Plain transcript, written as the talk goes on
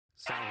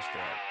Sounds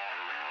good.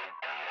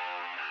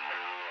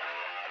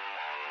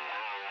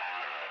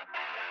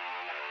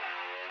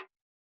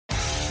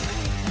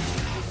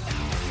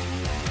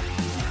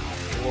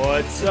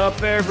 What's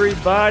up,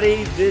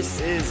 everybody? This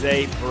is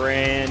a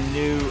brand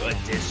new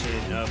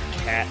edition of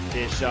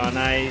Catfish on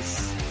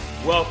Ice.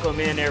 Welcome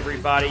in,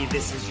 everybody.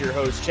 This is your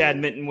host, Chad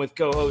Minton, with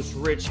co-host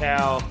Rich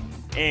Howe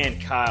and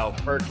Kyle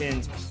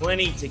Perkins.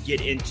 Plenty to get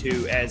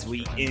into as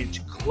we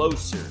inch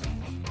closer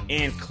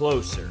and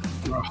closer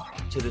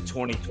to the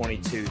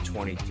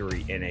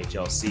 2022-23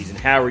 NHL season.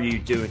 How are you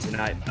doing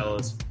tonight,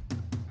 fellas?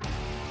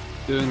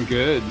 Doing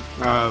good.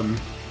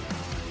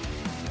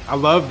 I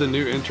love the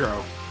new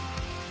intro.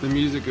 The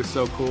music is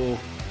so cool.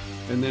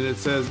 And then it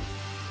says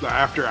the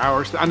after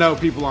hours. I know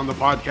people on the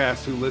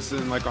podcast who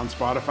listen like on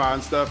Spotify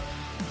and stuff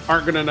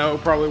aren't going to know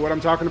probably what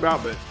I'm talking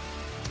about, but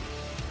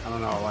I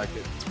don't know. I like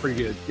it. It's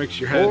pretty good. Makes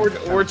your head.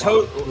 We're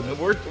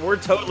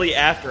totally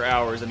after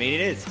hours. I mean,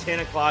 it is 10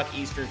 o'clock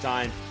Eastern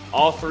time.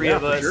 All three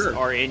of us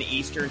are in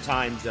Eastern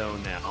time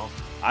zone now.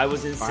 I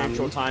was in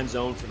Central time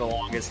zone for the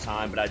longest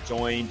time, but I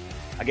joined,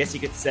 I guess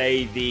you could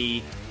say,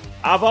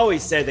 I've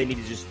always said they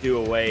need to just do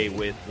away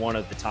with one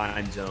of the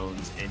time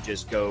zones and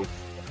just go,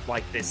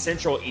 like, the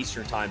Central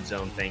Eastern time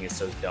zone thing is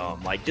so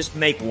dumb. Like, just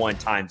make one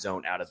time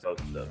zone out of both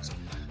of those.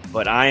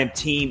 But I am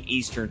team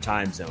Eastern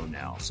time zone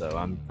now, so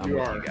I'm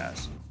with you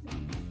guys.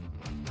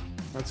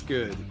 That's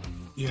good.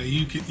 Yeah,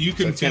 you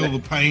can feel the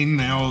pain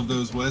now of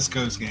those West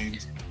Coast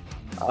games.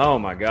 Oh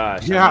my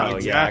gosh! Yeah,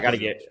 exactly. Yeah,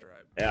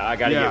 I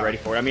gotta get ready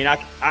for it. I mean,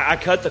 I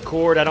cut the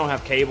cord. I don't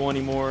have cable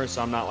anymore,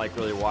 so I'm not like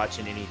really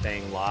watching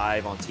anything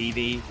live on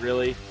TV,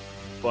 really.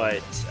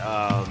 But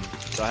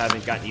so I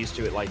haven't gotten used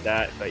to it like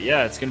that. But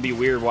yeah, it's gonna be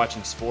weird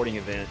watching sporting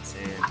events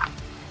and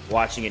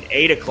watching at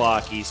 8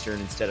 o'clock Eastern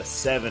instead of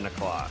 7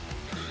 o'clock.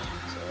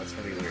 So that's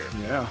gonna be weird.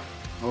 Yeah.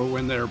 Or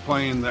when they're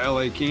playing the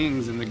LA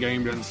Kings and the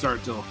game doesn't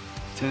start till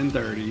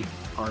 10:30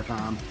 our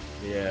time.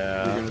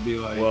 Yeah, you're gonna be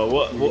like, well,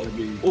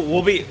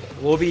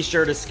 we'll be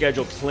sure to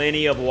schedule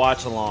plenty of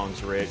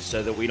watch-alongs, Rich,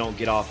 so that we don't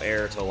get off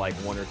air till like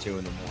 1 or 2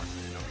 in the morning.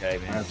 Okay,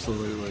 man.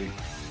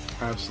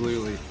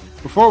 Absolutely.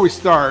 Before we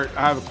start,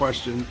 I have a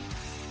question.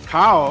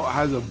 Kyle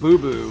has a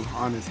boo-boo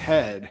on his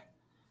head,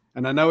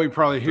 and I know he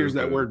probably hears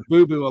that word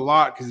boo-boo a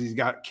lot because he's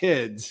got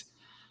kids,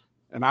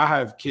 and I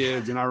have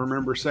kids, and I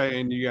remember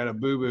saying you got a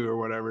boo-boo or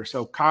whatever.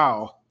 So,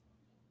 Kyle,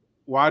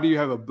 why do you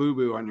have a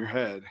boo-boo on your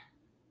head?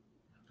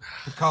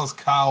 Because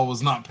Kyle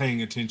was not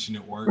paying attention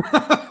at work.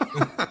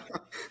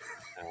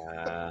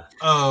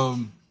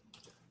 I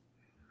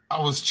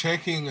was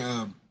checking.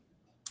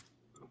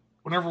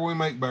 Whenever we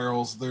make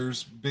barrels,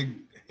 there's big,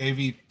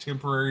 heavy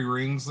temporary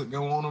rings that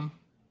go on them.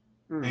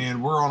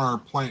 And we're on our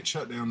plant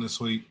shutdown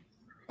this week.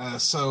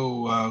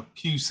 So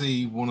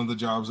QC, one of the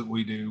jobs that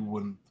we do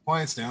when the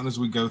plant's down, is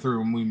we go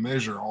through and we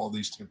measure all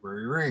these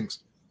temporary rings.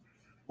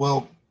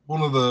 Well,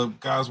 one of the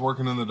guys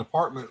working in the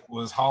department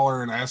was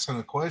hollering, asking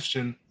a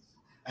question.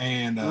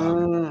 And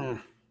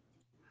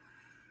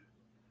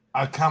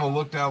I kind of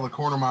looked out of the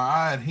corner of my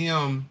eye at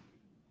him,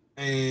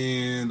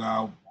 and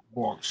I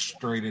walked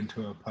straight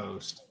into a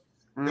post.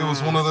 It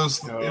was one of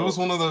those. It was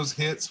one of those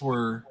hits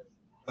where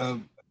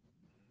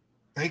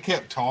they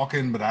kept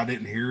talking, but I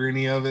didn't hear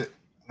any of it.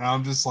 And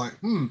I'm just like,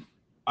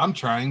 I'm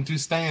trying to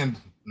stand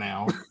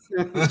now.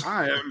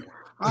 I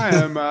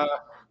am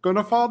going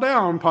to fall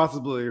down,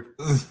 possibly.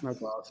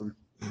 That's awesome.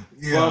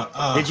 Yeah.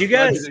 Well, did you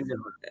guys?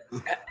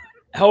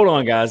 Hold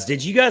on, guys.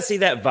 Did you guys see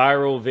that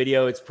viral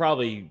video? It's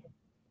probably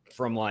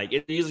from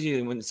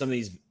usually when some of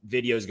these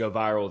videos go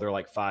viral, they're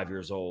like 5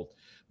 years old.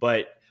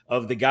 But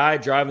of the guy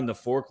driving the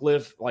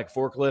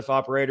forklift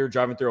operator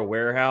driving through a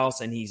warehouse,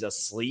 and he's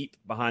asleep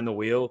behind the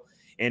wheel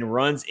and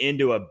runs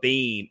into a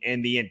beam,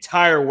 and the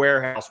entire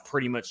warehouse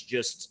pretty much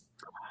just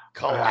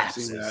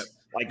collapses.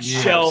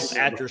 Shelf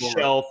after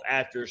shelf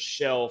after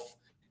shelf.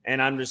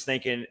 And I'm just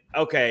thinking,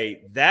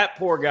 okay, that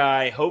poor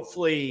guy,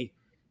 hopefully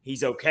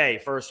he's okay,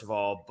 first of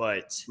all,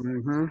 but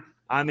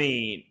I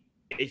mean,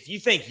 if you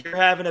think you're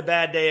having a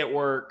bad day at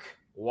work,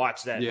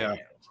 watch that video.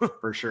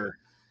 For sure.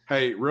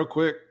 Hey, real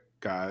quick,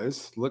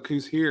 guys, look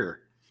who's here.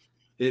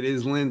 It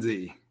is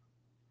Lindsay.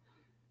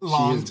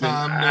 Long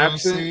time no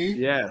see.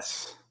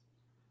 Yes.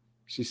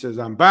 She says,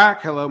 I'm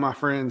back. Hello, my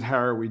friends. How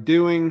are we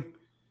doing?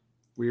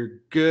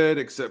 We're good,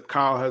 except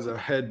Kyle has a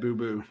head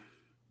boo-boo.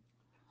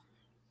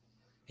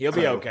 He'll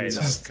be okay,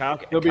 though.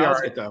 He'll be all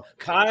right, though.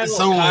 Kyle is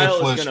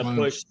going to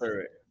push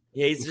through it.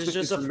 Yeah, he's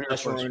just a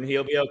flesh wound.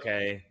 He'll be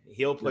okay.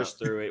 He'll push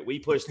through it. We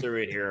push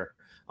through it here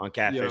on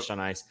Catfish on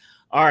Ice.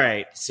 All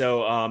right,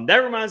 so that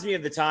reminds me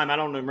of the time. I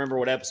don't remember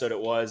what episode it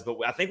was, but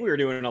I think we were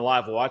doing a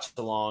live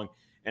watch-along,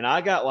 and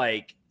I got,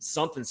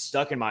 something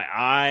stuck in my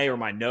eye or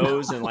my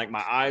nose, and,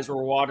 my eyes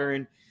were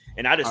watering,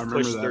 and I just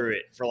pushed through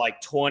it for,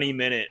 20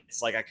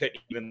 minutes. I couldn't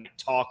even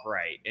talk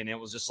right, and it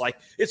was just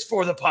it's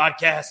for the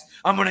podcast.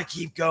 I'm going to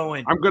keep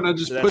going. I'm going to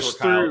just push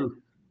through.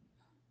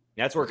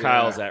 That's where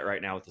Kyle's at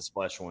right now with this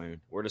flesh wound.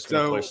 We're just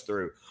going to push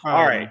through.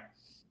 All right.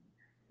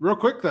 Real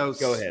quick, though.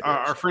 Go ahead.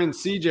 Our friend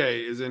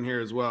CJ is in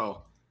here as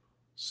well.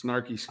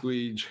 Snarky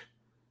Squeege.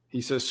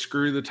 He says,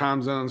 screw the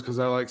time zones because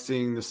I like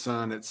seeing the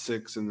sun at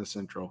 6 in the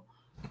Central.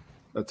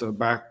 That's a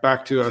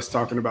back to us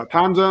talking about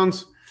time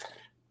zones.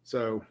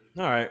 So,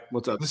 all right,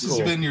 what's up? This has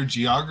been your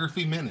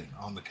geography minute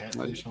on the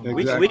Catfish.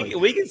 Exactly.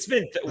 We can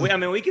spend.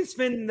 We can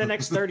spend the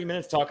next 30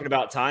 minutes talking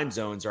about time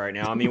zones right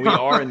now. I mean, we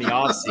are in the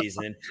off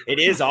season. It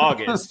is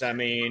August. I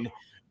mean,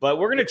 but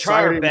we're going to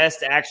try our best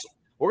to actually.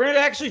 We're going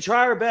to actually try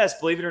our best,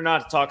 believe it or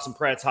not, to talk some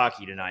Preds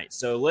hockey tonight.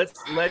 So let's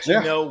let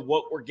you know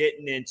what we're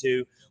getting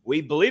into.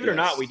 We believe it or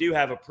not, we do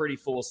have a pretty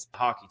full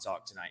hockey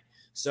talk tonight.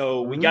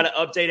 So we got to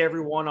update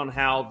everyone on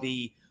how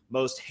the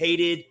most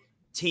hated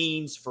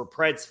teams for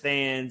Preds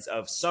fans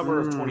of summer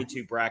of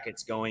 22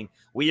 brackets going.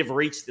 We have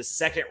reached the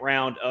second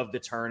round of the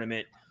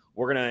tournament.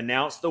 We're going to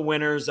announce the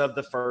winners of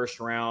the first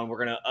round.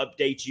 We're going to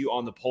update you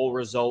on the poll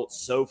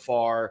results so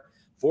far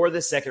for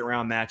the second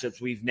round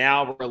matchups. We've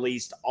now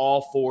released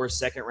all 4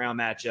 second round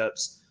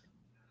matchups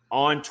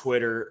on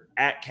Twitter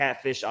at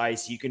Catfish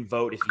Ice. You can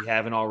vote if you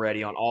haven't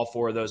already on all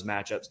 4 of those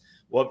matchups.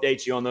 We'll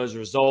update you on those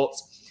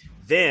results.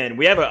 Then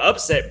we have an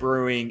upset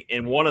brewing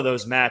in one of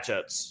those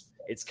matchups.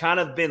 It's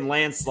kind of been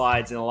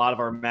landslides in a lot of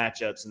our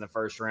matchups in the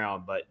first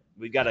round, but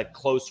we've got a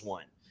close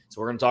one. So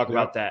we're going to talk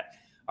about that.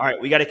 All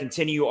right, we got to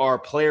continue our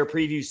player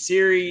preview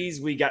series.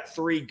 We got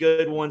 3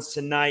 good ones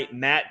tonight.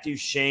 Matt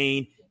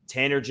Duchene,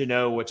 Tanner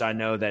Jeannot, which I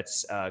know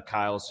that's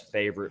Kyle's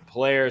favorite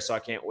player, so I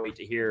can't wait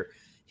to hear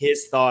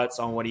his thoughts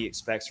on what he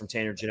expects from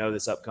Tanner Jeannot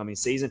this upcoming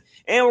season.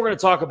 And we're going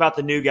to talk about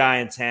the new guy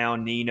in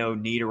town, Nino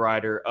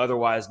Niederreiter,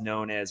 otherwise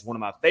known as one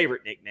of my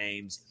favorite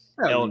nicknames,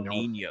 El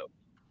Nino.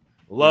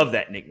 Love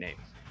that nickname.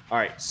 All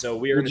right, so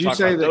we are going to talk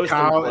about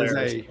those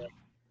players.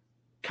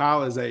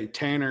 Kyle is a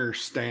Tanner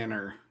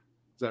Stanner.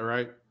 Is that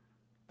right?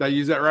 Did I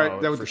use that right?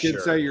 Is that what the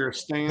kids say? You're a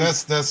Stan?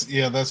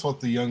 That's what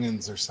the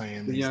youngins are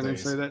saying. The youngins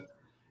say that?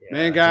 Yeah,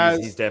 man,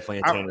 guys. He's definitely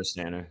a Tanner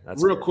Stanner.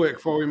 That's real quick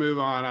before we move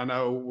on. I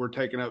know we're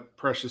taking up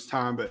precious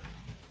time, but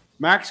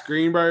Max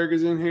Greenberg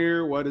is in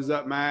here. What is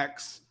up,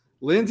 Max?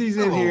 Lindsay's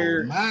in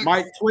here. Max.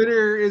 Mike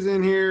Twitter is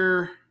in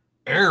here.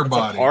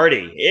 Everybody. It's a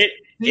party.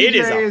 It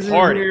is a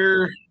party.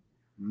 Here.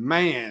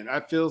 Man,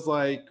 that feels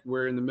like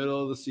we're in the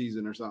middle of the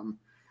season or something.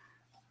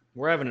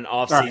 We're having an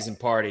off-season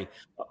party.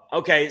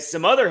 Okay,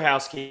 some other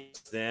housekeeping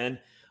then.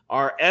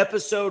 Our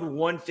episode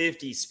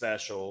 150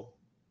 special,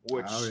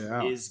 which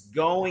is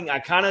going – I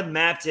kind of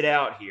mapped it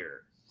out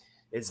here.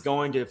 It's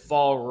going to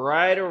fall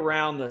right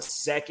around the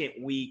second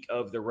week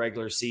of the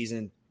regular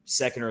season,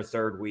 second or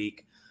third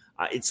week.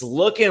 It's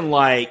looking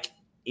like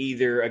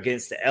either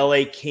against the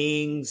LA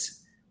Kings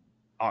 –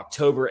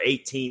 October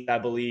 18th, I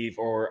believe,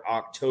 or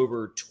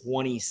October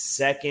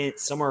 22nd,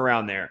 somewhere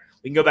around there.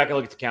 We can go back and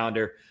look at the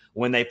calendar.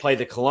 When they play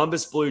the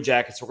Columbus Blue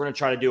Jackets, we're going to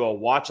try to do a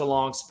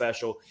watch-along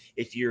special.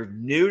 If you're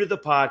new to the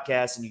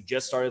podcast and you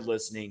just started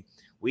listening,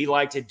 we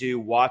like to do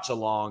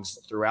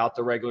watch-alongs throughout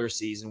the regular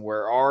season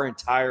where our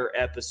entire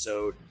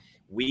episode,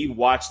 we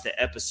watch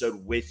the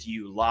episode with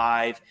you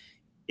live.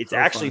 It's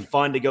actually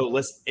fun to go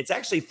listen. It's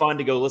actually fun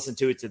to go listen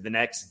to it to the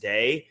next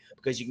day.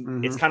 Because you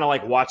can, it's kind of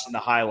like watching the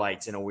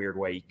highlights in a weird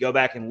way. You go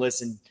back and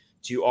listen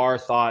to our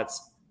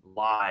thoughts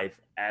live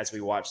as we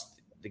watch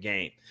the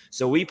game.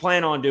 So we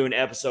plan on doing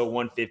episode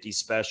 150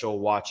 special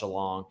watch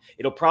along.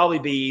 It'll probably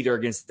be either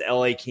against the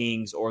LA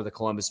Kings or the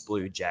Columbus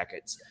Blue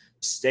Jackets.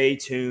 Stay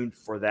tuned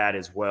for that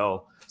as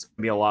well. It's going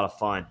to be a lot of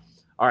fun.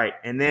 All right.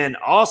 And then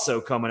also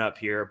coming up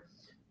here,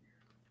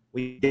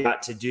 we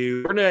got to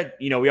do, we're going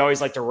to, we always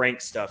like to rank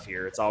stuff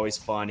here. It's always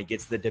fun. It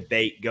gets the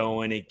debate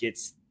going. It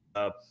gets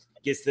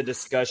the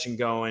discussion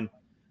going.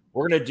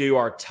 We're going to do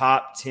our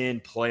top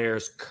 10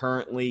 players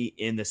currently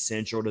in the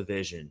Central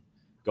Division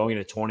going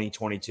into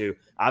 2022.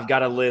 I've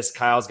got a list.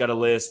 Kyle's got a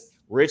list.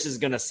 Rich is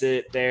going to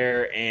sit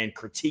there and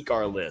critique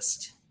our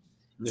list.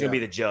 He's going to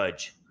be the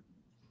judge.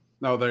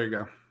 No, there you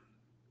go.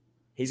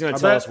 He's going to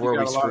tell us where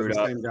we screwed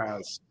up. Same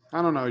guys.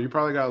 I don't know. You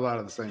probably got a lot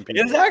of the same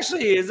people.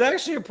 It's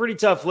actually a pretty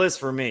tough list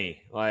for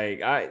me.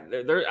 Like I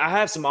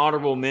have some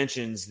honorable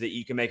mentions that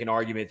you can make an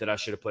argument that I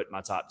should have put in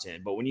my top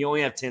 10. But when you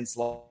only have 10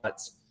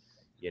 slots,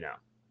 you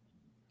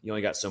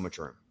only got so much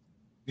room.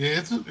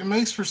 Yeah, it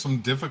makes for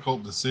some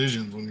difficult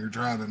decisions when you're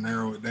trying to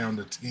narrow it down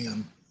to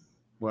 10.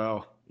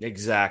 Well,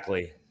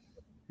 exactly.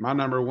 My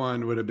number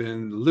 1 would have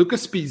been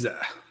Lucas Pisa.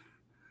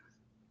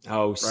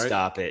 Oh, right?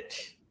 Stop it.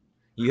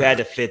 You had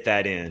to fit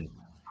that in.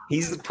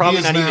 He's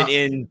probably not even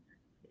in.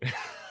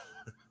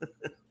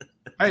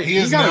 Hey, he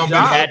has now been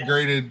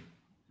upgraded.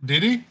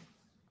 Did he?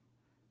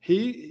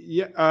 He's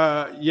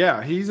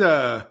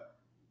a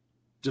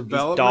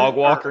development dog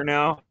walker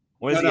now.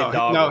 What is he?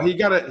 No, he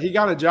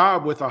got a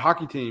job with a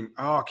hockey team.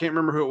 Oh, I can't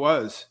remember who it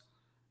was.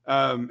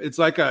 It's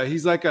like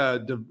he's like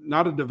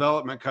not a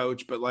development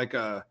coach, but like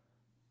a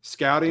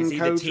scouting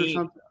coach or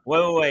something.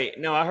 Wait.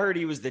 No, I heard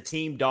he was the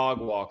team dog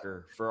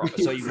walker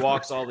so he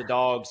walks all the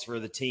dogs for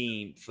the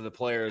team, for the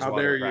players while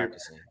they're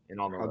practicing.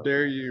 How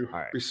dare you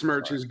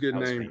besmirch his good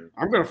name?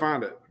 I'm going to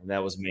find it.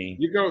 That was mean.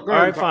 You go all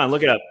right, fine.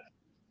 Look it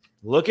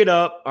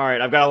up. All right,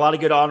 I've got a lot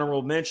of good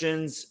honorable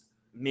mentions.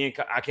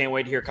 I can't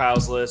wait to hear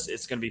Kyle's list.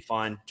 It's going to be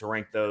fun to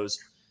rank those.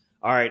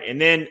 All right, and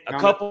then a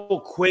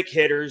couple quick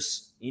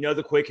hitters. You know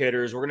the quick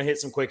hitters. We're going to hit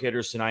some quick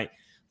hitters tonight.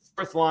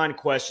 Fourth line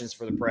questions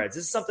for the Preds. This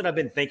is something I've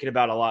been thinking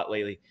about a lot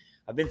lately.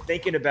 I've been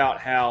thinking about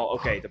how,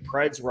 okay, the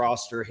Preds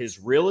roster has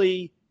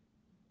really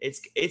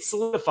it's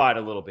solidified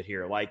a little bit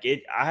here. Like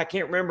I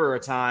can't remember a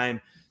time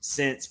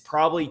since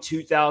probably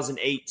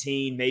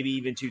 2018, maybe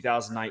even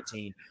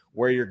 2019,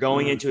 where you're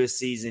going into a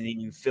season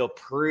and you feel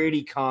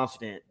pretty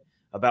confident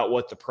about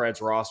what the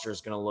Preds roster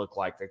is going to look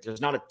like. Like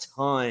there's not a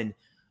ton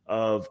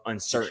of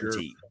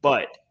uncertainty,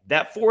 but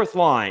that fourth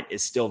line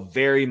is still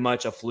very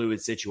much a fluid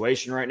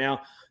situation right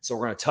now. So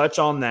we're going to touch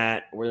on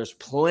that, where there's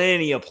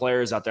plenty of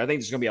players out there. I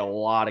think there's going to be a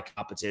lot of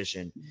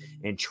competition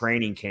in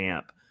training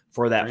camp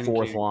for that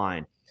fourth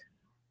line,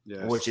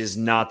 which is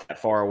not that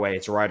far away.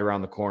 It's right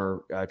around the corner,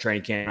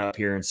 training camp up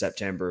here in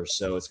September.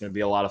 So it's going to be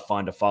a lot of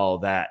fun to follow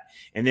that.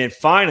 And then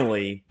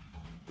finally,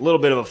 a little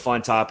bit of a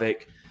fun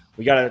topic.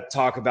 We got to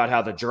talk about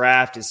how the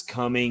draft is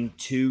coming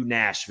to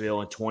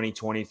Nashville in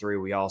 2023.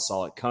 We all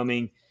saw it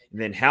coming.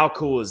 And then how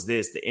cool is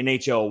this? The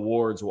NHL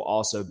awards will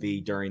also be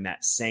during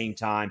that same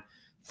time.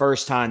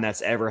 First time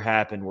that's ever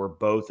happened where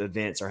both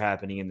events are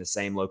happening in the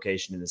same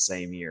location in the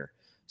same year.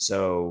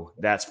 So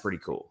that's pretty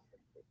cool.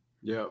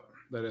 Yep,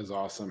 that is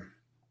awesome.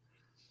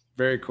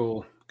 Very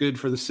cool. Good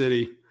for the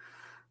city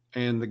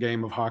and the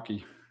game of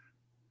hockey.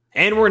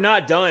 And we're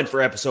not done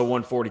for episode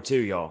 142,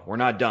 y'all. We're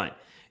not done.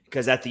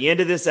 Because at the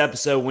end of this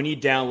episode, when you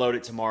download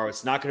it tomorrow,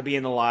 it's not going to be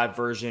in the live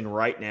version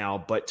right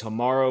now, but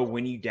tomorrow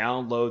when you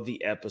download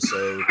the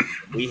episode,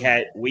 we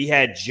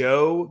had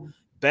Joe,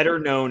 better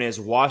known as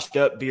Washed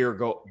Up Beer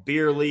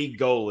League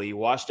Goalie,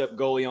 Washed Up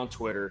Goalie on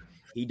Twitter.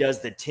 He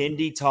does the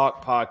Tindy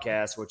Talk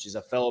podcast, which is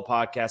a fellow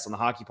podcast on the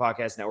Hockey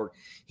Podcast Network.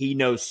 He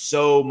knows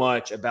so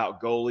much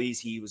about goalies.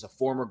 He was a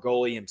former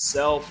goalie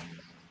himself.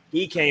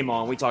 He came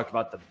on. We talked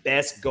about the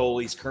best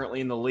goalies currently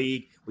in the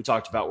league. We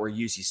talked about where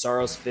UC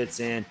Saros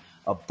fits in,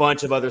 a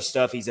bunch of other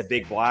stuff. He's a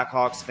big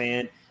Blackhawks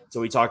fan.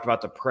 So we talked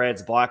about the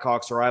Preds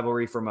Blackhawks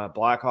rivalry from a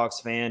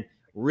Blackhawks fan.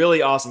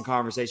 Really awesome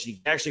conversation. You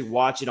can actually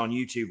watch it on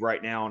YouTube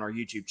right now on our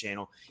YouTube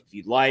channel if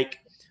you'd like,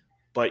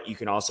 but you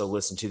can also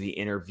listen to the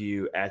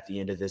interview at the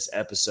end of this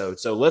episode.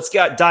 So let's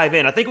dive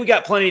in. I think we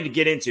got plenty to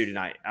get into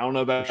tonight. I don't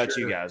know about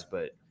you guys,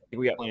 but I think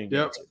we got plenty to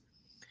get into.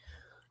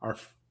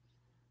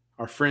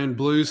 Our friend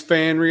Blues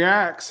Fan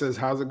Reacts says,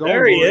 "How's it going?"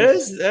 There he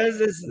is.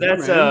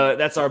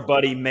 That's our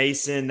buddy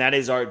Mason. That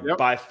is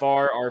by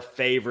far our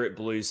favorite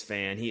Blues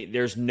fan.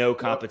 There's no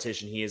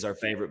competition. He is our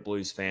favorite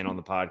Blues fan on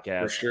the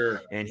podcast for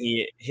sure. And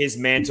his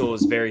mantle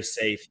is very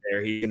safe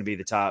there. He's going to be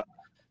the top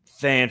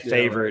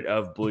favorite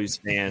of Blues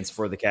fans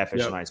for the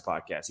Catfish and Ice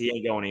podcast. He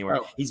ain't going anywhere.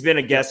 He's been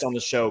a guest on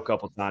the show a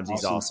couple of times.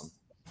 He's awesome.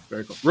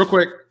 Very cool. Real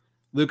quick,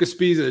 Lucas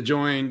Pisa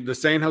joined the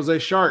San Jose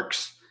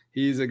Sharks.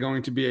 He's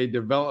going to be a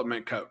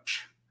development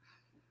coach.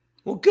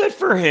 Well, good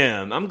for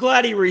him. I'm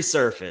glad he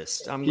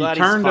resurfaced. I'm glad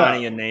he's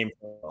finding a name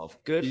for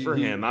himself. Good for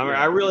him.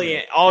 I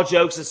really, all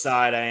jokes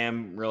aside, I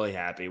am really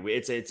happy.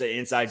 It's an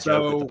inside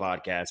joke with the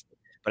podcast,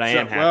 but I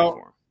am happy for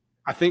him.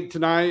 I think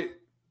tonight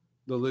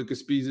the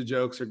Lucas Pisa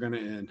jokes are going to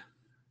end.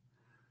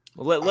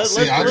 Well, let's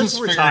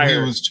retire. He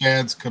was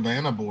Chad's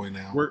Cabana boy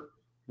now.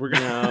 We're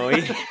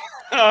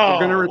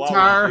gonna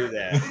retire.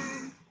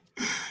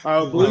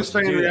 Blues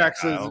Fan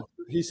Reacts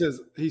says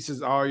he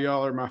says, "Oh,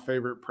 y'all are my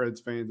favorite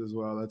Preds fans as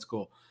well." That's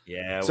cool.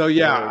 Yeah. So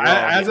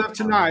as of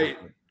tonight,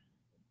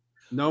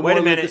 no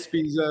more Lucas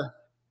Pisa.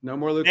 No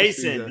more Lucas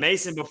Pisa.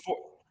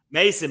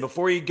 Mason,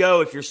 before you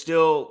go, if you're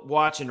still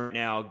watching right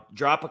now,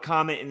 drop a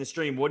comment in the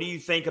stream. What do you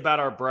think about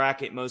our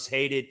bracket most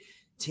hated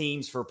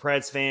teams for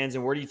Preds fans,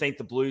 and where do you think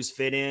the Blues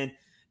fit in?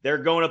 They're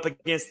going up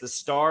against the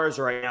Stars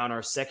right now in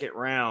our second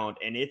round,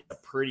 and it's a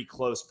pretty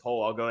close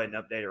poll. I'll go ahead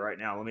and update it right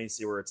now. Let me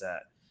see where it's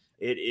at.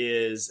 It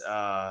is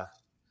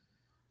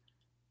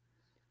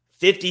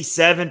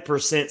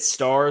 57%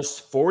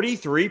 Stars,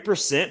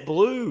 43%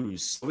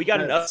 Blues. We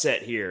got an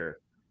upset here.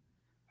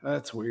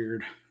 That's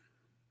weird.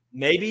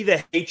 Maybe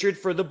the hatred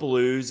for the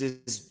Blues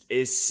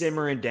is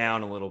simmering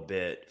down a little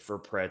bit for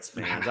Preds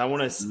fans. I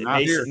want to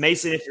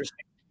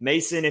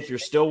Mason, if you're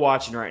still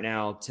watching right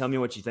now, tell me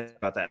what you think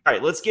about that. All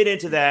right, let's get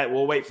into that.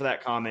 We'll wait for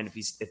that comment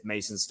if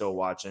Mason's still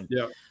watching.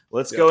 Yeah.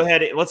 Let's go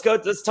ahead. Let's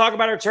talk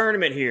about our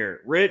tournament here.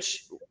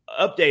 Rich,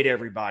 update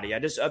everybody. I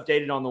just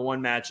updated on the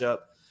one matchup.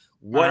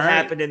 What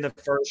happened in the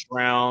first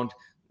round?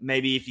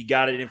 Maybe if you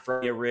got it in front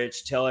of you,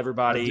 Rich, tell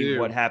everybody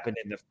what happened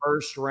in the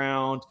first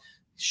round.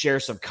 Share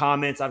some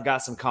comments. I've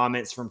got some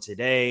comments from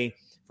today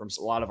from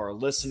a lot of our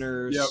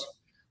listeners. Yep.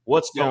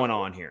 What's going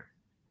on here?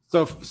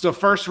 So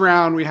first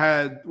round we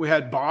had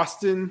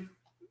Boston,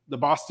 the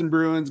Boston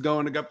Bruins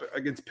going up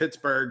against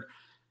Pittsburgh.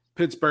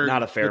 Pittsburgh,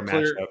 not a fair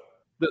matchup.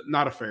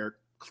 Not a fair.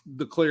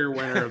 The clear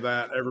winner of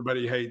that.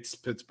 Everybody hates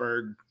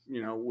Pittsburgh,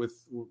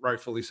 with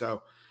rightfully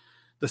so.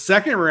 The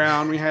second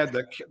round we had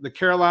the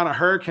Carolina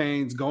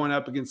Hurricanes going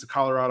up against the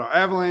Colorado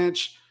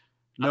Avalanche.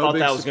 I thought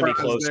that was going to be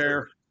closer.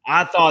 There.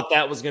 I thought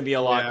that was going to be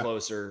a lot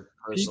closer.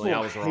 Personally, I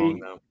was wrong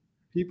though.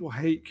 People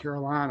hate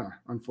Carolina,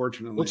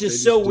 unfortunately, which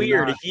is so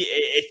weird.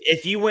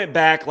 If you went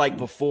back like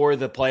before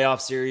the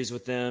playoff series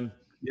with them,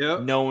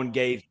 no one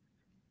gave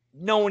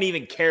no one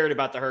even cared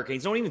about the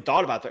Hurricanes. No one even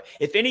thought about that.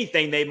 If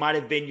anything, they might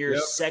have been your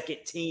second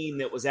team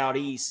that was out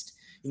east,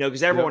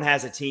 because everyone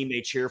has a team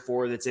they cheer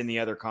for that's in the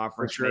other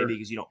conference, maybe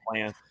because you don't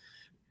play them.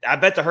 I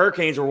bet the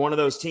Hurricanes were one of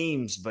those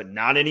teams, but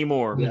not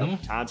anymore.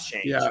 Times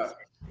change. Yeah.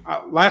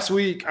 Last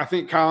week, I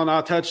think Kyle and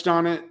I touched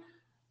on it.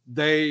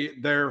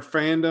 Their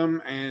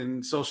fandom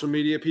and social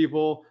media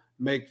people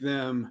make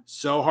them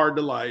so hard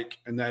to like,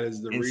 and that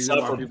is the reason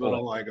why people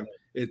don't like them.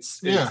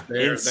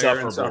 They're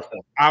insufferable.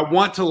 I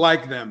want to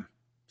like them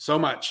so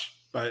much,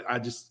 but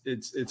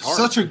it's hard.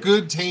 Such a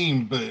good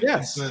team, but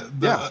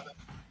the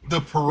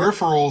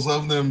peripherals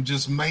of them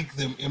just make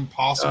them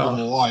impossible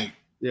to like.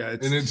 Yeah,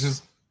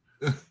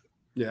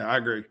 Yeah, I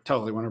agree.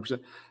 Totally, 100%.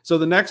 So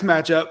the next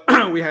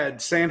matchup, we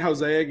had San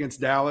Jose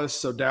against Dallas.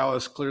 So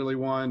Dallas clearly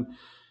won,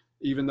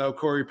 even though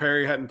Corey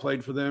Perry hadn't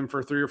played for them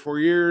for 3 or 4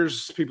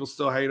 years. People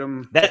still hate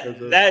him.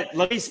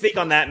 Let me speak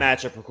on that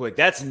matchup real quick.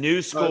 That's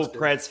new school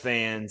Preds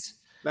fans.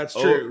 That's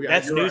true.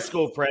 That's new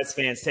school Preds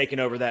fans taking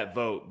over that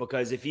vote,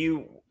 because if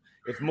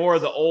more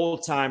of the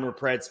old timer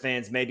Preds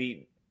fans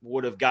maybe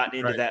would have gotten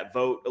into that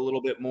vote a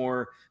little bit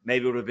more,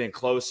 maybe it would have been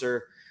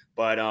closer.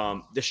 But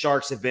the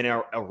Sharks have been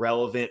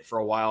irrelevant for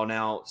a while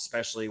now,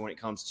 especially when it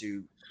comes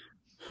to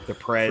the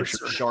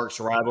Preds Sharks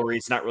rivalry.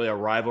 It's not really a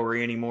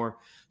rivalry anymore.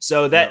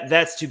 So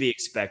that's to be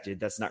expected.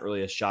 That's not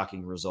really a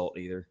shocking result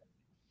either.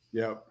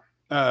 Yep.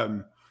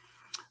 The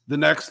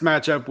next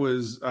matchup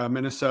was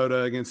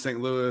Minnesota against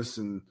St. Louis.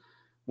 And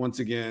once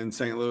again,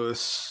 St.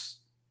 Louis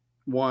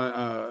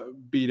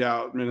beat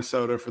out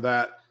Minnesota for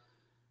that.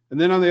 And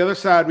then on the other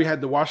side, we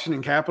had the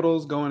Washington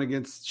Capitals going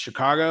against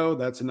Chicago.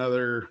 That's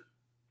another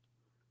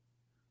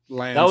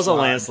landslide. That was a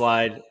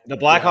landslide. The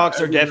Blackhawks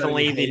are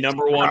definitely the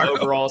number one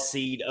overall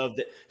seed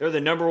they're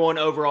the number one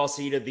overall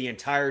seed of the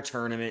entire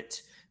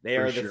tournament. They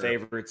are the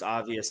favorites,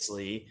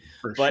 obviously.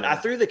 I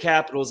threw the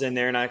Capitals in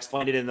there, and I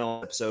explained it in the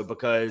episode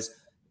because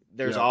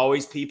there's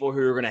always people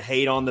who are going to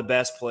hate on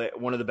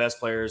one of the best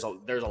players.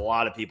 There's a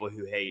lot of people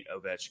who hate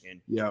Ovechkin.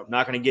 Yeah, I'm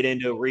not going to get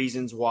into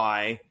reasons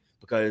why,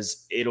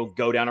 because it'll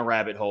go down a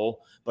rabbit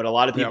hole. But a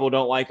lot of people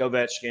don't like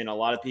Ovechkin. A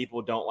lot of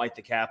people don't like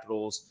the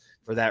Capitals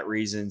for that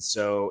reason.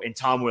 So, and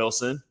Tom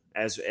Wilson,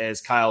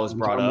 as Kyle has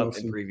brought up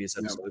in previous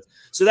episodes.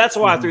 So that's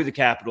why I threw the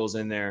Capitals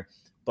in there.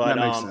 But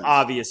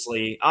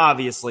obviously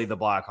the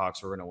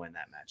Blackhawks were going to win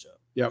that matchup.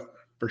 Yep,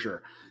 for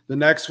sure. The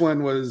next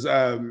one was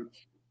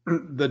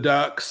the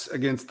Ducks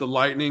against the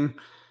Lightning,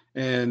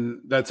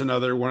 and that's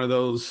another one of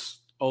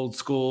those old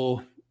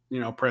school,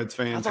 Preds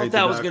fans. I thought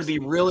that was going to be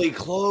really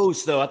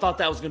close, though. I thought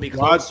that was going to be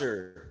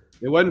closer.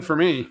 It wasn't for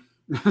me.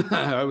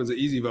 That was an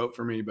easy vote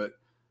for me, but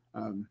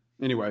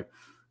anyway.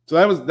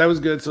 So that was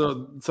good.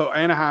 So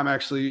Anaheim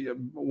actually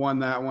won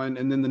that one,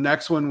 and then the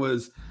next one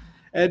was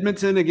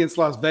Edmonton against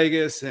Las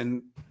Vegas,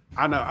 and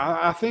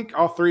I think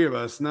all three of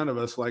us, none of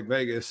us like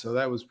Vegas, so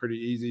that was pretty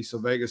easy. So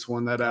Vegas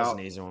won that out. That was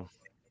an easy one.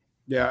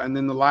 Yeah, and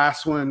then the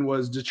last one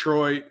was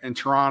Detroit and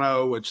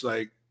Toronto, which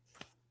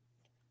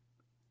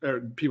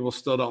people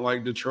still don't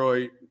like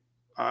Detroit.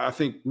 I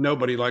think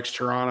nobody likes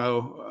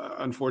Toronto,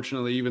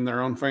 unfortunately, even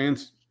their own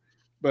fans.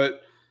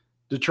 But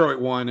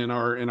Detroit won in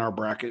our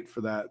bracket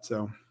for that.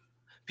 So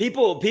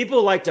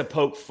people like to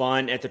poke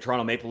fun at the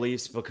Toronto Maple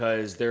Leafs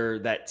because they're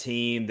that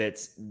team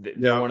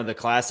they're one of the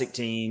classic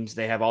teams.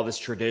 They have all this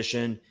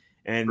tradition,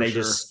 and they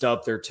just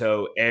stub their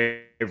toe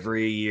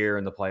every year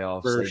in the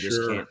playoffs. They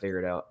just can't figure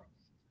it out.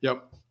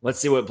 Yep. Let's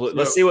see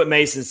what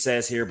Mason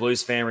says here.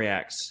 Blues fan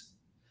reacts.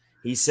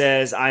 He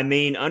says,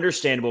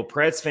 understandable.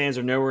 Preds fans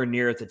are nowhere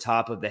near at the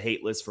top of the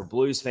hate list for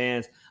Blues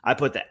fans. I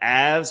put the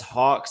Avs,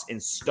 Hawks,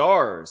 and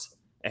Stars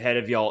ahead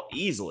of y'all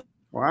easily.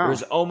 Wow.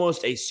 There's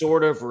almost a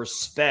sort of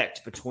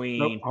respect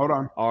between Hold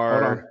on.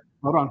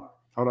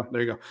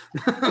 There you go.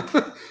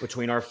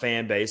 between our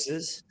fan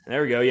bases.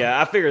 There we go. Yeah,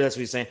 I figured that's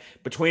what he's saying.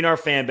 Between our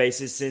fan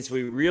bases, since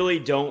we really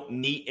don't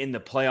meet in the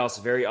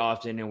playoffs very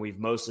often, and we've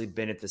mostly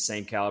been at the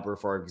same caliber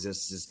for our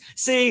existence.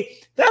 See,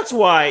 that's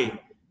why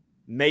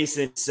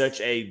Mason's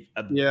such a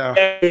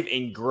brave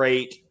and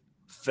great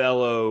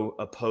fellow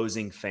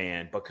opposing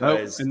fan,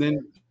 because and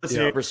then it's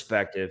his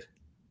perspective.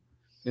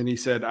 And he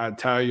said, I'd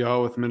tie you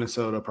all with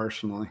Minnesota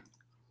personally.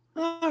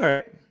 All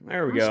right.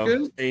 There we go.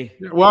 Good. See,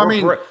 well,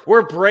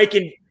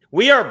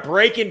 we are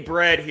breaking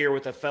bread here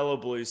with a fellow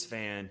Blues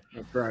fan.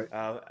 That's right.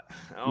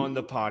 On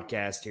the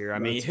podcast here.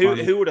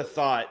 Who would have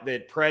thought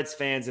that Preds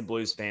fans and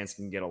Blues fans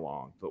can get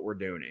along? But we're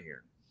doing it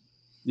here.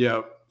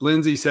 Yeah.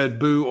 Lindsay said,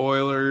 boo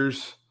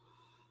Oilers.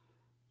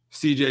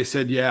 CJ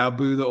said, yeah,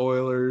 boo the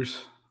Oilers.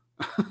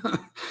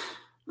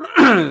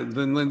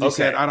 Then Lindsay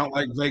said, I don't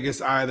like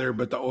Vegas either,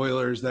 but the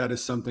Oilers, that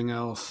is something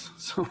else.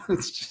 So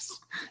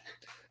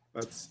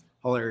that's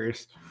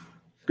hilarious.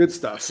 Good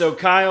stuff. So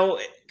Kyle,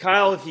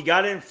 if you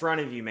got it in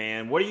front of you,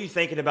 man, what are you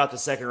thinking about the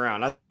second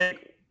round?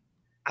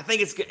 I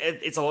think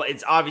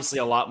it's obviously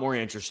a lot more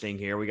interesting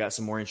here. We got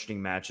some more interesting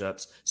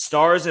matchups.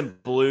 Stars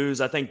and Blues.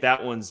 I think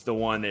that one's the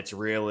one that's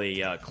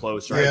really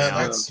close right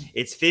now.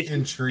 It's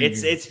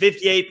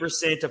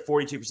 58% to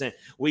 42%.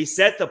 We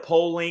set the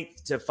poll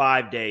length to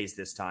 5 days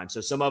this time. So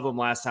some of them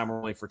last time were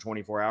only for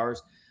 24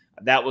 hours.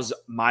 That was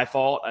my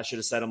fault. I should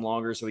have set them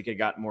longer so we could have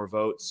gotten more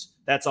votes.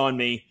 That's on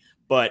me.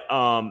 But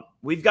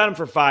we've got them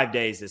for 5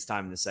 days this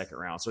time in the second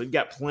round. So we've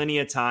got plenty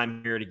of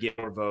time here to get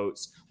more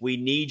votes. We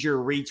need your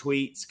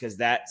retweets because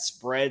that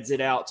spreads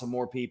it out to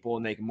more people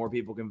and more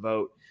people can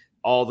vote.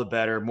 All the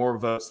better. More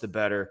votes, the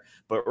better.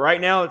 But right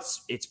now,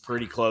 it's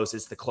pretty close.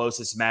 It's the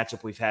closest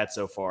matchup we've had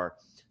so far.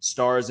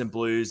 Stars and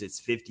Blues,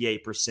 it's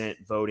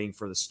 58% voting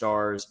for the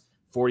Stars,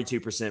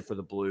 42% for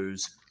the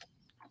Blues.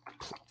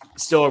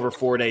 Still over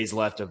 4 days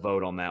left to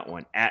vote on that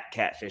one. At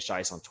Catfish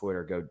Ice on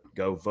Twitter.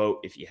 Go vote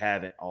if you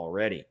haven't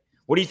already.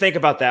 What do you think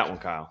about that one,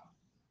 Kyle?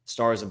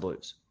 Stars and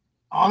Blues.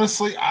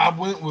 Honestly, I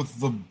went with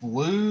the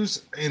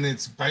Blues, and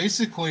it's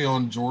basically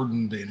on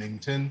Jordan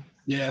Bennington.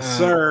 Yes,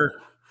 sir.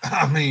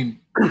 I mean,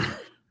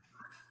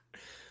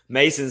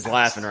 Mason's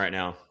laughing right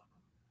now.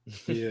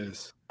 He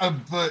is.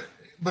 But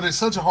it's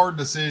such a hard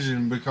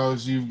decision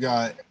because you've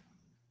got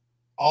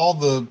all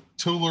the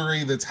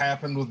toolery that's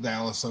happened with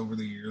Dallas over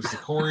the years, the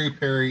Corey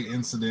Perry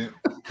incident,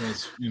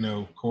 because,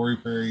 Corey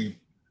Perry,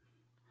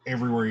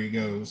 everywhere he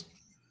goes,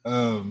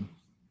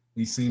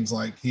 he seems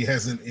like he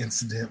has an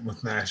incident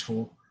with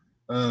Nashville.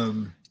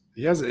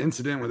 He has an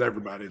incident with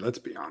everybody, let's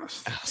be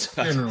honest.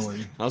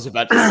 Generally. I was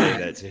about to say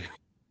that too.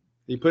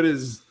 He put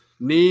his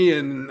knee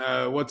in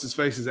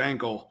what's-his-face's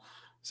ankle.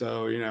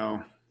 So,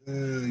 yeah,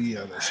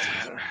 that's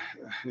true.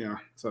 Yeah,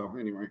 so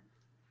anyway.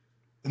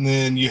 And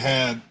then you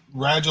had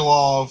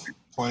Radulov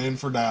playing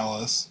for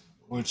Dallas,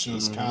 which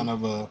was kind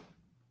of a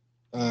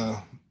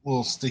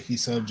little sticky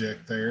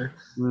subject there.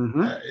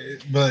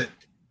 But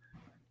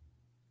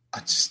I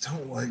just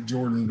don't like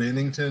Jordan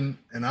Bennington,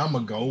 and I'm a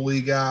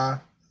goalie guy.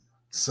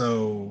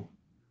 So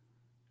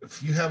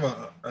if you have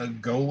a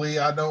goalie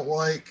I don't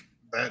like,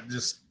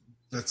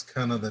 that's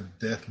kind of the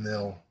death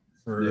knell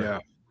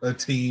for a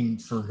team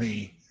for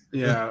me.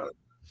 Yeah.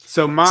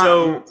 So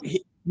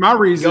my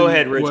reason. Go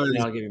ahead, Rich. And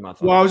I'll give you my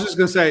thoughts. Well, I was just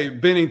going to say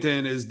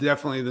Bennington is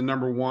definitely the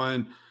number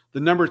one. The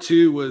number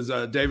two was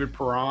David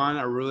Perron.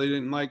 I really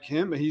didn't like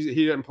him, but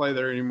he doesn't play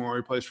there anymore.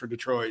 He plays for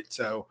Detroit.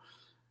 So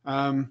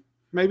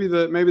maybe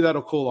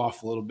that'll cool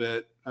off a little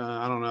bit.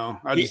 I don't know.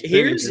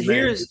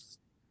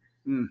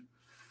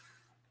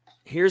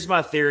 Here's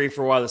my theory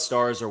for why the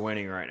Stars are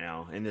winning right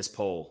now in this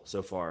poll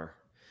so far.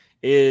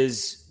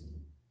 Is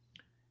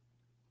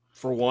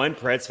for one,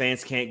 Preds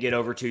fans can't get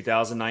over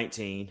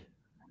 2019,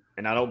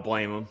 and I don't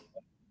blame them.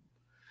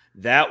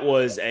 That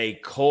was a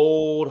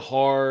cold,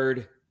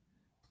 hard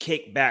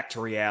kick back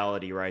to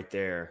reality right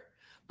there,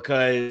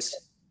 because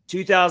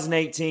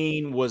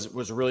 2018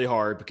 was really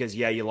hard because,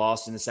 you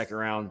lost in the second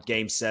round,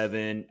 Game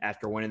 7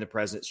 after winning the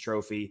President's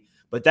Trophy.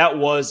 But that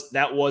was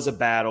a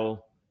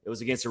battle. It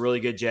was against a really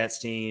good Jets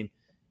team.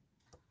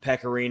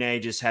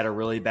 Pecorine just had a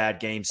really bad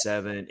Game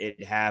 7.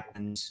 It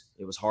happened.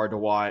 It was hard to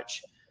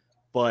watch.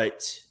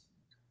 But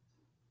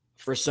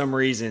for some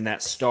reason,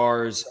 that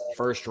Stars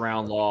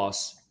first-round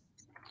loss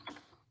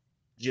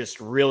just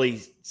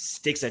really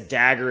sticks a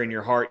dagger in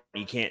your heart.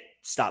 You can't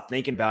stop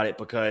thinking about it,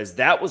 because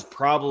that was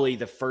probably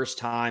the first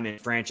time in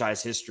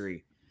franchise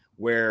history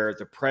where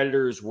the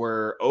Predators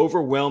were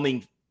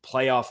overwhelming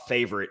playoff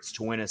favorites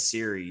to win a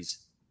series,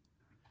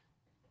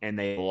 and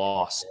they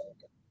lost.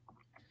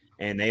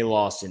 And they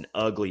lost in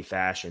ugly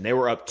fashion. They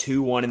were up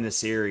 2-1 in the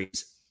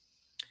series.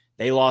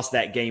 They lost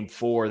that Game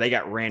 4. They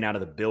got ran out of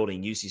the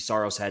building. UC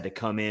Saros had to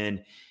come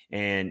in,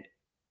 and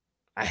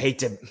I hate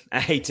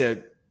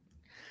to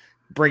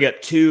bring up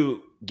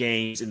two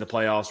games in the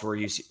playoffs where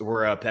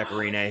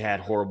Pecorine had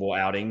horrible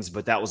outings,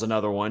 but that was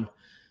another one.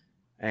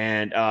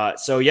 And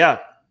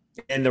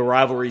and the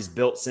rivalry's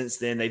built since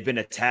then. They've been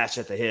attached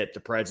at the hip, the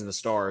Preds and the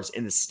Stars,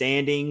 in the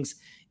standings.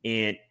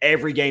 And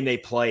every game they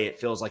play, it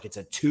feels like it's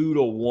a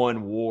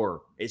 2-1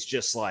 war. It's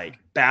just like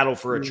battle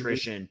for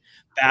attrition,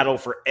 battle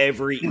for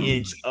every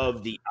inch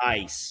of the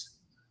ice.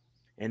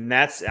 And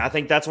I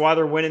think that's why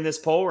they're winning this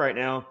poll right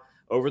now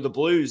over the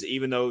Blues,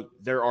 even though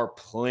there are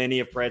plenty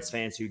of Preds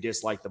fans who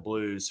dislike the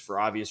Blues for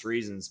obvious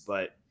reasons.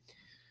 But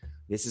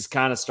this is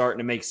kind of starting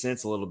to make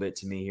sense a little bit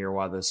to me here,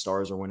 why the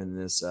Stars are winning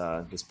this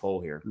poll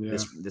here,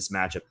 this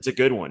matchup. It's a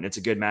good one. It's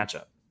a good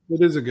matchup.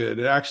 It is a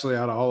good. Actually,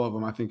 out of all of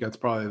them, I think that's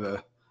probably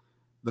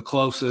the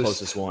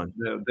closest one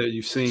that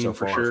you've seen so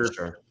far, for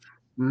sure.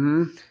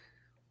 Mm-hmm.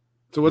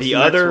 So what's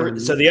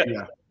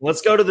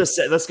let's go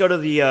to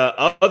the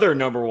other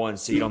number one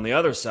seed on the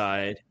other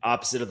side,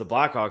 opposite of the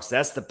Blackhawks.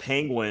 That's the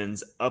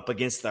Penguins up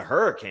against the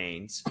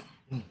Hurricanes.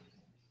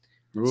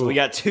 Ooh. So we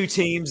got two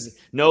teams.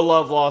 No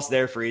love lost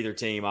there for either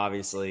team,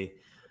 obviously.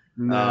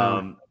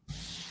 No.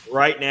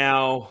 Right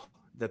now,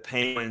 the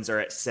Penguins are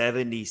at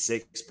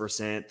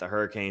 76%. The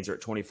Hurricanes are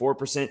at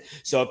 24%.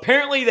 So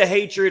apparently the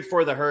hatred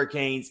for the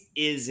Hurricanes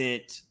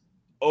isn't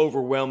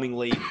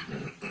overwhelmingly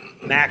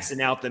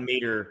maxing out the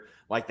meter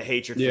like the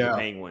hatred for the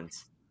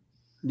Penguins.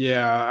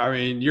 Yeah, I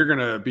mean, you're going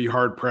to be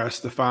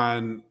hard-pressed to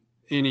find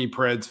any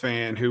Preds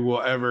fan who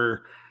will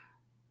ever,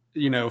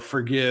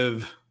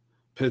 forgive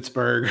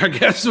Pittsburgh, I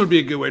guess would be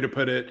a good way to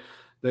put it.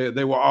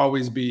 They will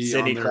always be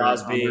Sidney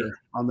Crosby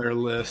on their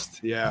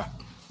list. Yeah.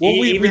 Well,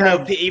 even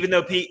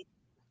though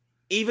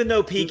even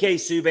though PK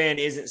Subban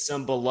isn't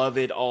some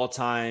beloved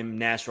all-time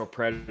Nashville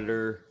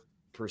Predator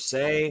per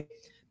se,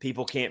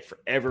 people can't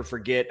ever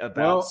forget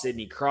about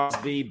Sidney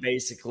Crosby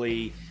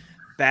basically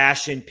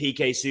bashing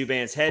PK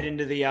Subban's head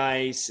into the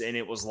ice, and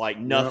it was like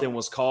nothing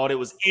was called. It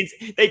was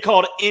they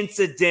called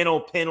incidental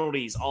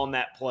penalties on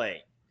that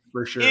play.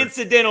 For sure.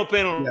 Incidental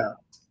penalties.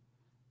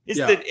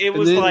 Yeah. It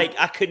was like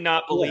I could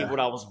not believe what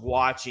I was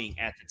watching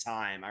at the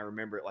time. I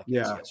remember it like it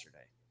was yesterday.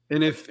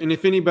 And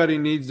if anybody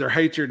needs their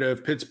hatred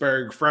of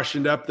Pittsburgh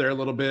freshened up there a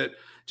little bit,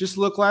 just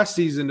look last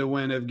season to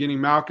when Evgeny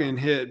Malkin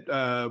hit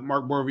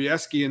Mark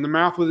Borowiecki in the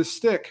mouth with his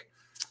stick.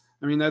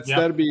 I mean,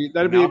 that'd be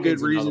a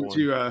good reason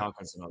to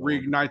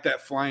reignite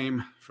that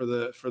flame for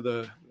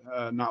the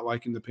not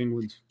liking the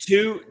Penguins.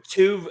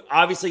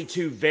 Obviously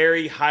two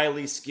very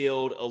highly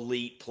skilled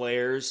elite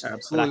players.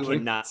 Absolutely. But I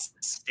cannot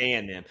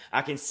stand them.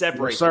 I can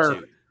separate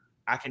the two.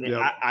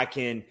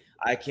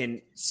 I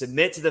can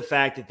submit to the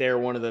fact that they're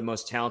one of the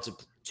most talented,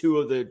 two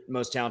of the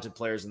most talented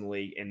players in the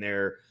league, and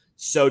they're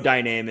so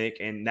dynamic,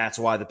 and that's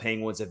why the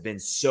Penguins have been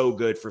so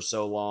good for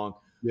so long.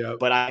 Yeah.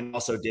 But I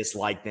also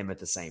dislike them at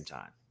the same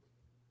time.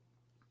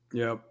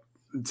 Yep.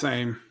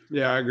 Same.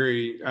 Yeah, I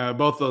agree.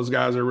 Both those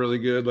guys are really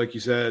good, like you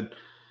said.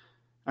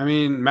 I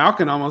mean,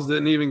 Malkin almost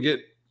didn't even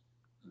get,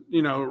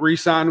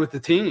 re-signed with the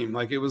team.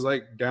 Like it was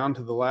like down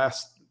to the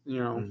last,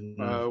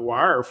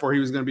 wire before he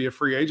was going to be a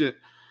free agent.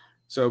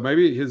 So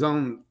maybe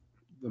the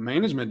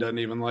management doesn't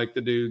even like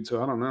the dude.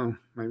 So I don't know.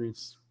 Maybe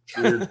it's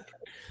weird.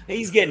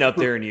 He's getting up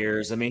there in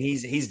years. I mean,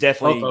 he's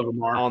definitely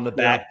on the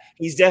back. Yeah.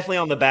 He's definitely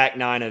on the back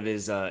nine of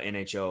his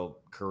NHL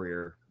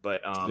career.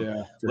 But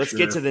let's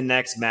get to the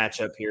next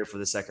matchup here for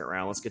the second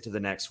round. Let's get to the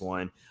next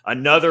one.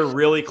 Another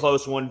really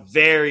close one,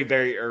 very,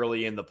 very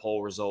early in the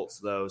poll results,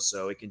 though,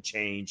 so it can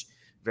change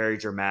very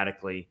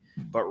dramatically.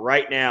 But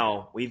right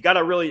now, we've got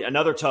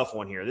another tough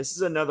one here. This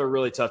is another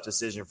really tough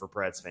decision for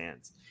Preds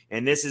fans.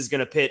 And this is going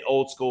to pit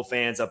old school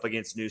fans up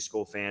against new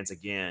school fans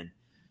again.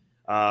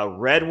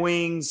 Red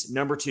Wings,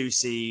 number 2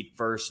 seed,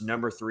 versus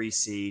number 3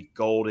 seed,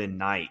 Golden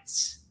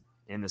Knights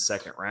in the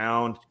second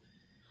round.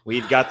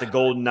 We've got the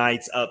Golden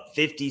Knights up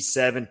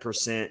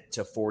 57%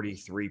 to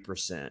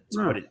 43%.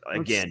 But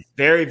again,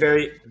 very,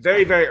 very,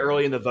 very, very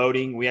early in the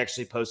voting. We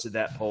actually posted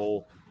that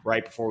poll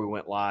right before we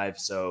went live,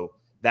 so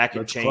that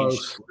can change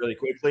really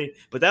quickly.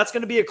 But that's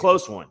going to be a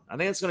close one. I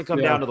think it's going to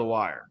come down to the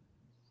wire.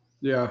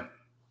 Yeah.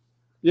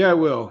 Yeah, it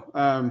will.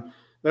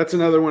 That's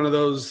another one of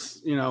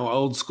those,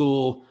 old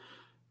school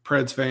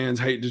Preds fans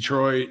hate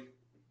Detroit.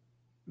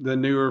 The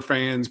newer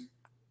fans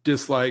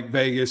dislike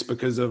Vegas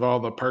because of all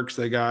the perks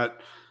they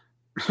got,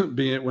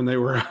 be it when they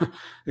were an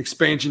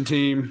expansion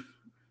team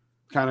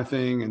kind of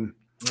thing. And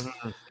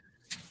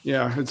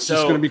it's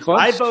just going to be close.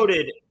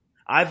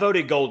 I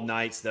voted Golden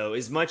Knights though,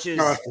 as much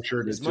as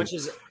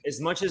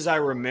I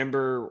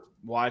remember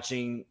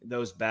watching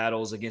those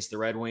battles against the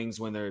Red Wings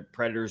when the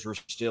Predators were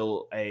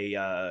still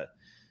a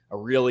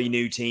really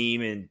new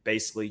team and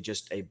basically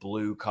just a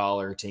blue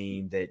collar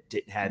team that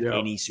didn't have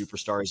any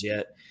superstars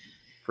yet.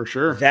 For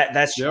sure.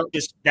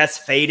 That's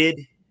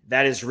faded.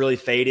 That is really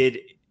faded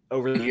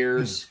over the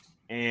years.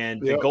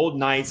 And the Golden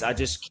Knights, I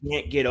just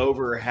can't get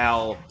over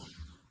how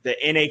the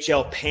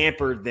NHL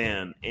pampered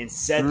them and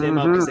set them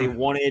up because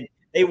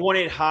they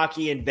wanted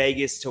hockey in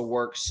Vegas to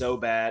work so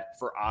bad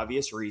for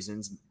obvious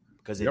reasons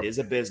because it is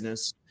a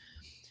business.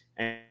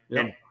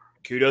 And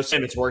kudos to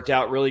them. It's worked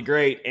out really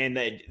great. And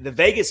the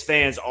Vegas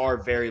fans are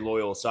very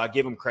loyal, so I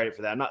give them credit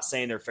for that. I'm not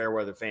saying they're fair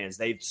weather fans.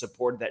 They've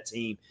supported that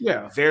team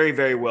very,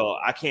 very well.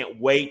 I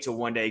can't wait to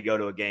one day go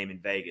to a game in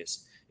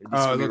Vegas. It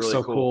looks really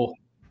so cool.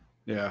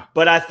 Yeah.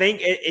 But I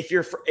think if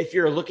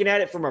you're looking at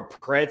it from a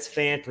Preds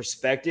fan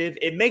perspective,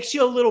 it makes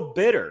you a little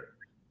bitter,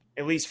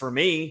 at least for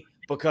me,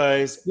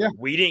 because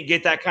we didn't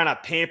get that kind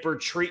of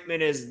pampered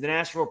treatment as the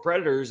Nashville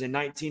Predators in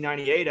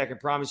 1998. I can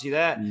promise you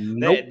that.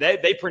 Nope.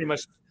 They pretty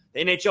much –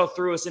 the NHL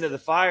threw us into the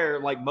fire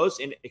like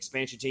most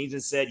expansion teams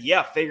and said,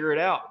 figure it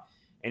out.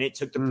 And it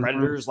took the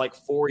Predators like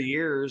 4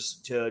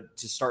 years to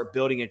start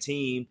building a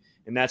team,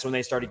 and that's when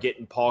they started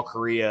getting Paul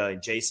Kariya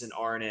and Jason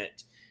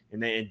Arnott.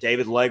 And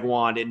David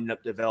Legwand ended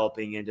up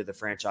developing into the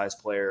franchise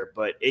player.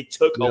 But it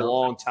took a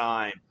long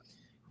time.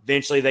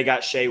 Eventually, they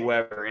got Shea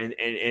Weber, and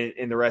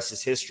the rest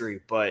is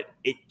history. But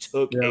it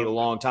took a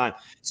long time.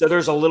 So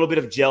there's a little bit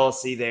of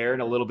jealousy there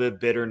and a little bit of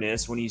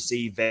bitterness when you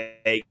see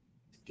Vegas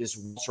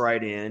just waltz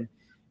right in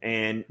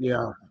and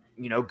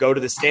go to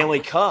the Stanley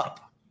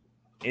Cup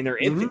in their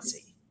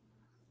infancy.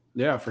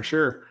 Yeah, for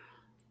sure.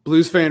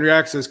 Blues fan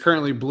reacts says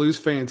currently Blues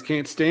fans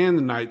can't stand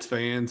the Knights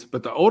fans,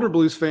 but the older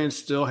Blues fans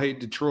still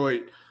hate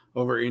Detroit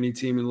over any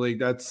team in the league.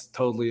 That's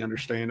totally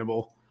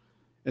understandable.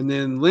 And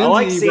then Lindsay, I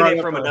like seeing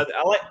it from another.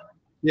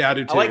 I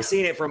do too. I like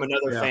seeing it from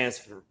another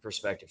fan's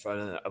perspective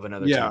of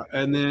another team. Yeah,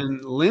 and then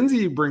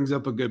Lindsay brings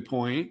up a good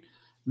point.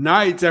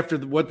 Knights, after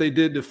what they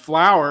did to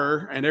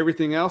Flower and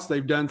everything else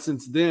they've done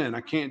since then,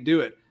 I can't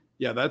do it.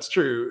 Yeah, that's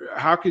true.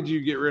 How could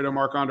you get rid of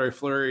Marc-Andre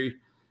Fleury?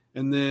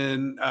 And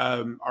then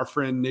our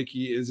friend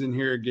Nikki is in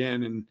here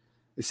again, and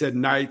They said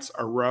Knights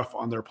are rough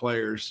on their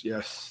players.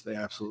 Yes, they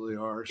absolutely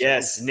are. So.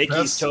 Yes,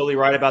 Nikki's totally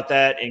right about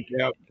that, and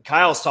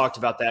Kyle's talked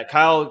about that.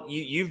 Kyle,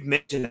 you've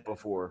mentioned it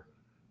before.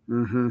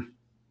 Mm-hmm.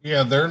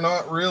 Yeah, they're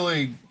not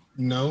really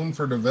known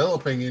for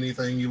developing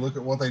anything. You look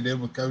at what they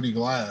did with Cody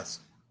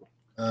Glass.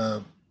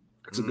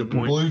 That's a good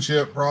point. Blue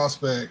chip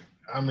prospect.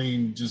 I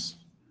mean, just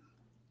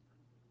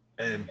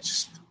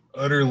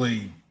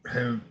utterly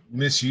have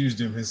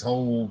misused him his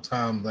whole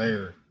time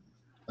there.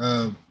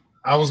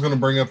 I was going to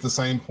bring up the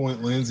same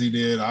point Lindsay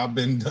did. I've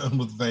been done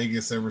with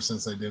Vegas ever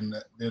since they did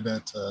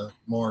that to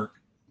Mark.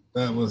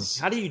 That was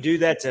how do you do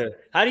that to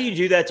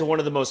one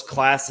of the most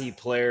classy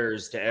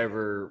players to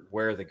ever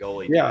wear the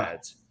goalie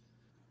pads?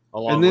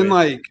 And then,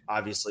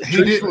 obviously,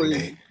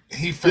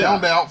 he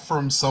found out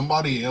from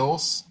somebody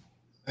else,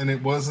 and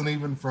it wasn't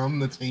even from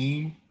the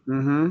team.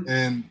 Mm-hmm.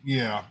 And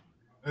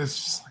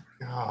it's just like,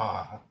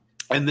 God.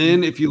 And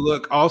then if you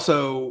look,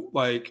 also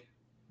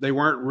they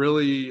weren't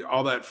really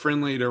all that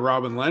friendly to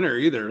Robin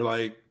Leonard either.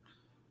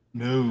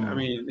 No, I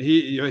mean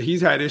he's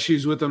had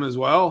issues with them as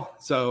well.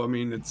 So I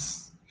mean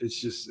it's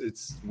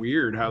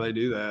weird how they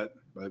do that.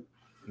 But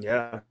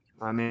yeah,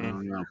 I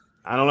don't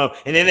know.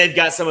 And then they've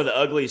got some of the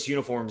ugliest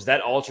uniforms. That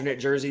alternate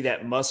jersey,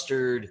 that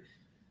mustard.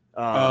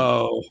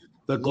 The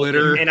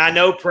glitter. And I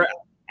know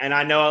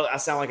I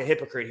sound like a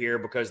hypocrite here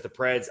because the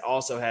Preds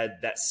also had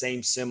that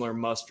similar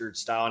mustard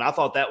style, and I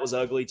thought that was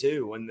ugly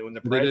too. When the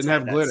Preds they didn't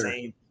have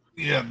glitter.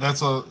 Yeah, but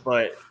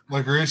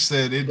like Rich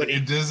said,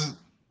 it doesn't.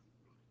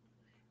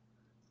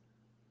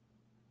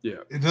 Yeah,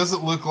 it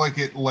doesn't look like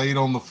it laid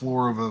on the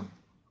floor of a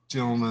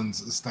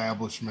gentleman's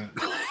establishment.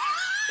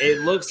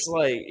 It looks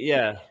like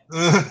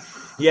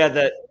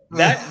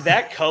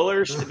that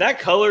color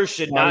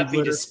should not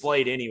be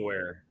displayed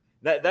anywhere.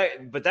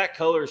 That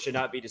color should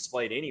not be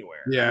displayed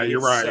anywhere. Yeah,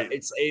 you're right.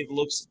 It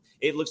looks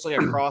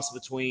like a cross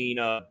between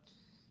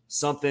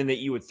something that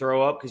you would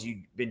throw up because you've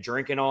been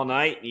drinking all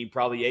night and you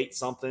probably ate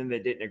something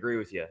that didn't agree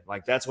with you.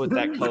 Like that's what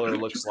that color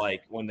looks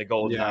like when the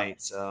Golden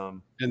Knights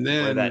and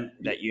then wear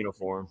that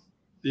uniform.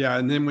 Yeah,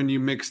 and then when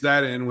you mix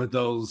that in with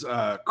those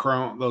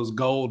those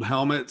gold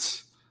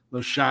helmets,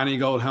 those shiny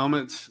gold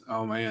helmets,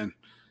 oh man,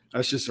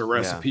 that's just a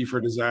recipe for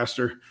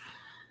disaster.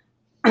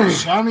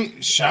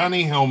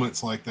 Shiny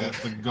helmets like that,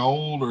 the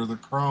gold or the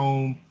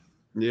chrome,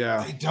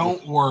 they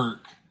don't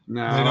work.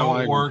 No, they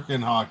don't work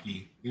in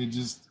hockey.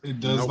 It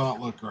does not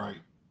look right.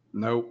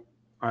 Nope.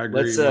 I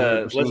agree.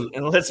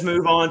 Let's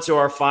move on to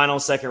our final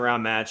second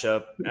round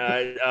matchup.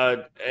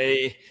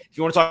 If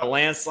you want to talk a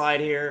landslide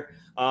here,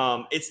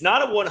 it's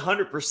not a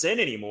 100%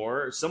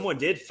 anymore. Someone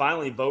did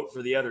finally vote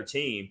for the other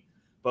team,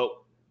 but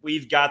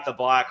we've got the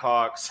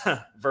Blackhawks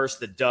versus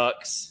the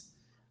Ducks.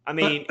 I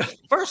mean,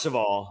 first of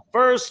all,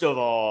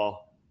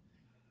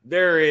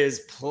 there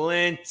is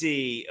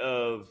plenty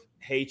of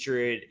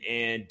hatred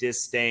and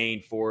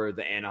disdain for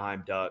the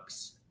Anaheim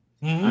Ducks.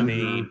 Mm-hmm. I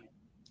mean,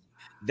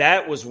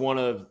 that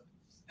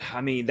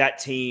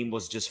team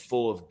was just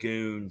full of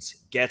goons.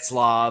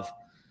 Getzlaf,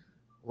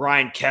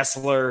 Ryan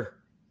Kessler.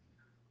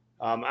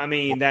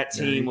 That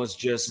team was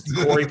just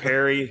Corey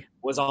Perry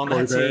was on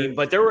that team.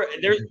 But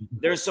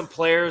there's some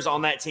players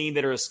on that team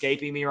that are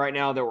escaping me right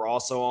now that were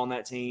also on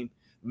that team.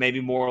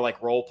 Maybe more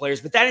like role players.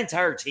 But that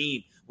entire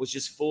team was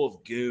just full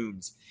of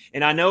goons.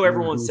 And I know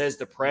everyone says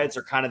the Preds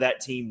are kind of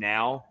that team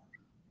now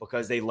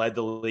because they led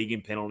the league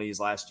in penalties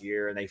last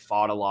year and they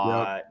fought a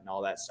lot and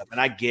all that stuff. And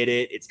I get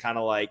it. It's kind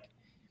of like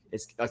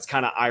it's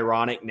kind of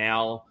ironic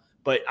now.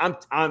 But I'm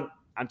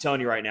telling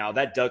you right now,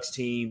 that Ducks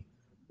team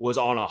was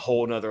on a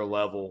whole nother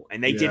level.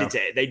 And they did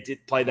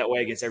play that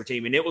way against every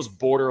team. And it was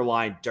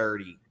borderline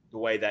dirty the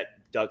way that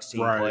Ducks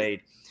team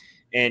played.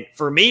 And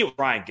for me,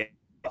 Ryan Getzlaf,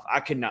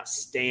 I could not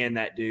stand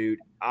that dude.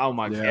 Oh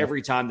my God.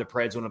 Every time the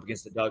Preds went up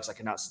against the Ducks, I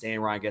could not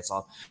stand Ryan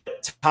Getzlaf.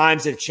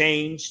 Times have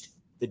changed.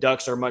 The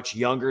Ducks are much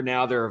younger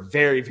now. They're a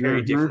very,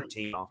 very different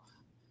team.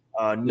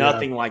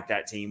 Nothing like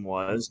that team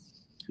was.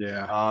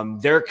 Yeah.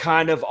 They're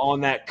kind of on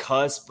that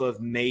cusp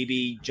of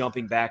maybe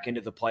jumping back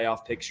into the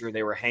playoff picture.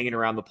 They were hanging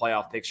around the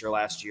playoff picture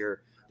last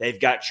year. They've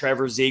got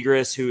Trevor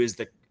Zegras, who is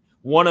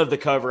one of the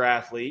cover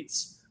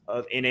athletes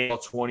of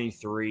NHL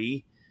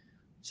 23.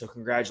 So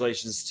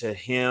congratulations to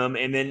him.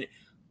 And then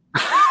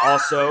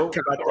also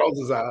Kyle rolls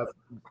his eyes.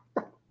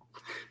 Did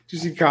you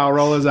see Kyle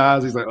roll his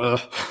eyes? He's like,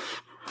 ugh.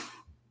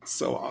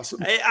 So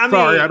awesome.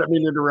 Sorry, I didn't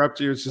mean to interrupt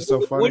you. It's just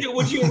so funny.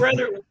 Would you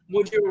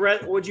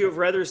have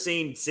rather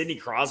seen Sidney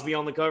Crosby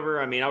on the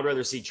cover? I mean, I would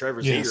rather see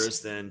Trevor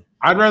Zegras than.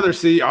 I'd rather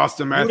see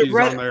Austin Matthews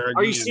on there. Again.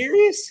 Are you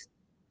serious?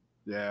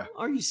 Yeah.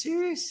 Are you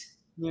serious?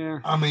 Yeah.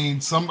 I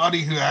mean, somebody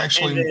who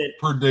actually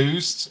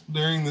produced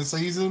during the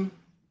season.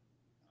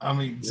 I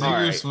mean,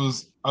 Zegras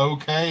was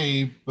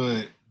okay,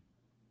 but.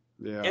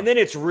 Yeah. And then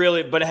it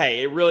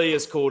really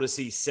is cool to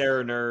see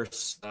Sarah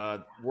Nurse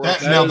work.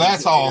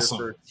 That's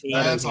awesome.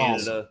 That's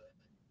awesome.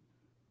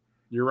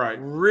 You're right.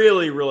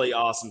 Really, really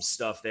awesome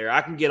stuff there.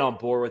 I can get on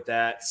board with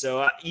that.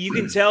 So you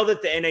can tell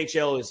that the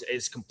NHL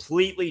is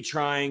completely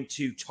trying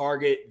to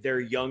target their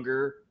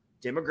younger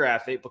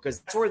demographic because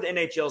that's where the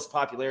NHL's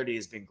popularity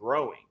has been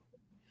growing.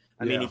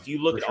 I mean, if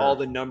you look at all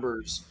the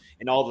numbers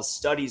and all the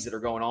studies that are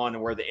going on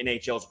and where the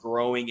NHL is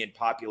growing in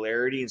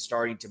popularity and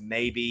starting to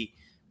maybe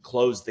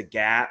close the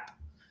gap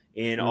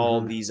in all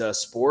these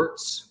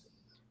sports,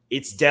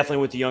 it's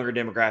definitely with the younger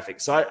demographic.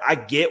 So I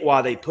get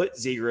why they put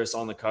Zegras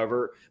on the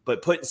cover,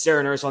 but putting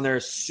Sarah Nurse on there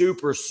is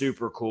super,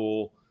 super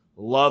cool.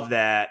 Love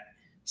that.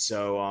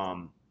 So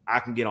I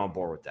can get on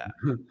board with that.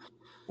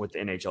 With the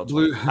NHL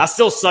 20. I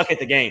still suck at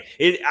the game.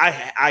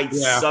 I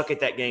suck at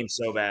that game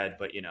so bad,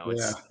 but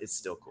it's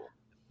still cool.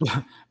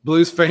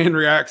 Blues Fan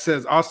React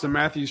says Austin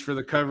Matthews for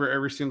the cover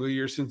every single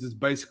year since it's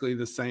basically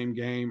the same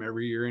game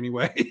every year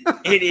anyway.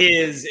 It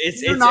is.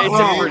 It's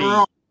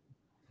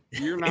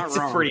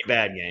a pretty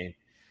bad game.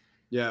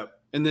 Yeah.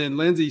 And then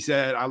Lindsay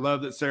said, I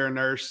love that Sarah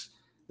Nurse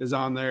is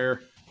on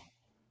there.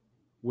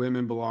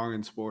 Women belong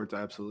in sports.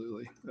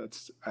 Absolutely.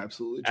 That's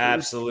absolutely true.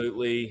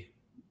 Absolutely.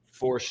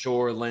 For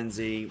sure,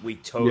 Lindsay. We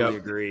totally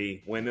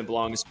agree. Women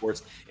belong in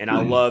sports. And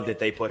I love that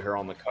they put her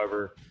on the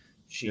cover.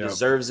 She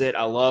deserves it.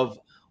 I love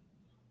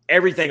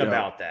everything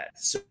about that.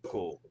 So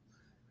cool.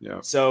 Yeah.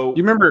 So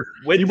you remember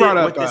you brought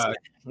up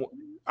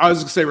I was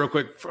going to say real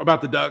quick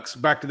about the Ducks.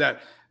 Back to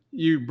that.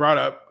 You brought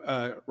up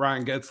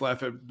Ryan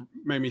Getzlaff. It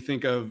made me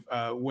think of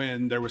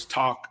when there was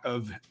talk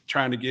of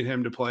trying to get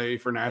him to play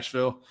for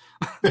Nashville.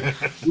 You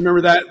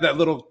remember that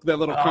little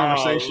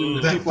conversation?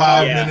 That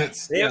 5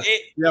 minutes.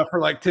 For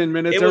like 10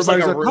 minutes. It was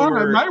everybody's like a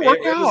rumor. it might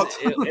work out.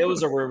 It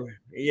was a rumor.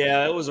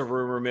 Yeah, it was a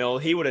rumor mill.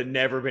 He would have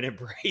never been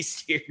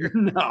embraced here.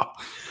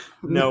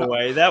 No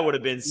way. That would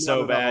have been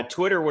so bad.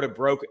 Twitter would have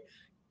broken.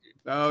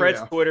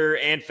 Preds Twitter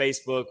and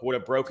Facebook would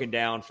have broken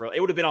down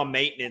it would have been on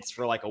maintenance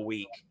for like a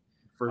week.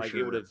 For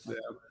sure. It would have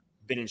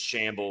been in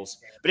shambles.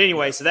 But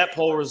anyway, so that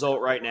poll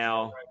result right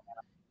now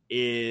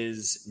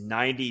is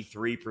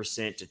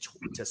 93%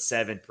 to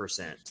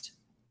 7%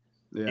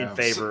 in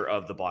favor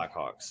of the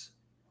Blackhawks.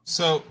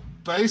 So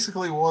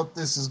basically what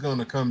this is going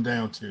to come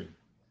down to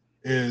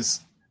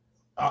is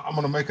I'm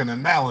going to make an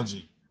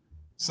analogy.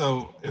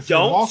 So if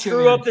don't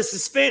screw up the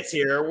suspense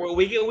here.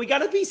 We got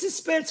to be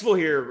suspenseful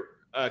here,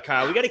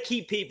 Kyle. We got to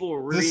keep people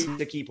ready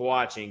to keep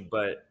watching.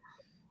 But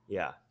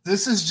yeah,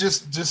 this is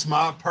just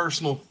my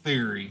personal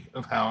theory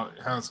of how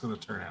it's going to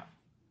turn out.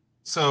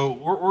 So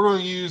we're going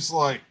to use,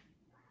 like,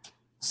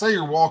 say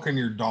you're walking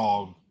your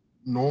dog,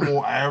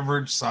 normal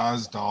average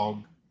size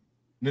dog,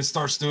 and it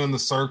starts doing the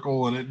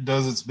circle and it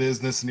does its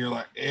business, and you're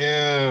like,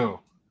 ew,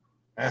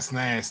 that's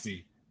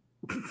nasty.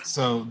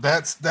 So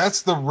that's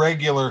the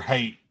regular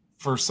hate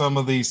for some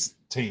of these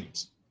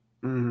teams.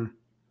 Mm-hmm.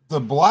 The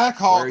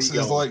Blackhawks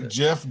is like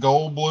Jeff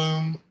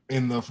Goldblum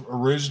in the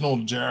original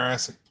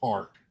Jurassic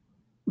Park.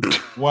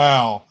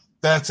 Wow,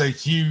 that's a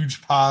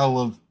huge pile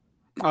of.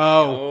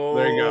 Oh,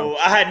 there you go.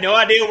 I had no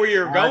idea where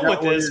you were going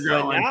with this,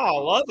 but now I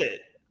love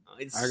it.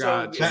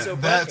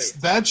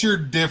 That's your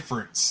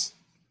difference,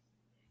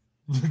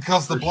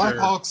 because the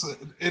Blackhawks,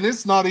 and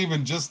it's not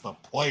even just the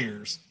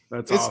players.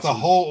 It's awesome. The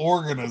whole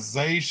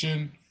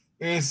organization.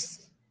 There's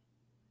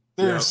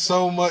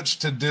so much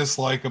to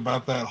dislike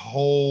about that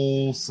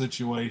whole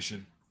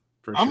situation.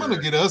 I'm going to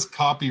get us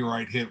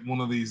copyright hit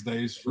one of these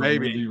days for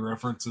movie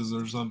references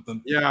or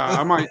something. Yeah,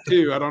 I might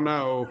too. I don't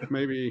know.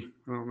 Maybe.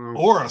 I don't know.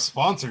 Or a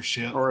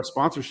sponsorship.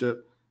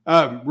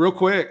 Real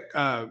quick,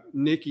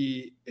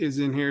 Nikki is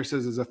in here,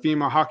 says, as a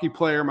female hockey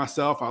player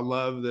myself, I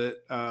love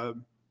that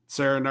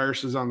Sarah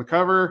Nurse is on the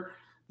cover.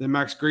 Then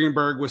Max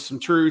Greenberg with some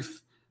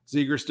truth.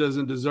 Zegras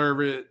doesn't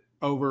deserve it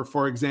over,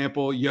 for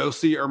example,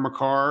 Yossi or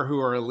Makar, who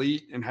are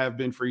elite and have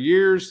been for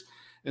years.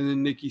 And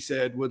then Nikki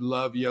said, would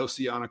love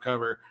Yossi on a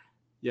cover.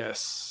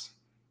 Yes,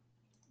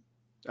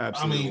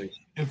 absolutely. I mean,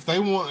 if they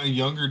want a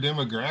younger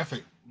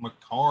demographic,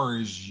 Makar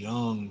is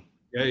young.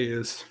 Yeah, he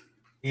is.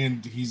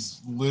 And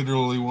he's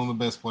literally one of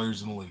the best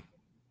players in the league.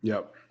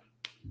 Yep,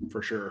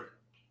 for sure.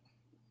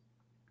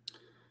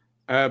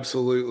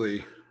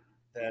 Absolutely.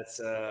 That's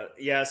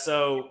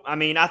so I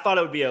mean, I thought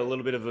it would be a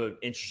little bit of an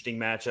interesting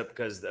matchup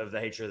because of the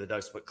hatred of the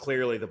Ducks, but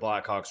clearly the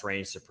Blackhawks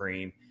reign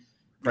supreme.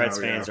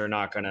 Preds fans are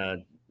not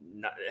gonna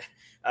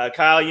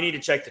Kyle, you need to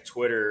check the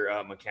Twitter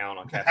account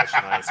on Catfish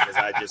because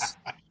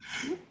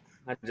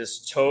I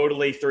just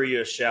totally threw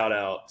you a shout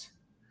out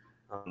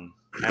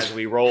as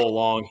we roll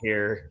along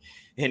here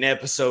in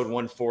episode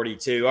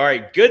 142. All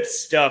right, good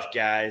stuff,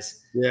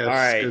 guys. Yes, all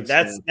right,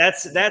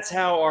 that's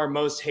how our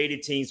most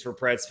hated teams for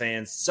Preds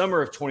fans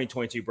summer of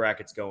 2022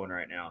 brackets going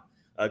right now.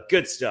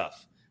 Good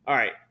stuff. All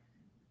right.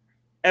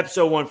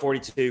 Episode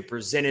 142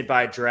 presented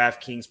by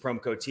DraftKings,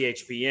 promo code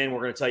THPN.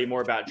 We're going to tell you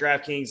more about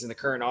DraftKings and the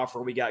current offer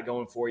we got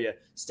going for you.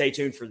 Stay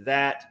tuned for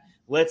that.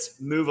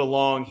 Let's move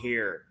along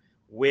here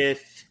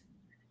with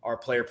our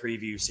player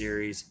preview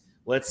series.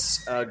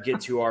 Let's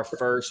get to our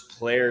first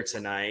player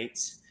tonight,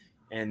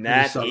 and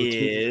that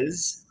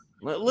is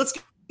let's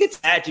get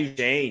to that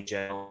Duchene,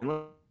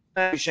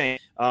 Duchene,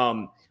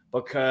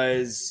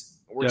 because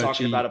we're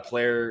talking about a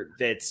player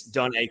that's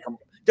done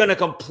a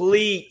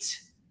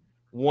complete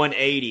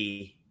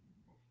 180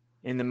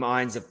 in the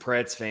minds of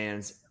Preds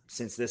fans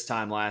since this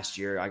time last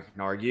year. I can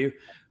argue.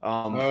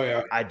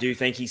 I do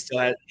think he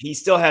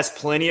still has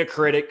plenty of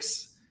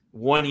critics.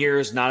 1 year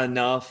is not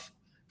enough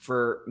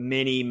for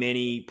many,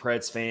 many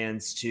Preds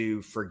fans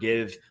to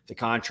forgive the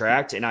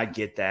contract, and I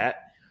get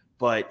that.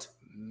 But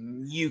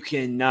you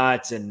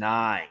cannot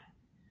deny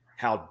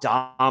how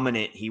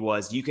dominant he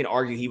was. You can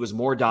argue he was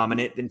more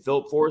dominant than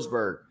Philip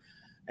Forsberg.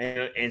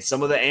 And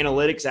some of the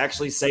analytics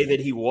actually say that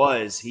he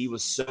was. He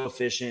was so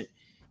efficient.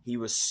 He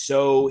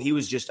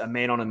was just a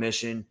man on a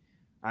mission.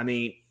 I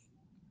mean,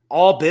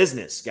 all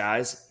business,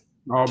 guys.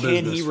 All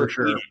business, he for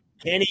sure.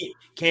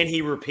 Can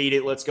he repeat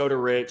it? Let's go to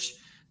Rich.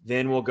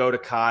 Then we'll go to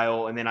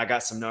Kyle. And then I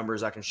got some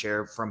numbers I can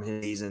share from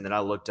his season that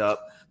I looked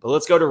up. But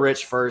let's go to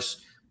Rich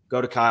first.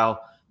 Go to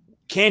Kyle.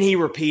 Can he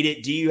repeat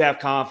it? Do you have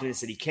confidence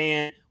that he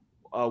can?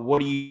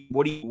 What are you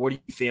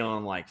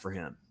feeling like for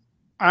him?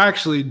 I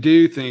actually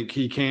do think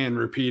he can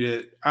repeat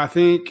it. I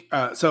think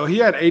so. He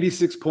had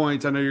 86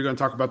 points. I know you're going to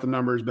talk about the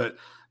numbers, but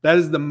that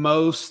is the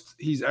most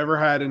he's ever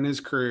had in his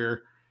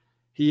career.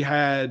 He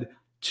had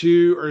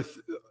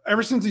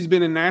ever since he's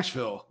been in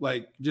Nashville,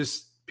 like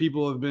just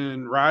people have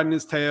been riding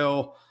his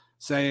tail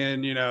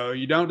saying,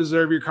 you don't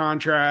deserve your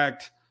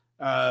contract.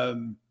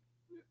 We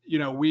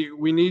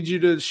need you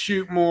to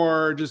shoot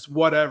more, just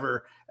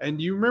whatever.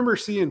 And you remember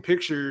seeing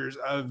pictures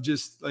of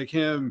just like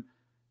him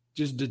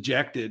just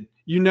dejected.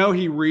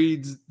 He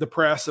reads the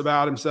press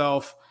about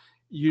himself.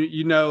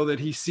 You know that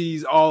he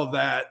sees all of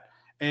that.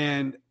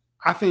 And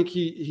I think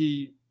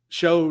he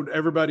showed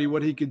everybody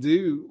what he could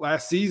do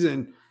last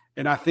season.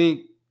 And I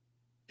think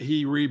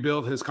he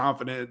rebuilt his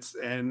confidence.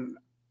 And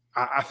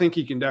I think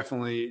he can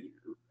definitely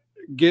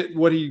get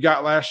what he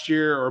got last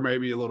year or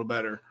maybe a little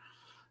better.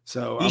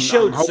 So I'm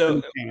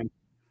hoping he can.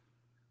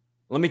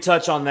 Let me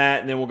touch on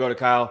that and then we'll go to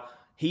Kyle.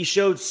 He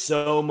showed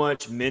so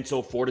much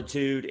mental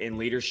fortitude and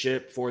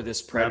leadership for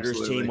this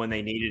Predators team when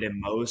they needed him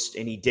most,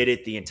 and he did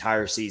it the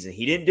entire season.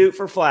 He didn't do it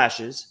for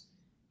flashes.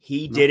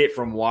 He did it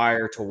from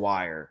wire to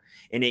wire.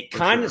 And it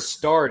kind of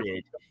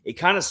started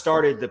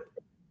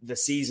the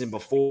season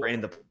before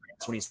in the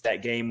playoffs when he set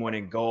that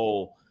game-winning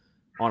goal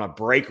on a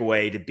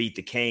breakaway to beat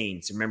the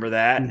Canes. Remember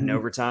that in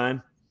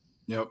overtime?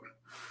 Yep.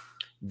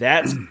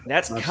 That's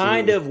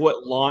kind of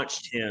what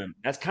launched him.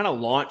 That's kind of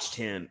launched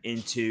him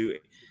into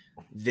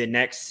the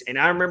next. And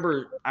I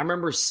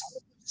remember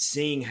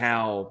seeing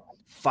how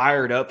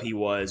fired up he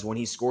was when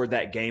he scored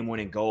that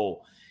game-winning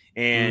goal.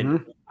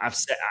 And I've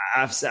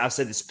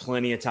said this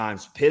plenty of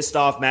times. Pissed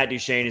off Matt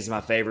Duchene is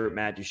my favorite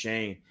Matt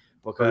Duchene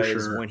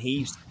because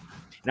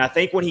I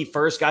think when he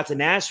first got to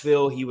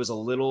Nashville, he was a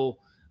little.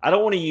 I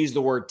don't want to use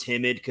the word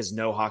timid because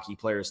no hockey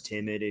player is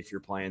timid if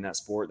you're playing that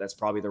sport. That's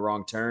probably the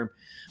wrong term,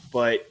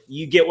 but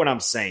you get what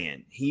I'm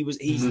saying. He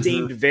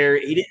seemed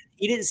very.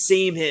 He didn't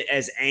seem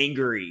as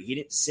angry. He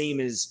didn't seem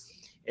as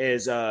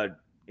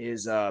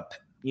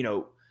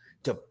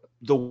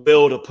the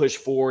will to push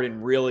forward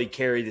and really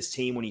carry this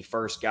team when he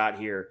first got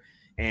here.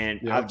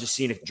 And I've just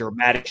seen a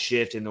dramatic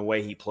shift in the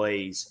way he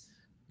plays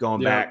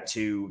going back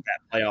to that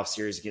playoff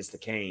series against the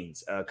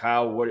Canes.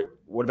 Kyle,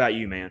 what about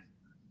you, man?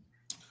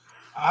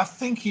 I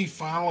think he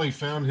finally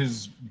found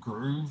his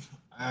groove,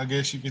 I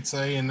guess you could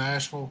say, in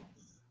Nashville.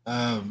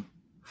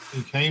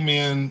 He came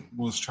in,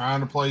 was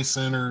trying to play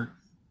center.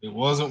 It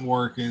wasn't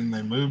working.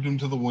 They moved him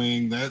to the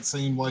wing. That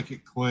seemed like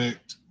it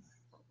clicked.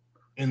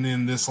 And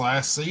then this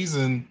last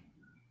season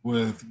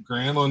with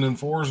Granlund and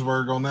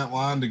Forsberg on that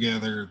line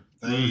together,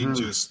 they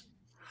just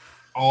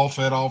all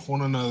fed off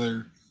one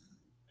another.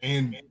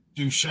 And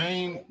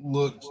Duchene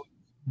looked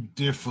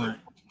different.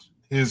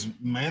 His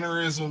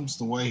mannerisms,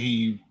 the way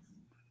he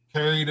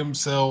carried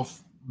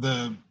himself,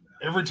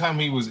 every time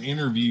he was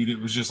interviewed, it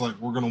was just like,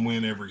 we're going to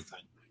win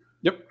everything.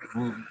 Yep.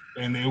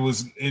 And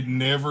it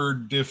never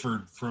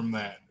differed from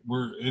that.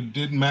 It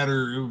didn't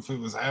matter if it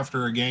was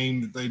after a game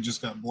that they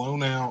just got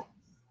blown out.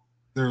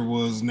 There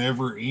was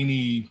never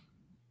any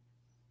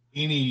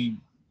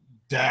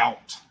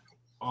doubt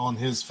on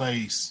his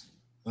face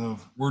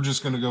of we're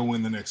just going to go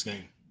win the next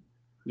game.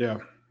 Yeah.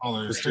 All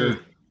there is to it.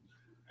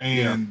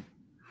 And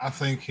I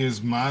think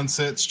his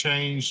mindset's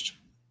changed,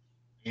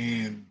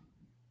 and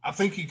I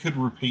think he could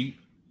repeat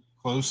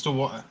close to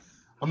what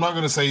 – I'm not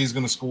going to say he's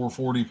going to score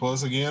 40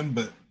 plus again,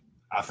 but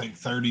I think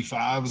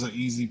 35 is an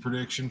easy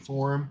prediction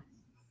for him.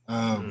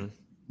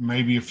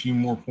 Maybe a few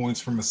more points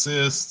from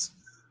assists.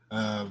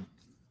 But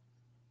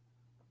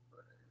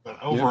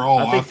overall,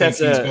 I think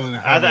he's going to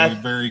have a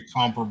very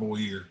comparable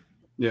year.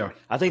 Yeah.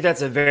 I think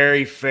that's a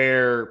very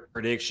fair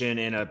prediction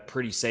and a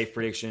pretty safe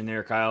prediction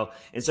there, Kyle.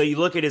 And so you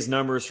look at his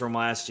numbers from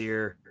last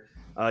year.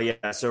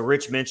 So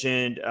Rich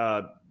mentioned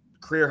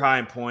career high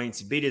in points.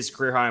 He beat his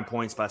career high in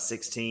points by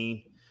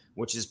 16,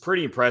 which is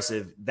pretty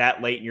impressive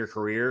that late in your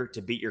career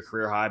to beat your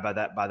career high by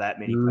that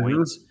many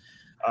points.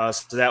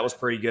 So that was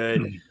pretty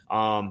good.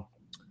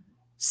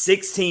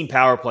 16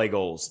 power play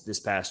goals this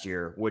past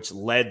year, which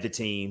led the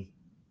team.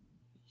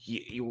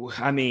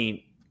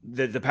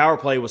 The power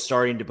play was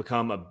starting to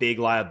become a big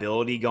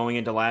liability going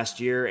into last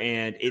year,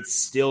 and it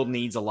still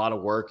needs a lot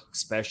of work,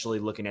 especially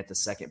looking at the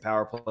second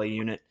power play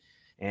unit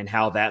and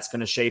how that's going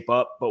to shape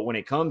up. But when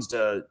it comes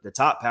to the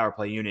top power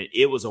play unit,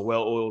 it was a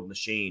well-oiled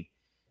machine.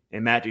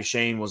 And Matt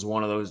Duchene was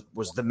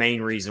the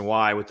main reason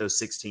why with those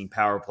 16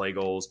 power play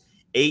goals.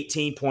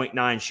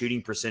 18.9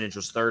 shooting percentage,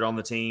 was third on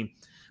the team.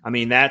 I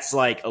mean, that's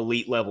like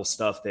elite level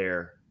stuff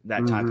there,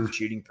 that type of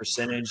shooting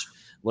percentage.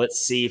 Let's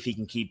see if he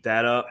can keep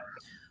that up.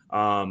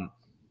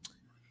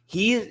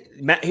 Here's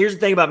the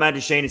thing about Matt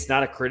Duchene. It's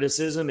not a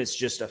criticism. It's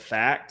just a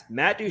fact.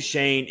 Matt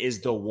Duchene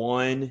is the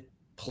one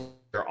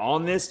player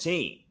on this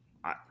team,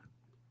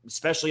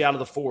 especially out of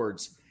the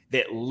forwards,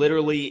 that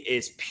literally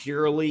is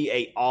purely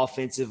a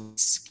offensive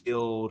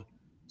skill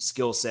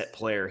set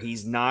player.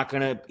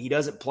 He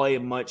doesn't play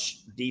much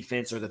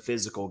defense or the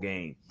physical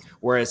game,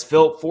 whereas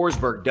Philip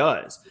Forsberg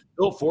does.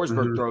 Philip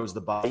Forsberg throws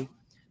the body.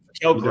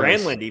 Kel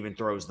Granlund even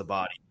throws the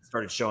body.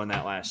 Started showing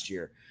that last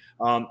year.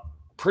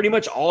 Pretty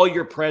much all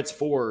your Preds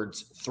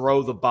forwards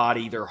throw the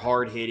body. They're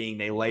hard hitting.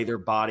 They lay their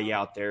body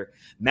out there.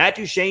 Matt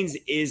Duchene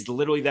is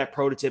literally that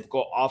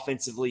prototypical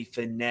offensively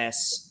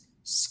finesse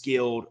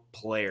skilled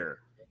player.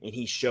 And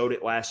he showed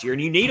it last year.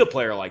 And you need a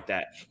player like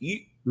that.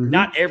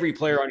 Not every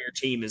player on your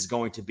team is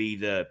going to be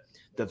the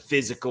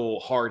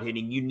physical,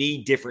 hard-hitting. You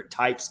need different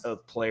types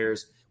of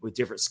players with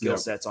different skill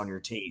sets on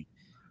your team.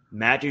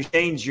 Matt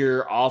Duchene's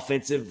your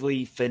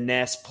offensively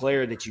finesse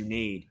player that you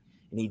need.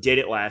 And he did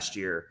it last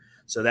year.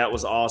 So that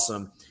was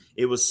awesome.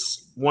 It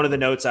was one of the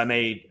notes I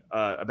made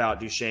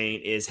about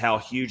Duchene is how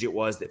huge it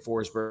was that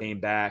Forsberg came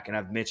back. And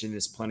I've mentioned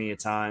this plenty of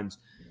times.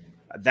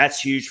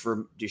 That's huge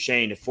for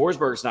Duchene. If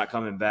Forsberg's not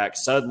coming back,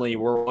 suddenly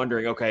we're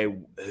wondering, okay,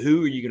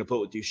 who are you going to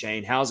put with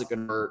Duchene? How's it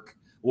going to work?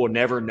 We'll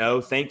never know,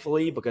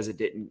 thankfully, because it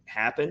didn't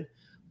happen.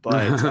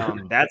 But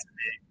that's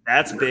big.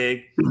 That's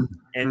big.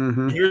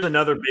 And here's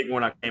another big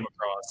one I came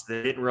across that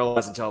I didn't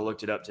realize until I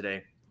looked it up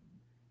today.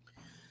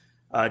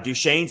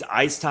 Duchene's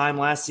ice time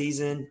last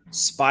season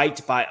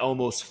spiked by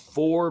almost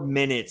 4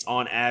 minutes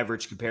on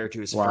average compared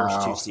to his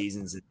first 2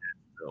 seasons in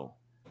Nashville.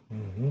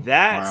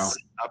 That's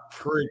a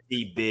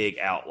pretty big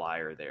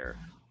outlier there.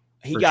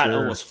 He got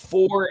almost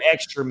 4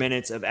 extra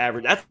minutes of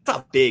average. That's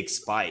a big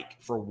spike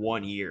for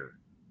 1 year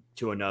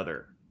to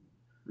another.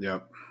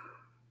 Yep.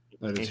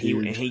 And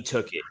he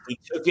took it. He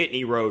took it and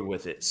he rode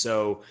with it.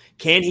 So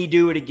can he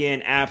do it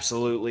again?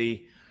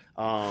 Absolutely.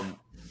 And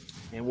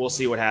we'll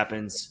see what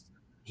happens.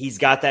 He's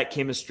got that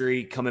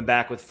chemistry coming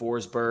back with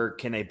Forsberg.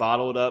 Can they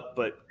bottle it up?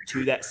 But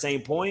to that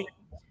same point,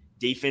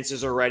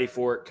 defenses are ready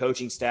for it.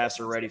 Coaching staffs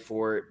are ready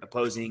for it.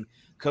 Opposing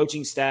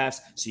coaching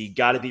staffs. So you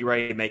got to be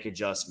ready to make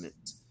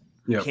adjustments.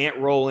 You can't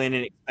roll in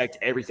and expect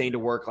everything to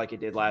work like it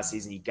did last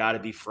season. You got to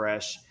be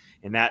fresh.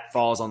 And that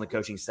falls on the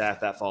coaching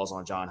staff. That falls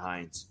on John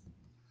Hines.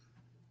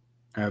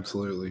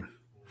 Absolutely.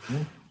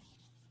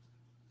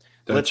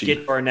 Let's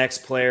get to our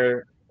next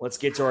player.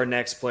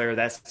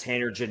 That's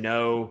Tanner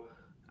Jeannot.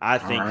 I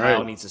think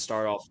Kyle needs to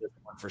start off this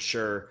one for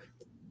sure.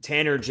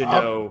 Tanner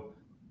Jeannot.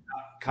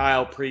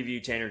 Kyle,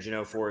 preview Tanner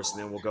Jeannot for us,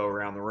 and then we'll go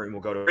around the room.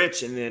 We'll go to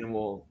Rich, and then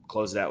we'll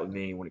close it out with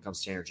me when it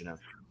comes to Tanner Jeannot.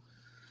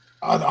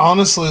 I'd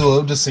honestly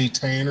love to see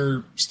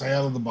Tanner stay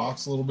out of the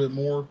box a little bit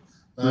more.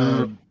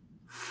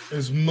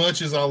 As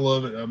much as I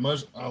love it,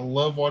 I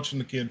love watching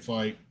the kid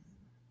fight.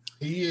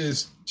 He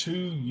is too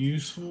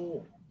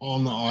useful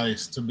on the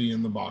ice to be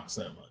in the box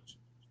that much.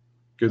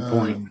 Good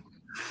point.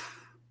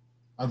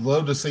 I'd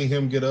love to see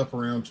him get up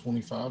around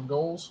 25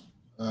 goals.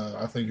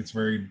 I think it's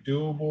very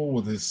doable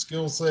with his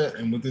skill set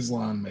and with his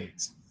line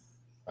mates.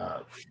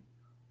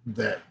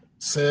 That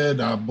said,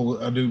 I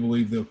do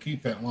believe they'll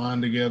keep that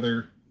line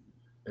together.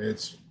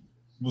 It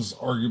was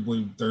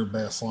arguably their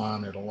best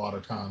line at a lot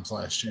of times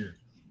last year.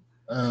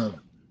 But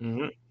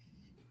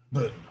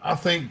I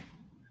think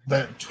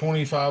that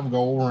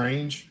 25-goal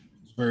range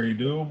is very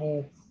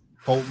doable.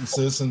 Colton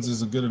Sissons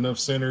is a good enough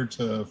center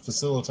to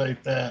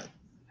facilitate that.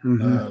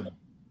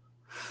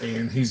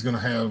 And he's going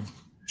to have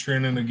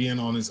Trennan again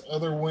on his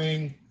other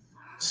wing.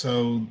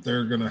 So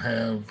they're going to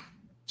have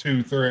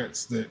 2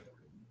 threats that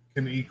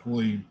can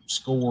equally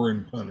score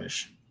and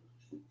punish.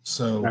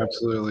 So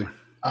absolutely.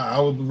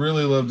 I would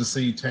really love to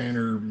see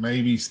Tanner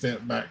maybe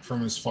step back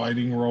from his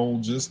fighting role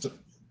just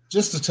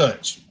a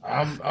touch.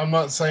 I'm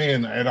not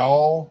saying at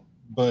all,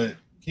 but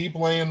keep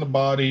laying the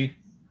body,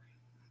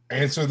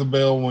 answer the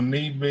bell when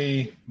need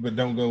be, but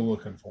don't go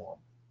looking for him.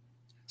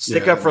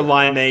 Stick up for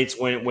line mates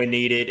when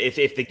needed.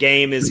 If the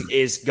game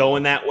is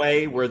going that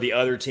way where the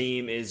other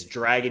team is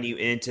dragging you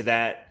into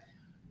that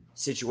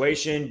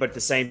situation, but at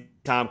the same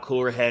time,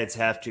 cooler heads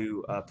have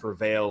to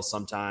prevail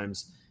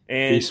sometimes.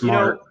 And be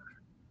smart.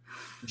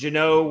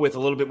 Jeannot, with a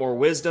little bit more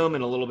wisdom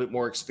and a little bit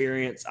more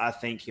experience, I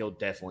think he'll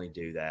definitely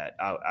do that.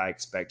 I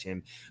expect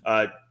him.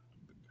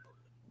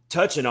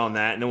 Touching on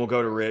that, and then we'll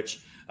go to Rich.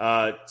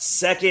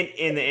 Second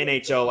in the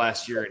NHL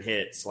last year in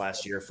hits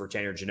for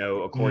Tanner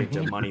Jeannot, according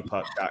to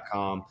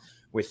MoneyPuck.com,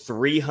 with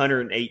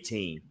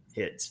 318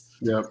 hits.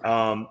 Yep.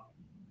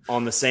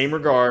 On the same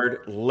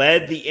regard,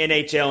 led the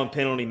NHL in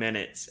penalty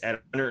minutes at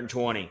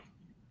 120.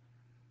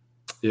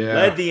 Yeah.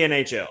 Led the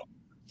NHL.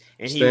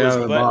 And Stay he was out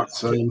of the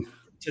box,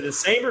 to the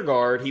same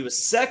regard, he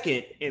was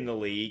second in the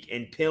league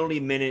in penalty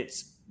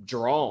minutes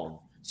drawn.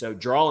 So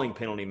drawing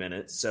penalty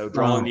minutes. So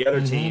drawing the other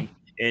team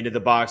into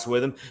the box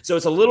with him. So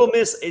it's a little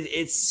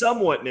it's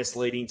somewhat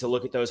misleading to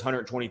look at those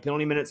 120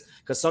 penalty minutes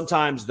because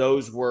sometimes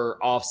those were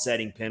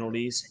offsetting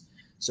penalties.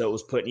 so it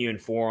was putting you in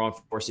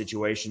 4-on-4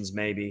 situations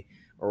maybe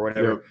or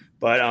whatever. Yep.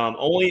 But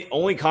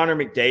only Connor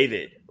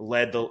McDavid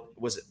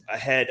was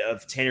ahead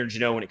of Tanner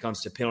Jeannot when it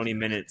comes to penalty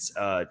minutes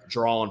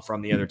drawn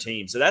from the other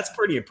team. So that's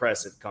pretty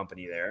impressive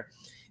company there.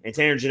 And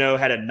Tanner Jeannot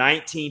had a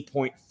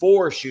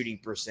 19.4 shooting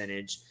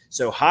percentage,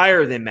 so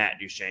higher than Matt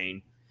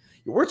Duchene.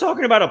 We're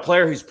talking about a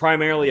player who's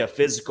primarily a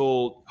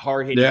physical,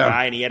 hard-hitting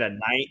guy, and he had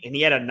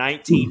a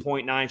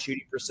 19.9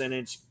 shooting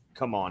percentage.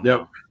 Come on, yep,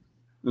 now.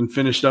 And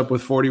finished up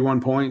with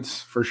 41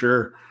 points for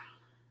sure.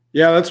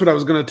 Yeah, that's what I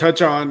was going to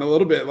touch on a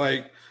little bit.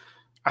 Like,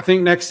 I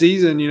think next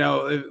season,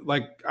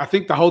 I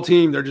think the whole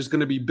team, they're just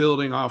going to be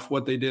building off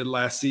what they did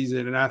last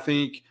season, and I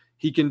think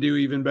he can do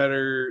even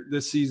better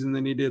this season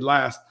than he did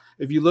last.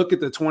 If you look at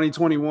the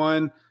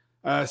 2021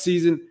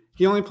 season,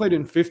 he only played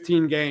in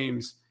 15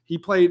 games. He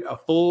played a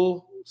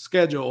full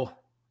schedule,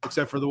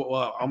 except for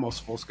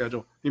almost full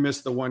schedule. He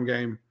missed the one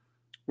game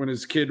when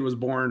his kid was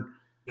born.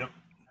 Yep.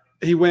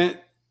 He went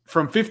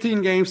from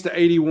 15 games to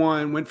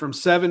 81, went from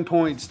 7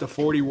 points to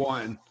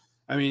 41.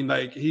 I mean,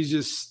 like, he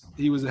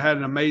had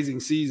an amazing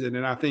season,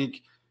 and I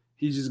think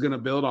he's just going to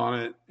build on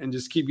it and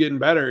just keep getting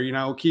better.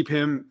 Keep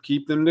them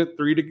to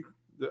three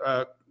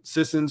to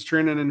Sissons,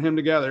 Trenton, and him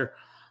together,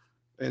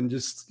 and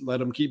just let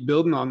them keep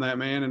building on that,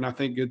 man. And I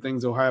think good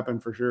things will happen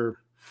for sure.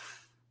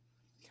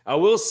 I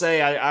will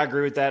say I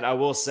agree with that. I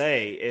will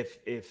say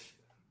if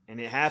and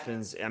it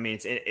happens, I mean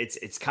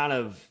it's kind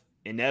of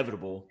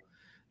inevitable.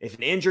 If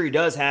an injury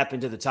does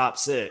happen to the top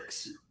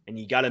six and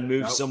you got to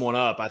move someone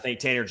up, I think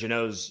Tanner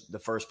Jeannot's the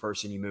first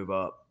person you move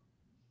up.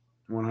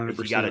 100%. If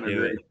you got to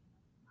do it.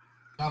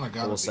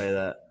 I will say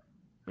that.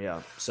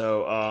 Yeah.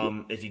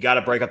 So if you got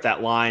to break up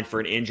that line for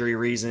an injury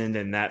reason,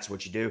 then that's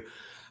what you do.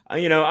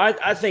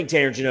 I think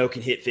Tanner Jeannot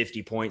can hit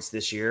 50 points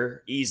this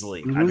year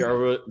easily. Mm-hmm.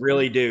 I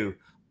really do.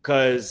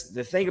 Because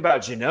the thing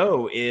about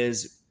Jeannot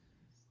is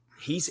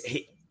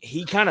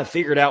he kind of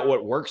figured out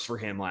what works for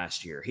him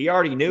last year. He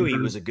already knew he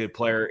was a good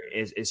player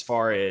as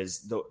far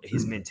as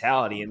his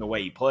mentality and the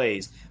way he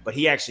plays, but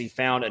he actually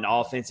found an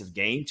offensive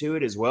game to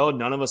it as well.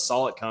 None of us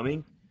saw it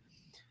coming.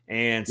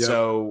 And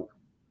so,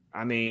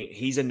 I mean,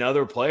 he's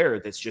another player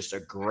that's just a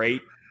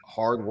great,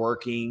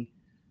 hardworking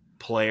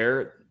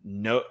player,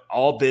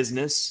 all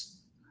business,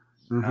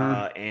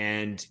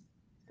 and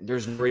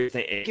there's no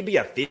reason it could be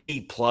a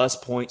 50-plus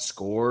point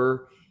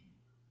scorer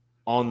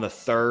on the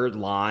third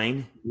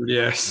line.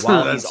 Yes,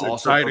 while he's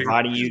also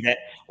providing you that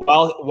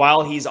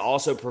while he's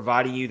also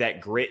providing you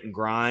that grit and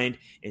grind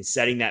and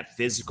setting that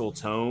physical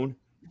tone.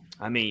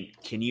 I mean,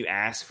 can you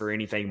ask for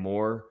anything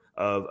more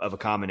of a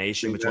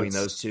combination between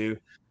those two?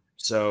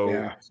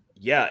 So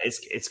yeah,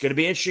 it's going to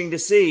be interesting to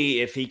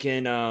see if he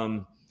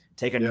can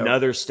take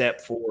another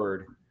step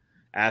forward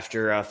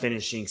after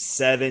finishing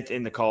 7th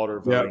in the Calder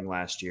voting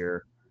last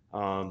year.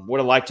 Would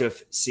have liked to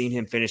have seen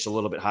him finish a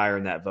little bit higher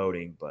in that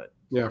voting, but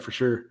yeah, for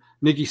sure.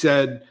 Nikki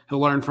said he'll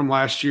learn from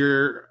last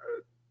year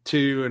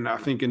too, and I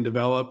think and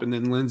develop. And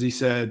then Lindsay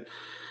said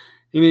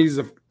he needs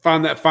to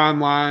find that fine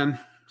line.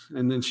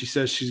 And then she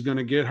says she's going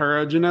to get her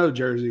a Jeannot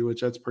jersey,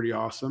 which that's pretty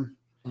awesome.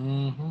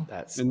 Mm-hmm.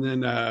 That's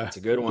a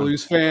good one.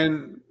 Blues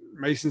fan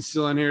Mason's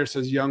still in here,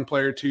 says young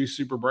player too,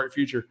 super bright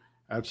future.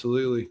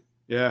 Absolutely,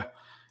 yeah,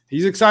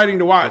 he's exciting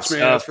to watch, man.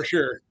 That's for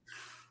sure.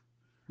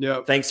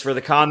 Yep. Thanks for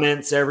the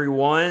comments,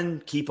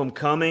 everyone. Keep them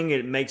coming.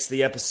 It makes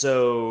the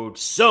episode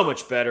so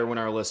much better when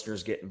our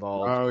listeners get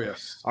involved. Oh,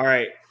 yes. All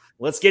right.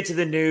 Let's get to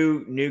the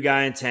new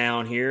guy in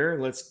town here.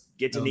 Let's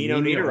get to Nino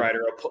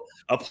Niederreiter,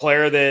 a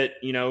player that,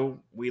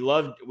 we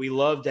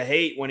loved to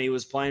hate when he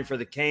was playing for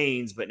the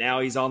Canes, but now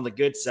he's on the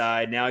good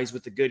side. Now he's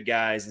with the good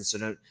guys, and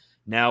so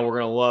now we're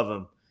going to love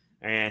him.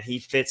 And he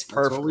fits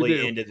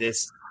perfectly into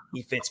this.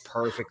 He fits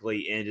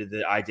perfectly into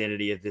the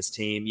identity of this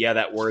team. Yeah,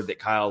 that word that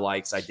Kyle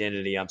likes,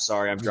 identity. I'm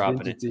sorry, I'm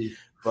dropping it.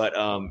 But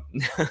I'm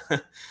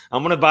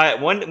going to buy it.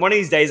 One of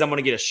these days, I'm going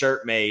to get a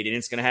shirt made, and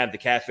it's going to have the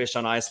Catfish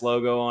on Ice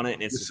logo on it,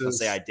 and it's just going to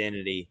say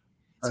identity.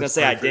 It's going to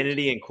say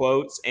identity in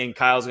quotes, and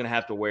Kyle's going to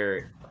have to wear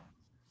it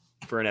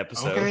for an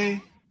episode.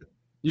 Okay.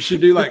 You should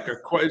do like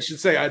it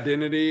should say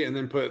identity, and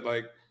then put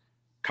like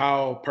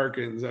Kyle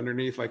Perkins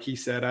underneath, like he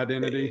said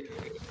identity.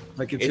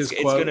 Like it's his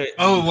quote.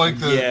 Like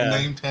the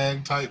name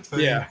tag type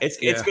thing. Yeah, it's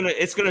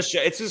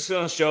just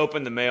gonna show up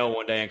in the mail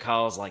one day, and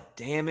Kyle's like,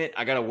 "Damn it,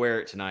 I gotta wear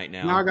it tonight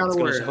now." I gotta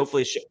wear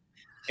it.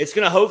 It's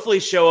gonna hopefully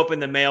show up in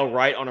the mail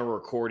right on a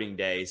recording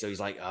day. So he's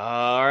like,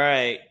 "All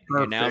right,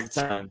 now's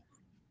the time."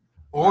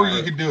 Or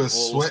you could do a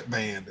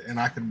sweatband, and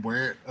I could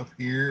wear it up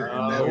here.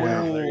 I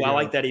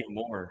like that even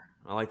more.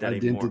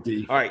 Even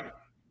more. All right,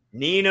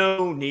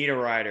 Nino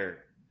Niederreiter.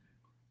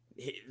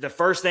 The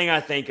first thing I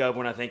think of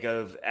when I think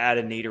of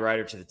adding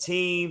Niederreiter to the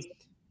team,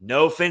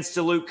 no offense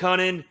to Luke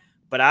Cunnin,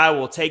 but I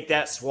will take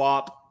that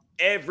swap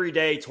every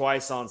day,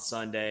 twice on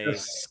Sunday.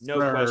 Yes, no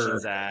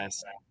questions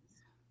asked.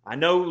 I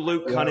know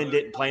Luke Cunnin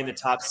didn't play in the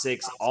top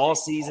 6 all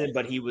season,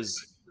 but he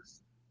was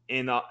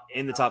in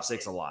the top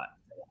 6 a lot.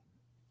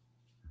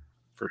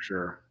 For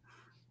sure.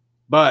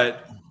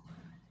 But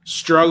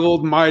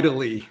struggled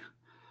mightily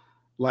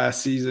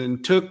last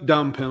season, took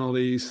dumb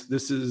penalties.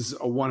 This is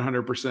a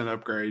 100%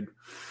 upgrade.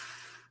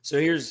 So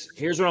here's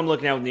what I'm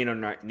looking at with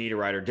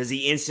Niederreiter. Does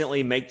he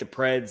instantly make the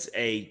Preds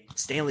a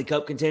Stanley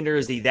Cup contender?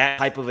 Is he that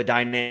type of a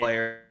dynamic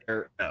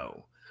player?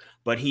 No.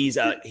 But he's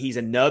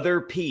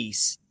another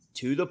piece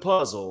to the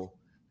puzzle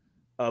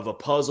of a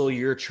puzzle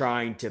you're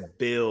trying to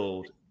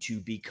build to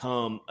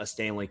become a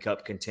Stanley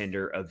Cup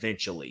contender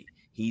eventually.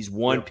 He's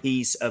one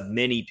piece of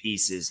many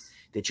pieces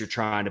that you're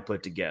trying to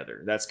put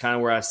together. That's kind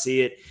of where I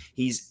see it.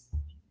 He's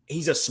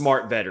a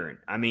smart veteran.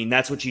 I mean,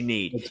 that's what you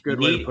need. That's a good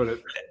way to put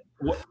it.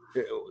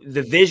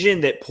 The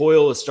vision that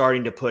Poyle is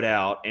starting to put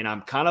out, and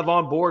I'm kind of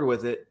on board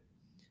with it.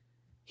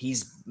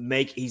 He's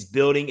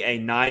building a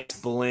nice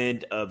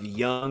blend of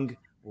young,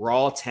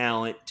 raw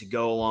talent to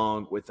go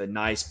along with a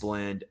nice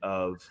blend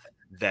of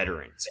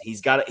veterans. He's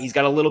got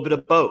a little bit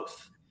of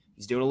both.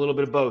 He's doing a little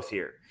bit of both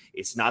here.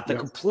 It's not the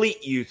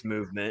complete youth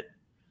movement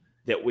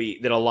that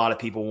a lot of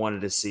people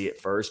wanted to see at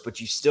first, but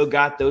you still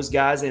got those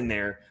guys in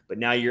there. But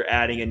now you're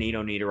adding a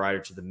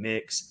Niederreiter to the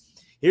mix.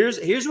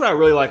 Here's what I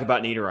really like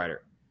about Niederreiter.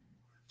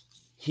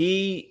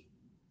 He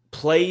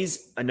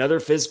plays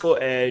another physical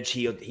edge.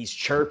 He's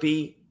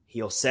chirpy.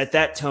 He'll set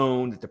that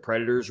tone, that the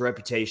Predators'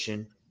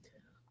 reputation.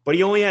 But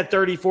he only had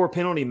 34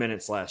 penalty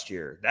minutes last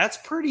year. That's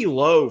pretty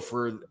low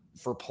for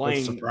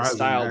playing the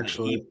style that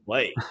he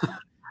played.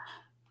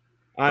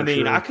 I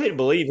mean, I couldn't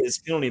believe his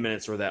penalty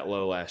minutes were that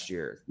low last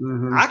year.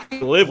 Mm-hmm. I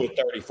could live with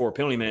 34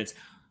 penalty minutes.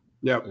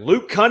 Yep.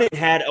 Luke Cunningham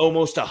had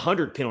almost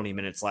 100 penalty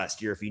minutes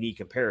last year, if you need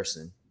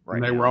comparison.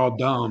 Right, they were all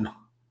dumb.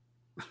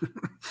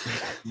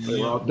 They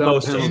were all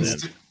dumb.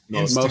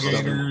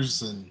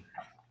 Instigators and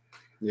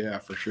yeah,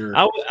 for sure.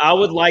 I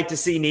would like to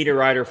see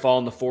Niederreiter fall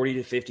in the 40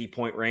 to 50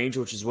 point range,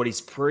 which is what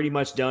he's pretty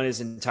much done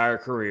his entire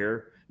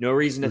career. No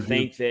reason to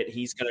think that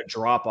he's going to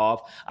drop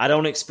off. I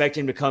don't expect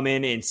him to come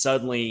in and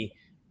suddenly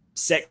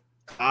set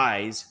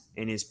eyes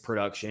in his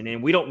production,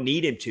 and we don't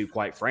need him to,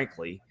 quite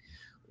frankly.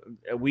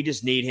 We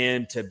just need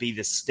him to be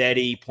the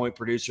steady point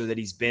producer that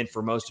he's been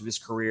for most of his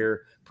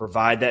career,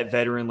 provide that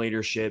veteran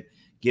leadership,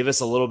 give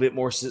us a little bit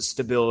more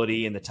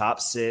stability in the top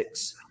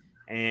six,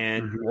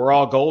 and we're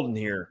all golden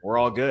here. We're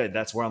all good.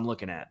 That's what I'm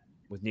looking at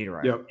with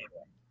Niederreiter.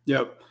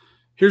 Yep.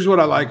 Here's what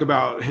I like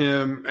about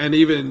him, and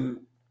even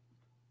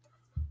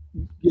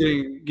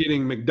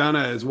getting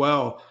McDonough as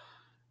well.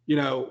 You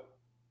know,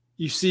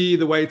 you see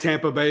the way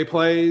Tampa Bay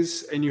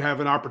plays, and you have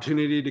an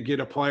opportunity to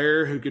get a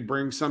player who could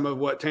bring some of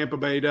what Tampa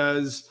Bay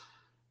does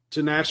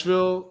to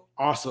Nashville.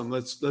 Awesome.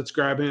 Let's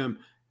grab him.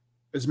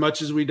 As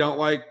much as we don't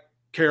like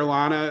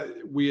Carolina,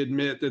 we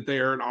admit that they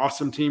are an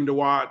awesome team to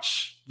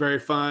watch. Very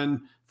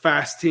fun,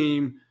 fast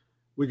team.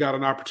 We got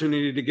an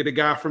opportunity to get a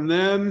guy from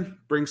them,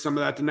 bring some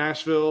of that to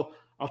Nashville.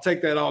 I'll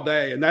take that all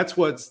day. And that's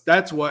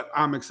what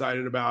I'm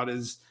excited about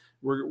is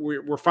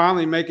we're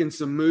finally making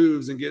some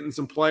moves and getting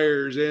some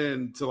players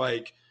in to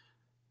like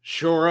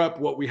shore up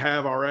what we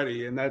have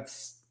already. And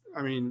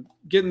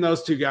getting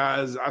those two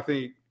guys, I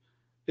think,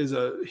 is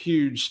a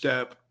huge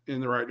step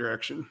in the right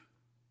direction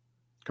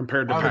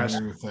compared to past. I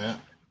agree with that.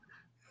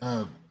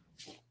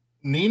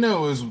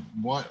 Nino is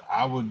what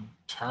I would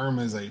term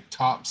as a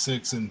top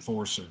six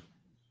enforcer.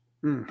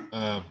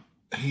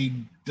 He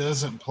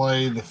doesn't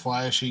play the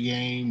flashy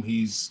game.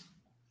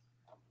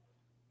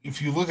 If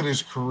you look at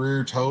his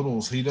career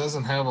totals, he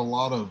doesn't have a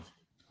lot of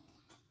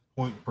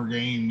point per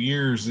game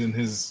years in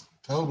his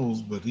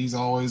totals, but he's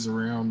always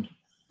around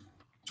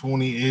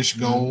 20-ish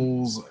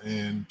goals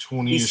and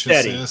 20-ish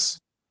assists.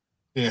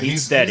 Yeah,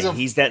 he's steady.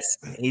 He's that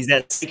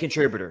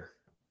contributor.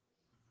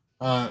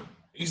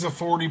 He's a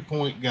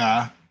 40-point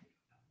guy,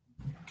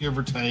 give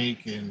or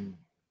take, and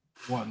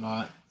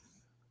whatnot.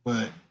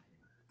 But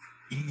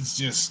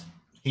he's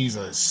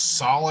a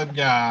solid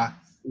guy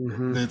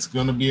that's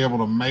going to be able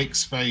to make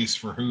space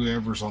for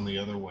whoever's on the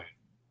other wing.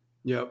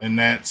 Yep. And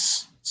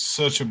that's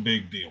such a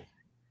big deal.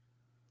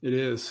 It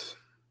is.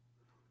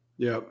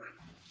 Yep.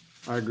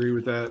 I agree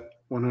with that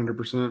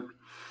 100%.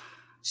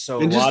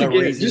 So and a lot of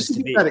reasons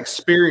to get that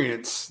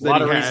experience that a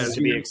lot he of has, reasons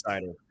to be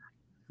excited.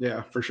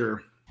 Yeah, for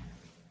sure.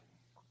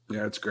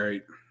 Yeah, it's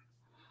great.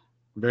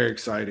 Very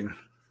exciting.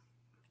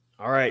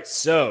 All right,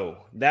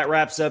 so that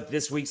wraps up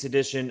this week's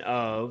edition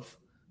of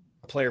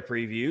Player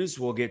Previews.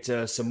 We'll get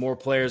to some more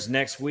players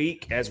next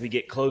week as we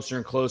get closer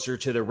and closer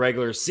to the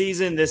regular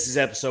season. This is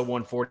episode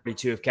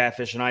 142 of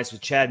Catfish and Ice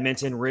with Chad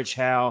Minton, Rich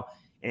Howe,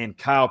 and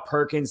Kyle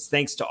Perkins.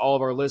 Thanks to all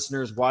of our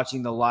listeners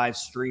watching the live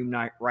stream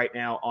right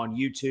now on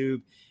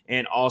YouTube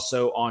and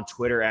also on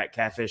Twitter at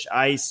Catfish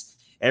Ice.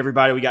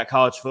 Everybody, we got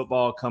college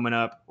football coming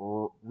up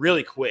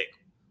really quick.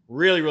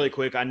 Really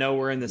quick. I know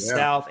we're in the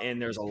South,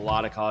 and there's a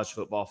lot of college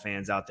football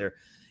fans out there.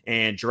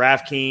 And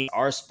DraftKings,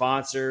 our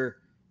sponsor,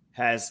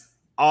 has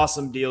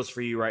awesome deals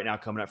for you right now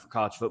coming up for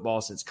college football.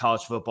 Since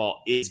college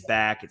football is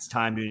back, it's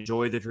time to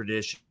enjoy the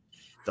tradition,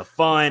 the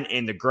fun,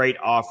 and the great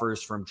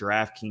offers from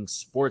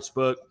DraftKings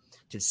Sportsbook.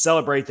 To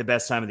celebrate the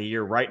best time of the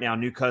year, right now,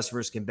 new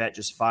customers can bet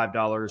just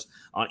 $5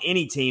 on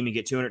any team and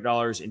get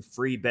 $200 in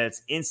free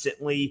bets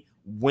instantly,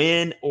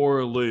 win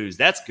or lose.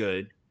 That's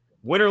good.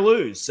 Win or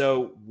lose.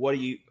 So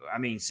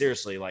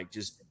seriously,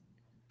 just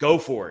go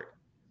for it.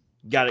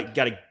 Got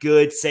a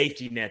good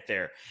safety net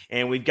there.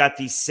 And we've got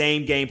these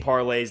same game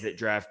parlays that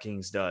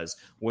DraftKings does,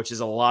 which is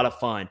a lot of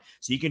fun.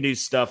 So you can do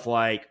stuff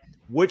like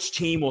which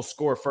team will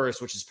score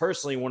first, which is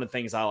personally one of the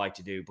things I like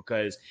to do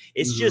because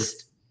it's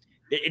just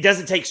it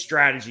doesn't take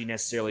strategy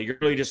necessarily. You're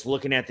really just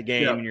looking at the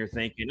game and you're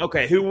thinking,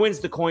 okay, who wins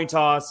the coin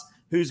toss?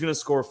 Who's going to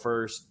score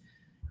first?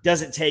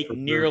 Doesn't take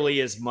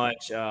nearly as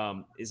much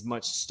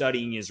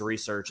studying as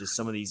research as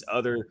some of these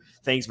other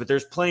things, but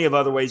there's plenty of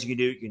other ways you can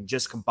do it. You can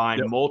just combine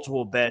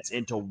multiple bets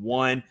into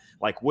one,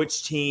 like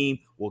which team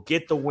will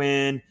get the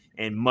win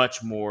and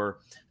much more.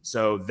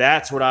 So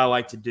that's what I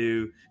like to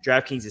do.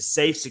 DraftKings is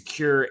safe,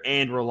 secure,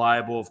 and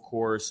reliable, of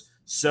course.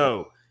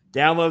 So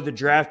download the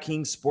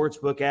DraftKings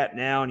Sportsbook app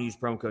now and use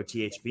promo code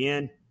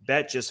THPN.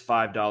 Bet just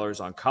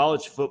 $5 on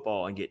college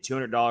football and get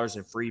 $200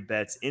 in free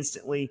bets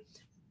instantly.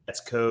 That's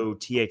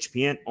code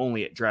THPN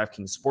only at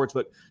DraftKings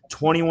Sportsbook.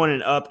 21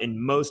 and up in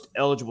most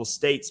eligible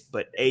states,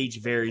 but age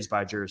varies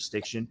by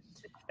jurisdiction.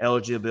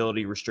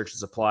 Eligibility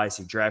restrictions apply.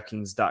 See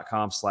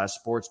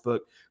DraftKings.com/sportsbook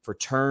for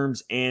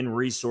terms and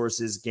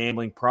resources.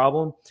 Gambling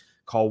problem?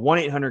 Call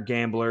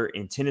 1-800-GAMBLER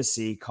in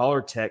Tennessee. Call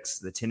or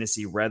text the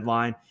Tennessee Red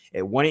Line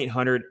at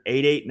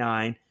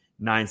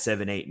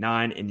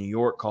 1-800-889-9789. In New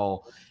York,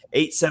 call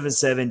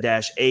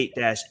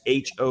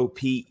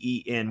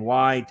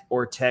 877-8-HOPENY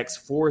or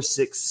text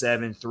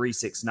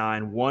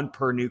 467-369. One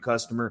per new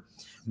customer.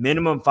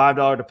 Minimum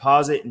 $5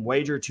 deposit and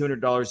wager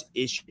 $200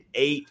 issued.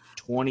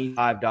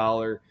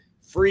 $825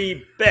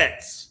 free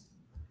bets.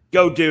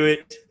 Go do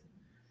it.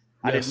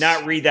 I did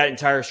not read that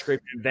entire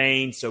script in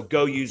vain, so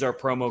go use our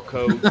promo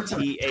code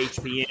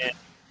THPN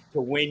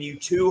to win you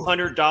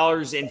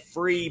 $200 in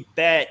free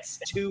bets.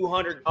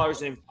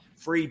 $200 in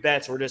free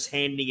bets. We're just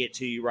handing it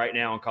to you right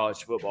now in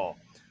college football.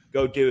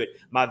 Go do it.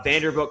 My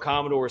Vanderbilt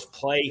Commodores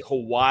play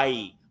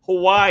Hawaii.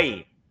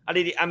 Hawaii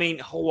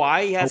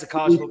has a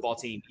college football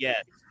team. Yeah.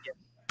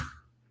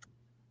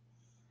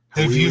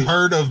 Have you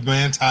heard of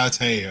Manti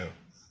Te'o?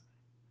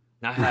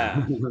 I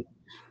have.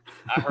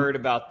 I heard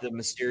about the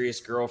mysterious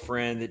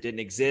girlfriend that didn't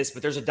exist,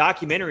 but there's a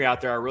documentary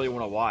out there I really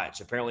want to watch.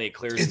 Apparently, it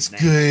clears his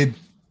name. It's good.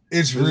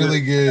 It's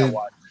really good.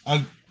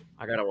 I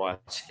gotta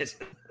watch it.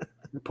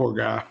 Poor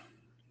guy.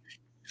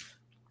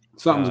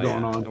 Something's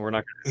going on. We're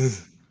not.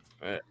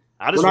 We're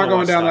not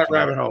going down that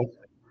rabbit hole.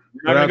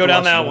 We're not gonna go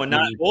down that one.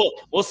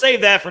 We'll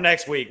save that for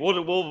next week.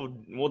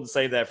 We'll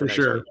save that for next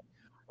week.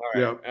 All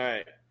right. All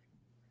right.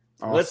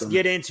 Awesome. Let's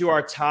get into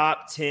our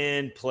top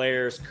 10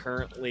 players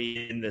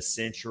currently in the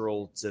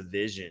Central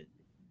Division.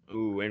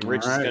 Ooh, and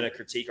Rich is going to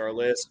critique our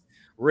list.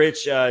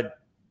 Rich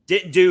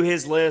didn't do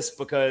his list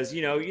because,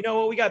 you know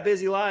what, we got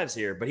busy lives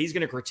here, but he's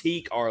going to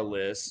critique our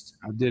list.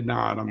 I did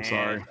not. I'm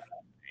sorry.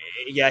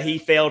 Yeah, he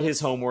failed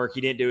his homework.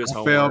 He didn't do his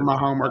homework. Failed my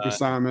homework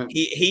assignment.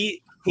 He's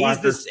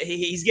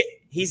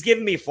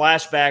giving me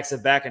flashbacks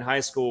of back in high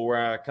school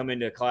where I come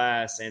into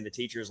class and the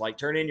teacher's like,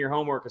 turn in your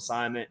homework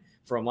assignment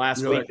from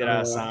last week that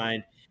I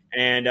assigned.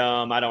 And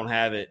I don't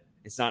have it.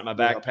 It's not in my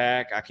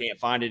backpack. I can't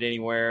find it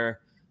anywhere.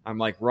 I'm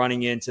like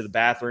running into the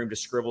bathroom to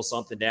scribble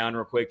something down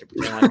real quick to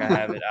pretend like I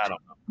have it. I don't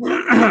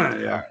know.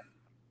 Yeah.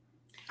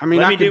 I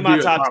mean, let me do my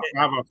top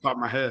 10 off the top of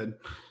my head.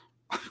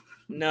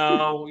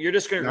 No, you're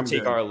just going to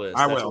critique our list.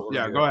 I will.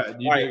 Yeah, go ahead.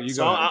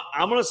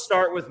 I'm going to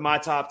start with my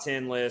top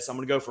 10 list. I'm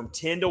going to go from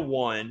 10 to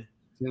 1.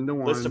 10 to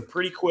 1. List them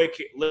pretty quick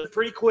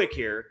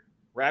here.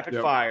 Rapid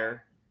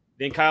fire.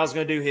 Then Kyle's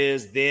going to do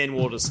his. Then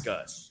we'll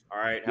discuss. All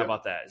right. How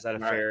about that? Is that a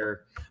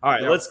fair? All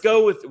right. Let's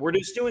go with – we're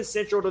just doing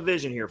Central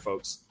Division here,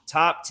 folks.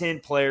 Top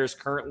 10 players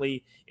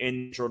currently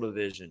in Central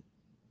Division.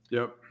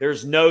 Yep.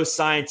 There's no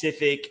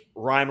scientific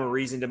rhyme or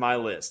reason to my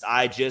list.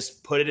 I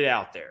just put it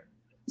out there.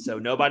 So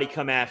nobody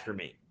come after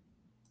me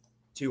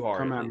too hard.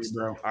 Come at me,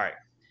 bro. All right.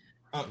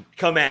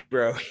 Come at me,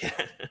 bro.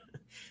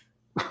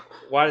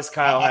 Why does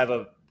Kyle have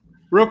a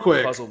real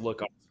quick puzzled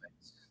look on his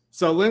face?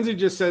 So Lindsay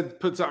just said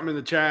put something in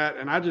the chat,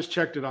 and I just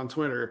checked it on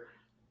Twitter.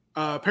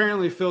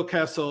 Apparently, Phil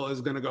Kessel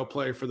is going to go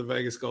play for the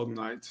Vegas Golden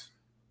Knights.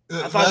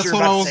 I thought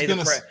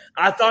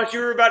you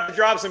were about to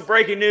drop some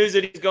breaking news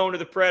that he's going to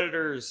the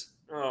Predators.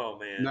 Oh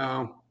man,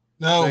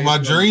 no, my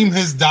dream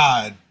has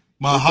died.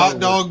 My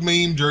hot dog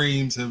meme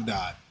dreams have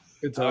died.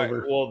 It's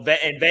over. Right, well,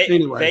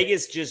 anyway.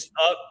 Vegas just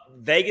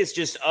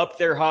upped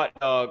their hot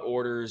dog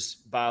orders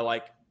by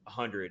like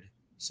 100.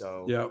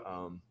 So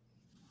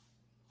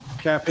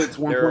Cap hits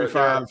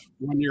 1.5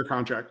 1-year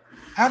contract.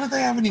 How do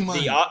they have any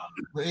money?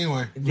 But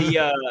anyway,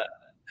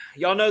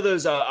 y'all know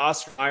those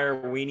Oscar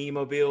Mayer weenie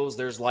mobiles?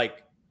 There's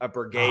like a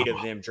brigade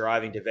of them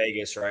driving to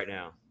Vegas right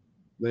now.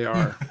 They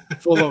are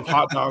full of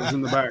hot dogs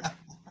in the back.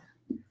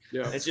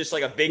 Yeah, it's just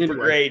like a big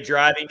brigade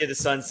driving to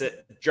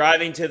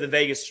the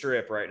Vegas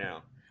Strip right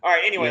now. All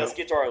right. Anyway, let's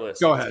get to our list.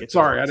 Go ahead.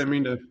 Sorry, I didn't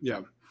mean to.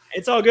 Yeah,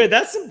 it's all good.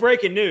 That's some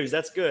breaking news.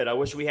 That's good. I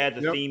wish we had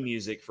the theme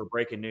music for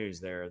breaking news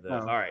there.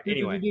 All right.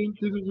 Anyway.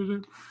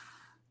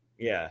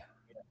 Yeah.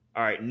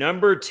 All right.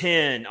 Number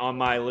 10 on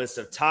my list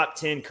of top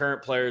 10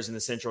 current players in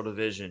the Central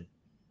Division.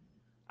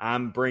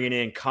 I'm bringing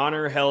in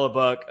Connor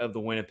Hellebuck of the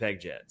Winnipeg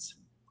Jets.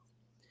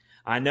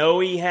 I know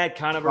he had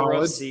kind of a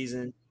rough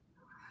season.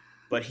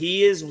 but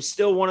he is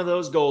still one of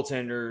those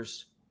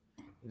goaltenders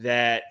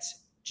that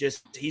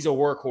he's a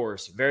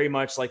workhorse, very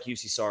much like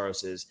UC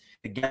Saros is.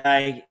 The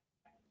guy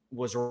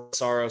was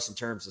Saros in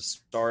terms of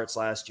starts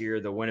last year.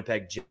 The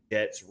Winnipeg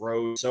Jets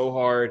rose so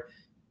hard,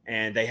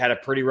 and they had a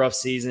pretty rough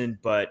season.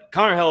 But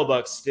Connor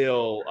Hellebuck's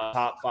still a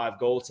top 5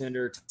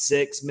 goaltender,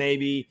 6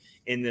 maybe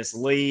in this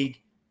league.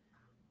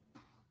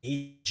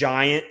 He's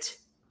giant,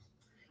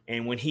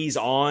 and when he's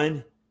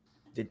on,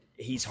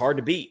 he's hard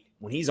to beat.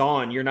 When he's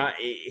on,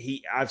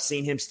 I've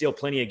seen him steal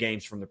plenty of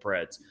games from the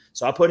Preds.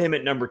 So I put him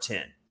at number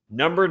 10.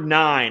 Number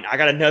 9, I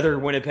got another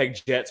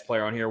Winnipeg Jets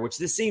player on here, which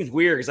this seems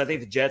weird because I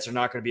think the Jets are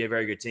not going to be a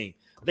very good team.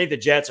 I think the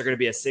Jets are going to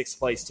be a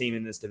 6th-place team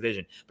in this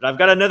division. But I've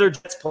got another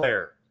Jets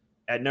player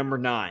at number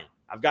 9.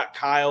 I've got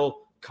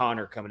Kyle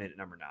Connor coming in at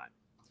number 9.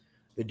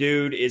 The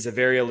dude is a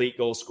very elite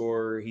goal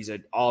scorer. He's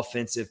an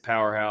offensive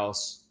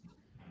powerhouse.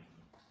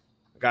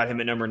 I got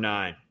him at number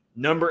 9.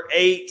 Number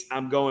 8,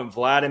 I'm going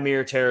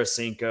Vladimir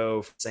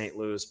Tarasenko for St.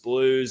 Louis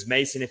Blues.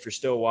 Mason, if you're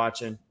still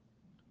watching,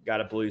 got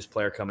a Blues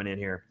player coming in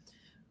here.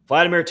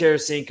 Vladimir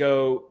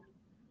Tarasenko,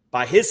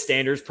 by his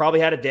standards, probably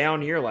had a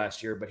down year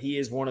last year, but he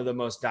is one of the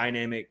most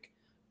dynamic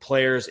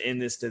players in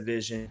this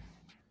division.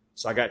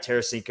 So I got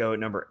Tarasenko at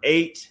number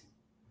 8.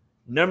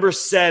 Number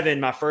 7,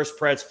 my first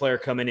Preds player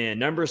coming in.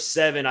 Number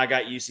 7, I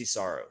got UC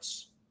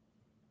Saros.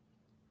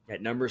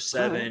 At number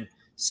 7,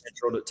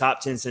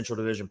 top 10 Central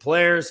Division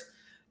players.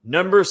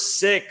 Number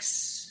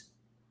 6,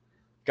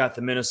 got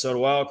the Minnesota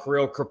Wild.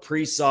 Kirill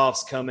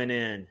Kaprizov's coming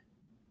in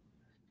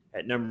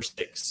at number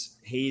 6.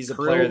 He's a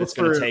player that's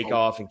going to take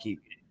off and keep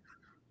it.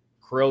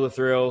 Kirill the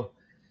Thrill.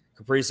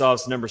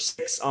 Kaprizov's number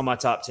 6 on my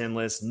top 10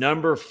 list.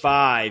 Number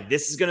 5,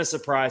 this is going to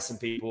surprise some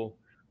people.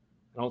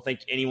 I don't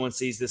think anyone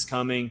sees this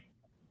coming,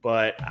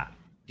 but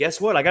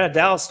guess what? I got a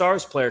Dallas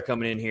Stars player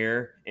coming in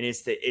here, and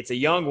it's a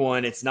young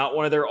one. It's not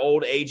one of their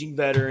old aging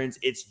veterans.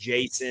 It's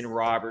Jason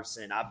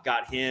Robertson. I've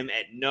got him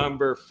at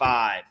number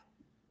 5.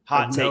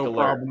 Hot take alert. No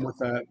problem with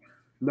that.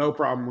 No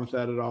problem with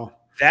that at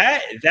all.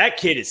 That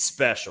kid is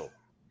special.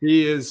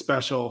 He is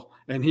special,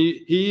 and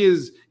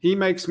he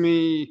makes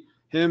me,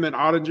 him and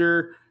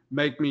Ottinger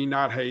make me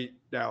not hate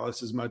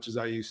Dallas as much as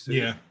I used to.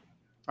 Yeah,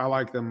 I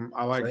like them.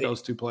 I like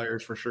those 2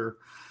 players for sure.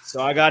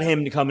 So I got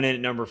him coming in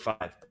at number 5.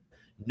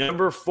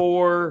 Number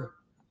 4,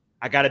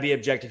 I got to be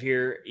objective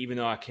here, even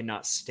though I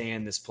cannot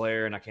stand this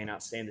player and I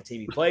cannot stand the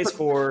team he plays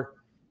for.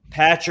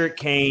 Patrick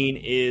Kane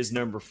is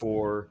number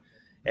 4.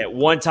 At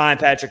one time,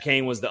 Patrick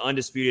Kane was the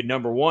undisputed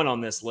number 1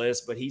 on this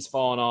list, but he's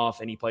fallen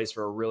off and he plays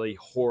for a really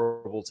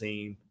horrible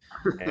team.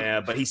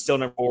 But he's still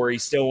number 4.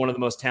 He's still one of the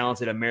most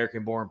talented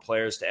American-born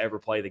players to ever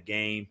play the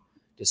game,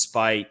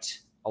 despite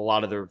a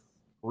lot of the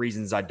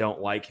reasons I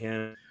don't like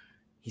him.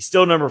 He's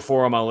still number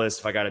 4 on my list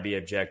if I got to be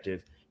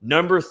objective.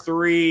 Number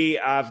 3,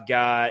 I've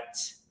got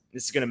 –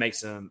 this is going to make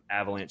some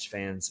Avalanche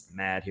fans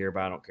mad here,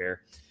 but I don't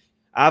care.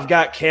 I've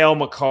got Cale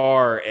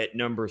Makar at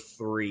number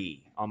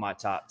 3 on my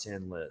top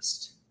 10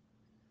 list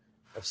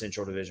of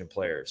Central Division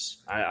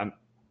players. I'm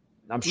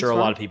sure a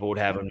lot of people would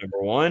have him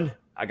number 1.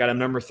 I got him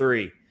number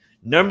 3.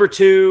 Number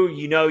 2,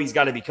 he's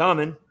got to be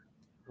coming.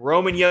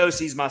 Roman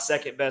Yossi's my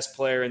second best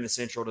player in the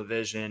Central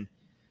Division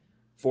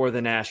for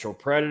the Nashville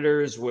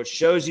Predators, which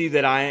shows you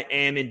that I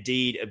am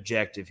indeed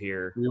objective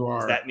here. You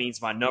are. That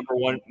means my number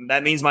 1.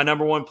 That means my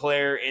number 1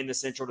 player in the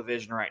Central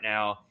Division right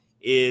now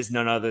is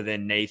none other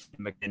than Nathan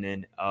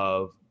MacKinnon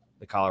of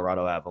the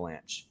Colorado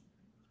Avalanche.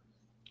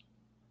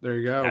 There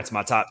you go. That's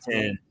my top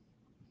 10.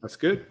 That's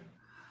good.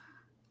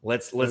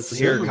 Let's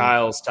hear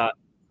Kyle's top.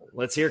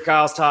 Let's hear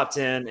Kyle's top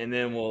 10, and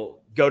then we'll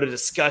go to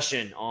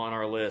discussion on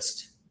our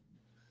list.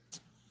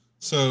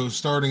 So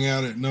starting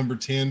out at number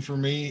 10 for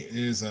me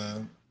is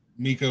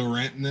Mikko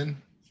Rantanen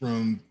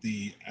from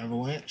the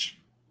Avalanche.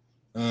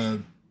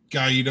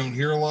 Guy you don't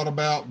hear a lot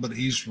about, but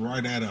he's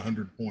right at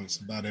 100 points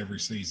about every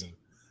season.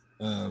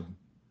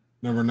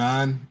 Number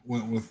 9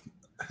 went with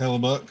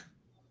Hellebuck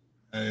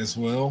as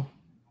well.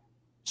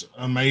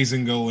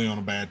 Amazing goalie on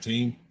a bad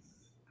team.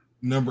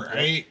 Number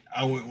 8,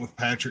 I went with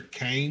Patrick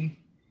Kane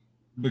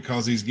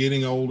because he's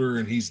getting older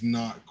and he's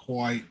not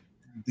quite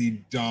the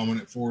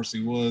dominant force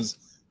he was.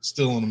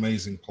 Still an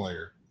amazing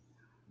player.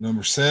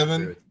 Number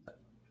 7,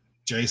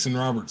 Jason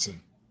Robertson,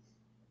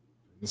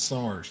 the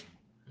Stars.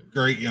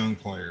 Great young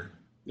player.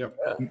 Yep.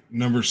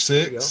 Number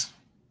 6,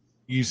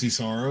 UC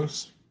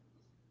Saros.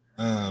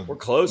 We're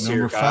close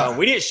here, Kyle. 5.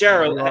 We didn't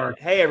share.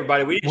 Hey,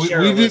 everybody, we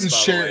didn't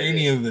share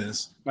any of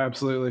this.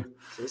 Absolutely.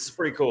 So this is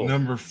pretty cool.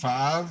 Number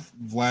 5,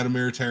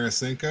 Vladimir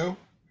Tarasenko.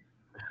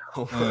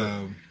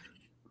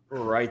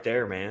 We're right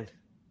there, man.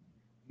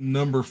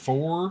 Number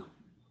 4,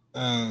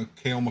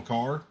 Cale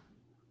Makar.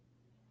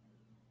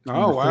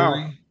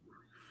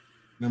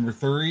 Number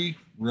 3,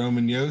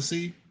 Roman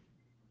Josi.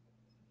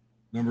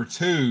 Number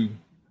 2,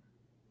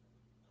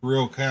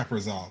 Kirill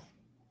Kaprizov.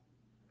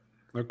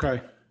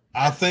 Okay.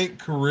 I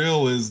think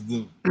Kirill is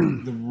the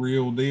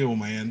real deal,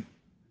 man.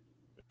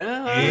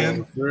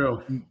 And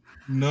real.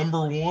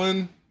 Number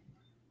 1,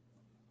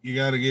 you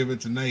got to give it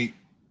to Nate.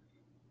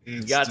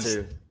 You got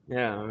to.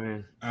 Yeah,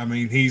 man. I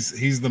mean,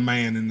 he's the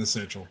man in the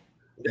Central.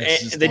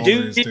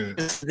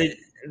 The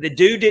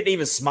dude didn't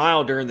even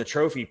smile during the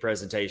trophy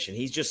presentation.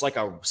 He's just like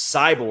a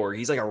cyborg.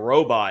 He's like a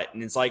robot,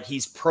 and it's like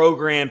he's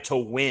programmed to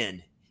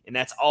win. And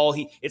that's all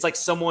it's like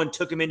someone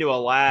took him into a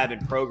lab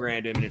and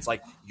programmed him. And it's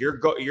like,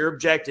 your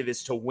objective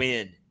is to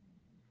win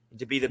and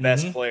to be the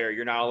best player.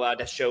 You're not allowed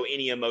to show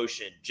any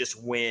emotion,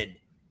 just win.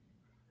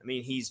 I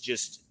mean, he's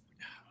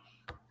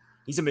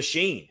a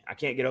machine. I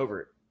can't get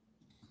over it.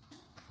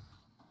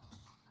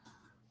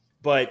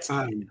 But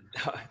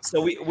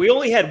so we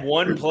only had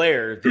one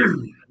player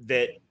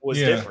that was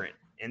different.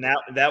 And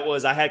that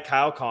was, I had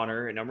Kyle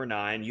Connor at number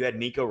 9. You had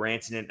Mikko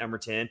Rantanen at number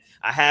 10.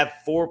 I have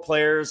 4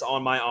 players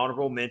on my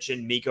honorable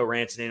mention. Mikko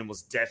Rantanen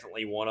was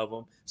definitely one of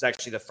them. It's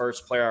actually the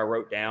first player I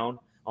wrote down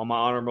on my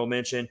honorable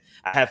mention.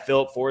 I have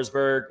Philip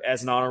Forsberg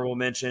as an honorable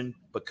mention,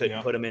 but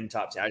couldn't put him in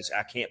top 10.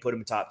 I can't put him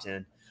in top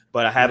 10,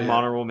 but I have him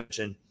honorable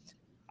mention.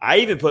 I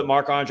even put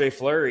Marc-Andre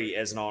Fleury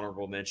as an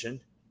honorable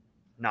mention.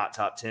 Not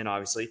top 10,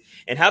 obviously.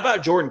 And how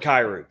about Jordan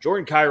Kyrou?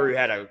 Jordan Kyrou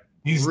had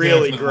He's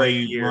really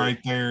great year. Right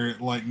there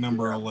at like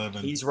number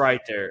 11. He's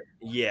right there.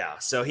 Yeah.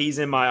 So he's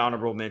in my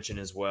honorable mention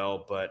as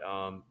well. But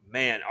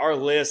man, our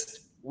list,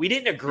 we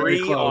didn't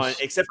agree on,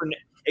 except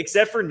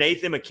for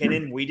Nathan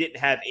McKinnon, we didn't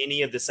have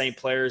any of the same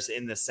players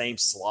in the same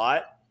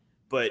slot.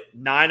 But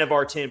 9 of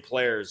our 10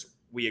 players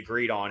we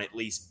agreed on at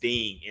least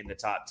being in the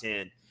top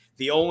 10.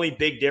 The only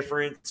big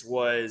difference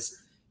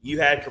was you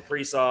had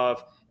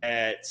Kaprizov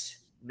at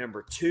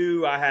number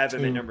 2. I have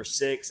him at number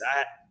 6.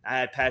 I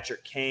had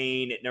Patrick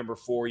Kane at number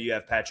 4. You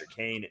have Patrick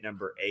Kane at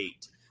number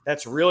 8.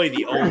 That's really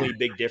the only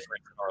big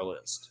difference in our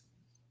list.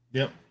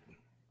 Yep.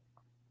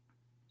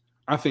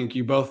 I think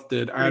you both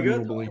did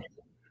admirably.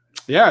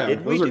 Yeah,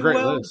 those are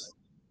great lists.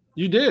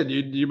 You did.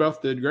 You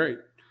both did great.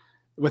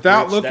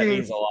 Without looking, that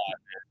means a lot,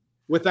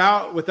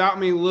 man. Without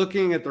me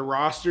looking at the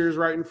rosters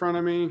right in front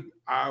of me,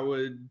 I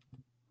would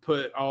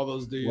put all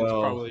those dudes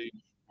probably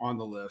on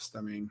the list.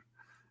 I mean,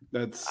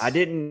 that's. I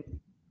didn't.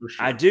 For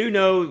sure. I do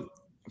know.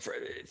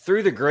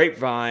 Through the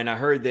grapevine, I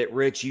heard that,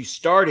 Rich, you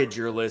started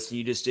your list and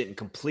you just didn't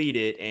complete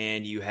it,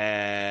 and you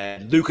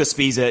had Lucas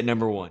Pisa at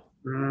number 1.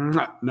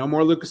 No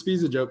more Lucas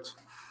Pisa jokes.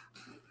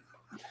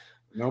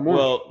 No more.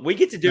 Well, we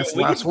get to do it.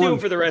 We get to do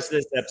it for the rest of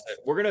this episode.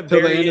 We're gonna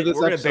bury it. We're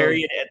gonna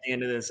bury it at the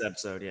end of this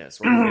episode. Yes,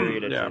 we're gonna bury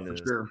it at the end of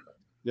this. Sure.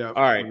 Yeah.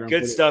 All right.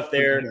 Good stuff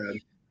there,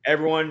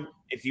 everyone.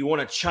 If you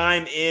want to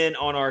chime in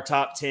on our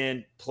top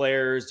 10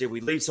 players, did we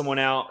leave someone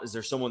out? Is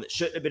there someone that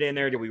shouldn't have been in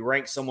there? Did we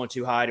rank someone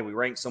too high? Did we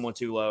rank someone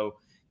too low?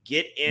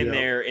 Get in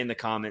there in the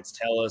comments.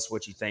 Tell us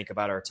what you think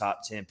about our top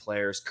 10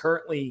 players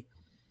currently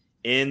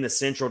in the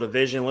Central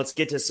Division. Let's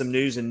get to some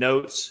news and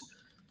notes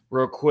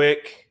real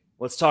quick.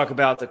 Let's talk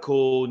about the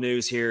cool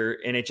news here.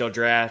 NHL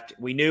Draft.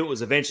 We knew it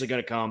was eventually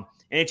going to come.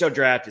 NHL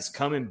Draft is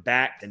coming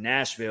back to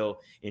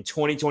Nashville in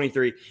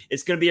 2023.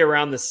 It's going to be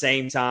around the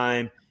same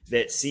time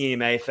that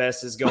CMA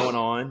Fest is going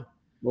on.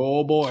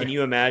 Oh, boy. Can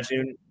you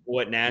imagine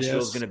what Nashville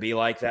is going to be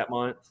like that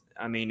month?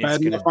 I mean, it's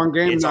going to on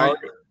game night.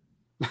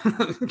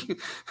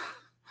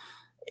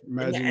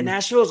 And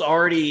Nashville's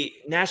already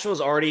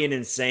an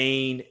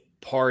insane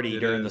party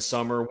during the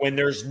summer when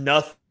there's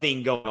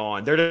nothing going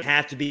on. There doesn't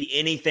have to be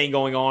anything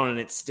going on, and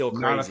it's still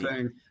crazy.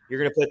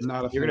 You're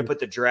gonna put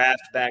the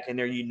draft back in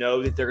there. You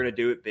know that they're gonna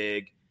do it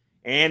big,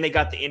 and they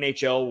got the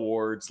NHL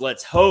awards.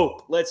 Let's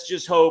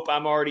just hope.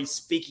 I'm already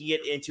speaking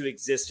it into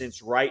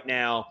existence right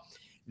now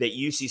that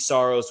UC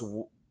Saros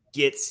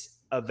gets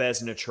a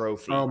Vezina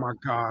Trophy. Oh my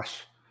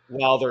gosh!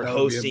 While they're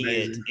hosting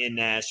it in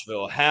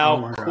Nashville,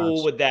 how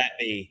cool would that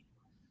be?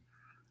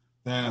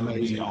 That would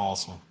be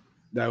awesome.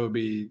 That would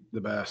be the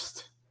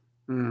best.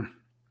 Can't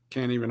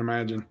even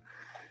imagine.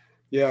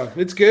 Yeah,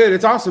 it's good.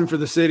 It's awesome for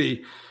the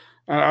city.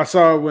 I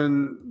saw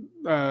when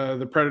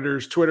the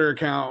Predators Twitter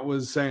account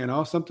was saying,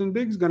 "Oh, something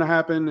big is going to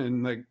happen,"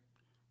 and like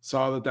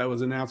saw that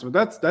was an announcement.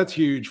 That's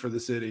huge for the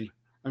city.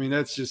 I mean,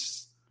 that's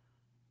just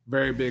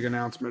very big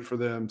announcement for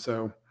them.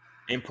 So,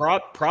 and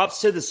props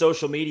to the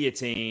social media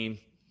team,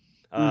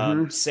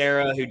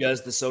 Sarah, who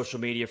does the social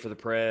media for the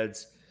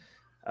Preds.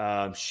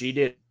 She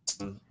did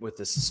with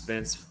the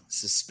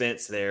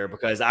suspense there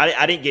because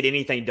I didn't get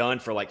anything done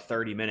for like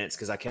 30 minutes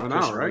because I kept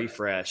pushing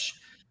refresh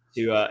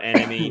to and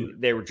I mean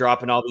they were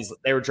dropping all these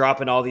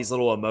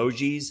little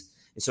emojis,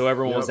 and so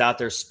everyone was out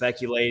there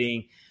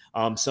speculating.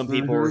 Some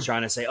people were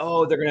trying to say,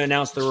 oh, they're going to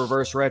announce the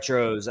reverse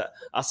retros.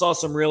 I saw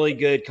some really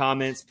good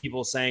comments,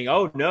 people saying,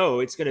 oh no,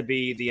 it's going to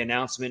be the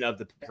announcement of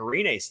the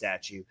Pecorine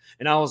statue,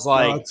 and I was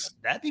like,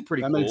 that'd be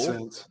pretty cool. That makes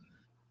sense.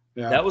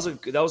 Yeah. That was a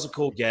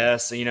cool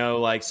guess. You know,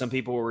 like some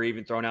people were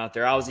even thrown out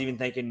there. I was even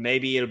thinking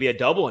maybe it'll be a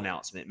double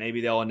announcement. Maybe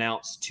they'll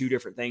announce 2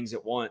 different things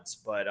at once.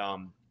 But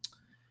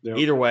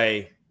either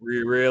way,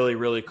 really,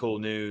 really cool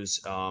news.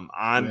 I'm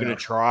going to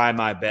try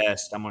my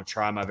best. I'm going to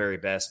try my very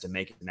best to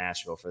make it to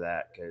Nashville for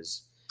that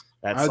because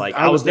that's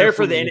I was there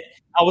for the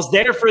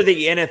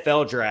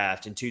NFL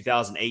draft in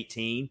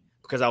 2018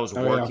 because I was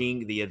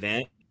working the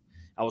event.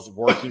 I was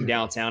working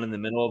downtown in the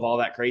middle of all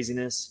that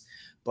craziness,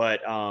 but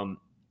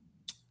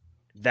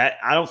that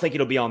I don't think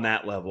it'll be on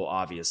that level,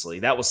 obviously.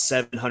 That was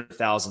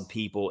 700,000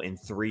 people in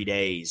 3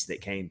 days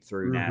that came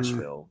through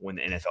Nashville when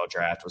the NFL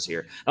draft was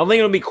here. I don't think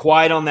it'll be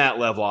quite on that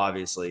level,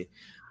 obviously,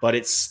 but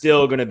it's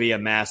still going to be a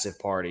massive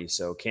party.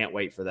 So can't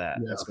wait for that.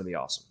 Yeah. That's going to be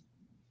awesome.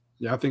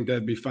 Yeah, I think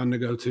that'd be fun to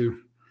go to.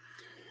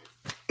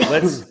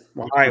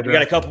 All right, we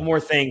got a couple more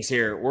things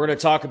here. We're going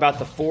to talk about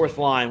the fourth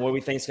line, what we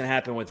think is going to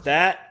happen with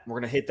that. We're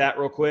going to hit that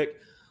real quick.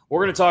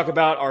 We're going to talk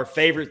about our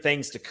favorite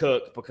things to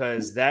cook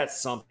because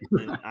that's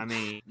something,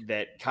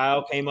 that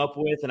Kyle came up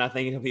with, and I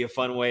think it'll be a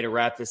fun way to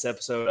wrap this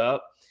episode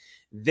up.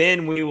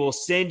 Then we will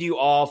send you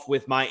off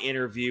with my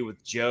interview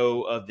with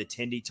Joe of the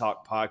Tendy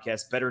Talk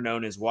podcast, better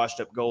known as Washed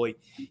Up Goalie.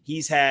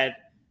 He's had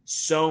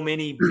so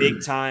many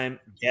big-time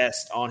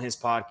guests on his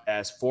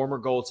podcast, former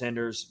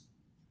goaltenders,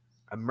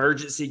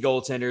 emergency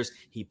goaltenders.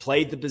 He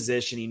played the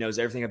position. He knows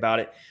everything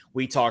about it.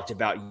 We talked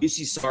about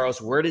UC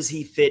Saros. Where does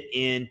he fit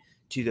in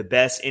to the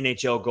best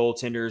NHL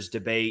goaltenders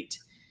debate?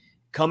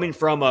 Coming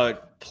from a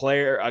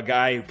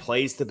guy who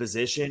plays the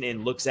position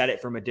and looks at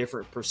it from a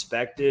different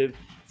perspective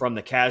from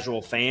the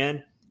casual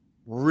fan.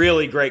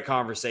 Really great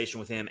conversation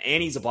with him.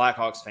 And he's a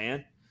Blackhawks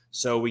fan.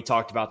 So we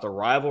talked about the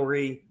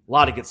rivalry. A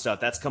lot of good stuff.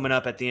 That's coming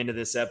up at the end of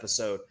this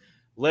episode.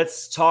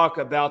 Let's talk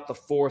about the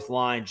fourth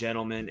line,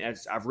 gentlemen.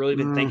 I've really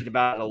been thinking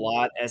about it a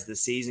lot as the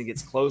season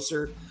gets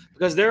closer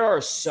because there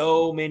are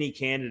so many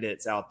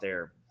candidates out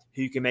there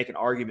who you can make an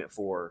argument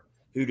for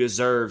who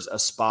deserves a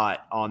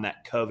spot on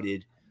that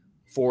coveted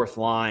fourth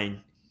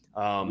line.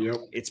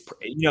 It's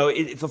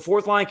the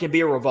fourth line can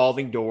be a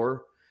revolving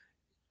door,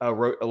 a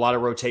lot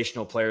of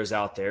rotational players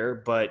out there,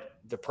 but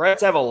the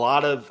Preds have a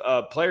lot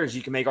of players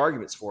you can make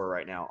arguments for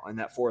right now on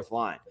that fourth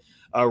line.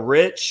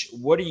 Rich,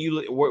 what are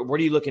you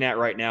looking at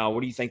right now? What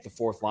do you think the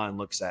fourth line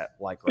looks at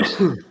like right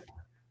now?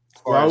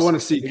 Well, I want to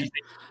see. What do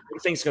you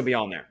think is going to be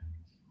on there?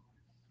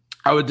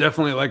 I would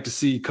definitely like to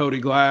see Cody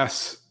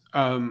Glass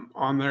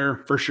on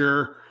there for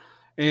sure.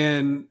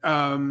 And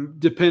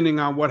depending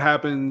on what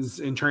happens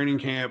in training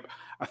camp,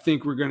 I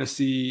think we're going to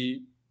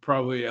see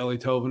probably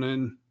Eeli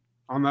Tolvanen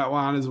on that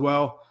line as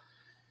well.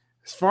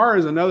 As far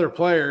as another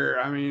player,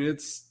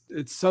 it's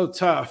so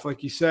tough,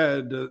 like you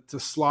said, to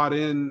slot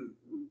in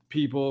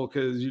people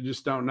because you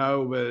just don't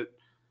know. But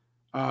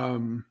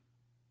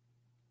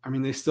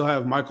they still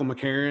have Michael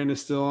McCarron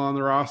is still on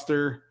the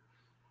roster.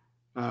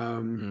 I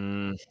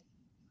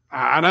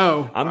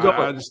know. I'm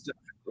going.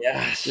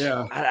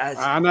 Yeah.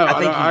 I know.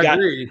 I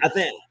agree.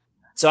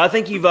 I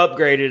think you've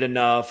upgraded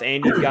enough,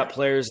 and you've got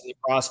players in the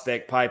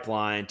prospect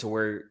pipeline to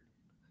where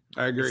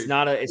I agree. It's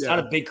not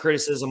a big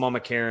criticism on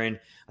McCarron.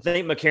 I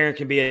think McCarron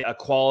can be a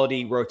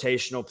quality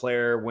rotational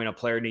player when a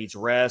player needs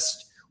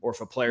rest or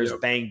if a player's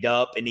banged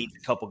up and needs a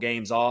couple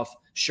games off.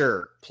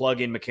 Sure, plug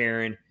in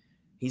McCarron.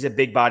 He's a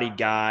big-bodied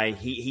guy.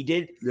 He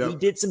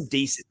did some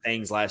decent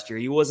things last year.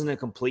 He wasn't a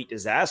complete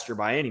disaster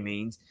by any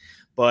means,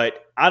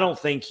 but I don't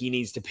think he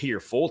needs to be your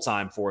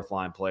full-time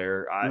fourth-line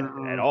player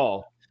at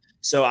all.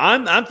 So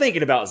I'm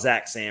thinking about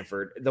Zach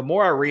Sanford. The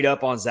more I read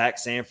up on Zach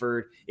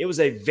Sanford, it was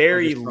a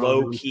very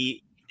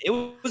low-key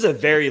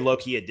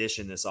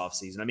addition this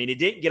offseason. It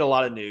didn't get a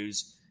lot of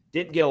news,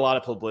 didn't get a lot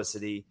of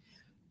publicity.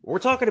 We're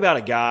talking about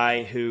a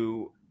guy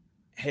who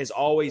has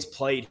always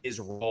played his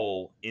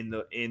role in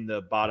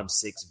the bottom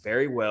six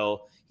very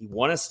well. He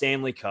won a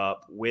Stanley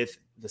Cup with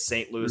the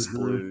St. Louis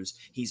Blues.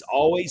 He's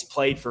always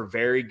played for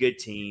very good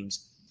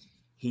teams.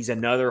 He's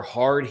another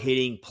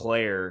hard-hitting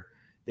player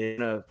that's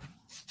going to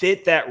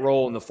fit that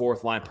role in the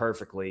fourth line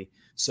perfectly.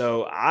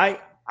 So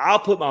I'll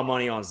put my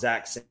money on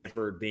Zach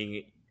Sanford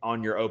being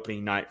on your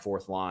opening night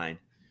fourth line.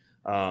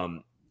 Why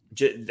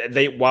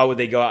would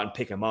they go out and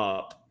pick him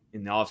up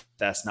in the off?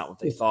 That's not what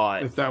they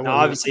thought.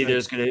 Obviously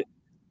there's going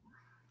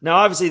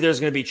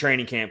to be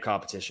training camp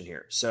competition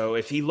here. So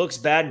if he looks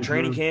bad in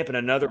training camp and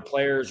another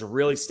player is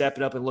really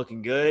stepping up and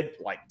looking good,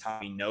 like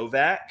Tommy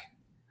Novak,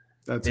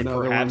 then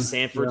perhaps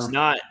Sanford's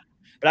not.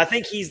 But I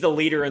think he's the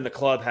leader in the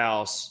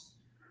clubhouse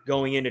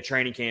going into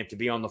training camp to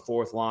be on the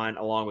fourth line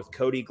along with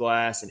Cody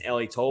Glass and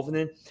Eeli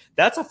Tolvanen.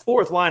 That's a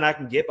fourth line I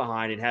can get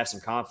behind and have some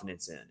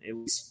confidence in, at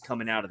least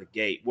coming out of the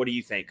gate. What do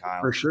you think,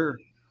 Kyle? For sure.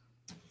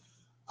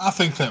 I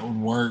think that would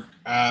work.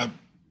 I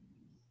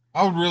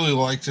would really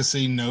like to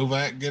see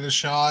Novak get a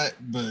shot,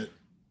 but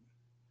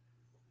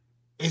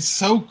it's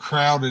so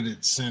crowded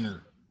at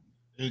center.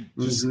 It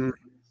just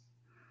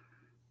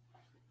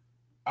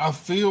I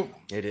feel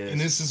it is, and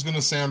this is going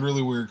to sound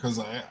really weird because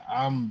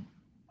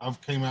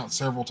I've came out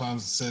several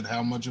times and said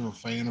how much of a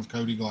fan of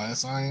Cody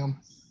Glass I am.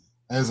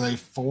 As a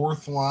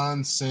fourth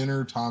line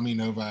center, Tommy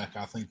Novak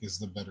I think is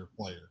the better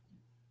player.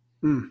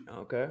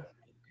 Okay.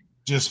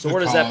 Just so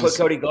where does that put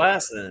Cody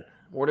Glass then?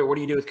 What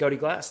do you do with Cody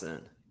Glass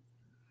then?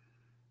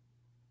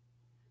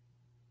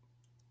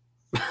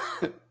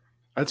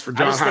 That's for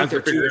John Hines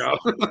to figure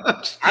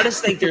out. I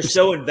just think they're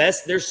so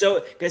invested.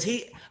 Because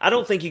I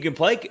don't think you can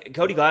play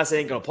Cody Glass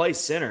ain't going to play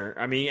center.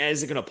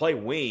 Is it going to play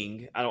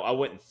wing? I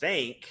wouldn't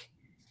think.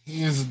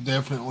 He is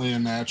definitely a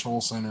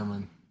natural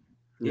centerman.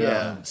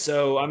 Yeah.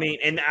 So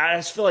and I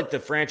just feel like the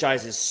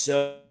franchise is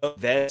so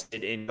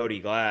vested in Cody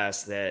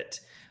Glass that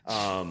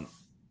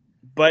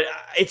But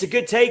it's a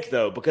good take,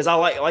 though, because I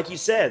like you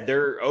said,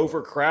 they're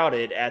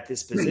overcrowded at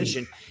this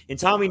position. And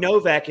Tommy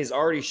Novak has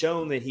already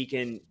shown that he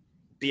can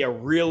be a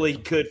really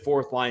good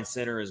fourth line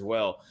center as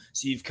well.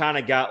 So you've kind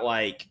of got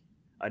like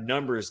a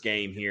numbers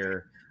game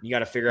here. You got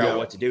to figure out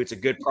what to do. It's a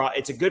good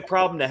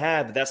problem to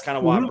have, but that's kind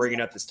of why I'm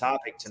bringing up this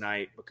topic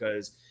tonight,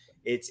 because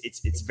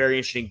it's very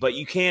interesting. But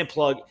you can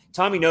plug –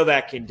 Tommy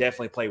Novak can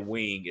definitely play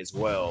wing as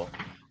well.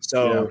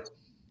 So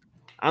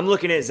I'm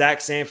looking at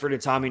Zach Sanford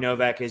and Tommy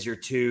Novak as your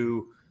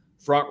two –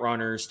 front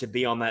runners to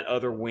be on that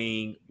other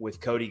wing with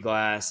Cody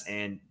Glass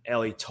and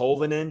Ellie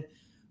Tolvanen,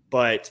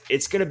 but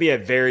it's going to be a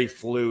very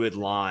fluid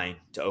line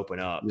to open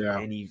up. Yeah.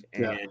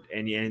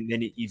 And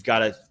then you've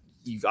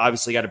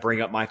obviously got to bring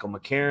up Michael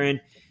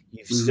McCarron.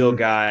 You've still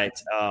got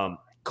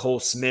Cole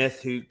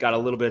Smith, who got a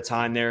little bit of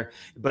time there.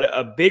 But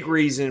a big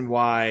reason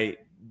why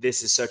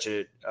this is such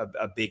a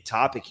big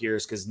topic here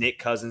is because Nick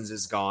Cousins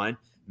is gone.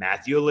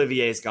 Matthew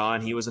Olivier is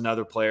gone. He was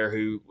another player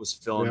who was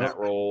filling that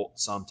role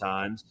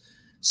sometimes.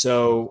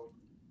 So,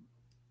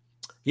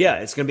 yeah,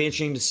 it's going to be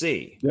interesting to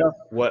see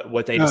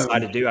what they decide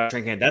to do out of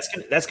training camp.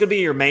 That's going to be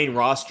your main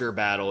roster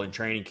battle in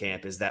training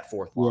camp, is that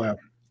fourth line. Yeah.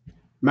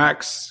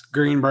 Max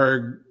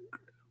Greenberg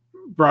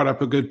brought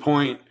up a good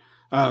point.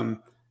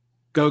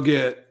 Go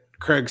get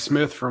Craig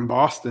Smith from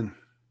Boston.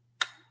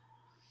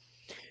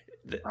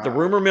 The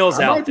rumor mill's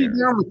out there.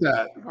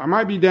 I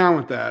might be down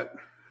with that.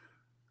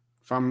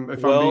 If I'm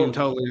being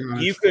totally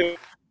honest.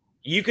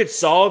 You could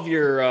solve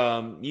your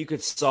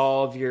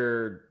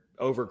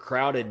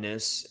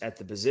overcrowdedness at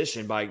the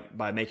position by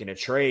making a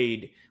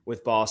trade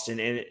with Boston.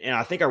 And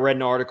I think I read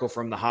an article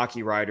from the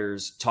Hockey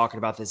Writers talking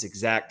about this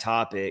exact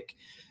topic.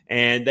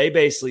 And they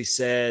basically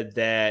said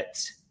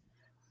that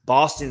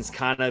Boston's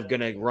kind of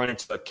going to run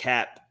into a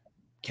cap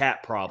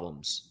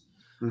problems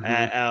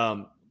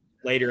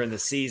later in the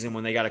season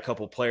when they got a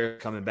couple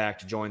players coming back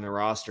to join the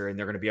roster and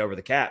they're going to be over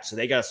the cap. So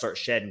they got to start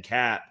shedding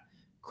cap.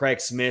 Craig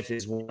Smith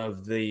is one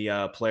of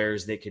the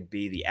players that could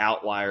be the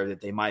outlier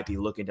that they might be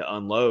looking to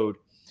unload.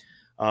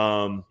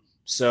 It's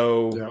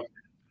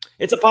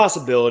a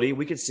possibility.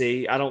 We could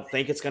see. I don't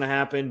think it's going to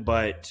happen,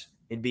 but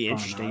it'd be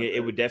interesting.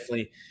 It would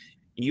definitely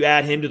 – you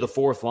add him to the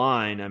fourth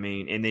line, I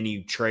mean, and then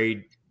you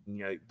trade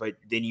 – but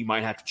then you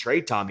might have to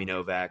trade Tommy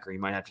Novak, or you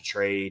might have to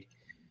trade –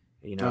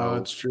 Oh,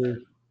 that's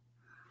true.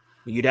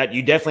 You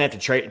definitely have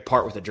to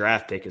part with a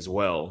draft pick as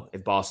well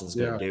if Boston's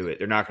going to do it.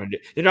 They're not going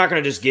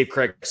to just give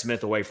Craig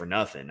Smith away for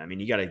nothing. I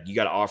mean, you got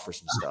to offer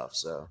some stuff.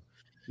 So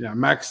yeah,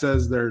 Max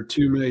says they're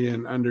 $2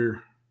 million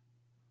under –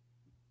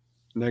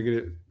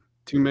 negative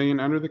 $2 million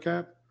under the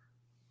cap.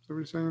 Is that what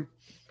you're saying?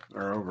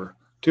 Or over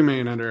 $2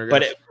 million under, I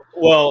guess. But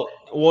no.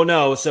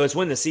 So it's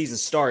when the season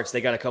starts,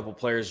 they got a couple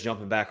players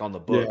jumping back on the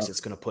books. It's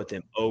going to put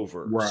them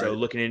over. Right. So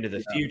looking into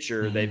the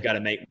future, they've got to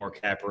make more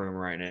cap room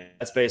right now.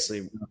 That's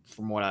basically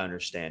from what I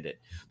understand it.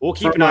 But we'll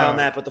keep an eye on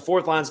that. But the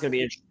fourth line is going to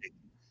be interesting.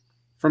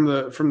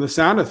 From the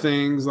sound of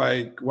things,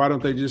 like, why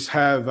don't they just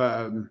have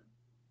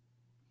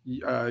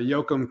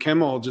Joachim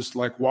Kimmel just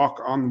like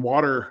walk on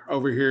water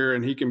over here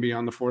and he can be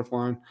on the fourth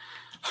line?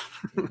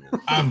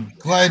 I'm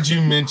glad you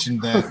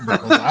mentioned that,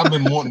 because I've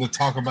been wanting to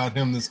talk about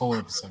him this whole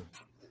episode.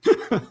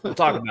 We'll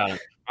talk about him.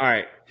 All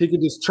right. He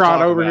could just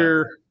trot over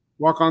here,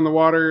 walk on the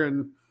water,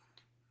 and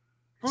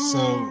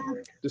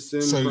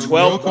descend.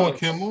 12 point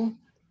Kimmel.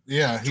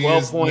 Yeah, he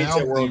 12 points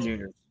at World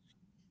Juniors.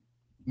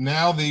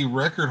 Now the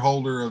record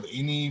holder of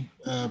any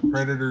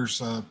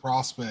Predators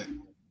prospect.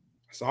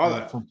 Saw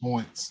that for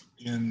points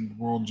in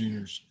World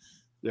Juniors.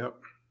 Yep.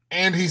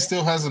 And he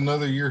still has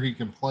another year he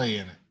can play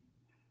in it.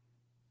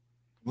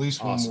 At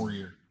least one more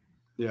year.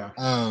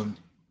 Yeah.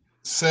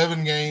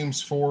 7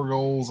 games, 4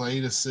 goals,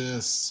 8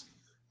 assists.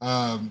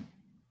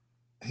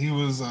 He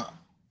was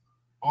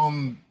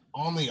on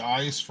the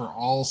ice for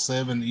all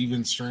 7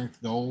 even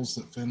strength goals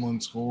that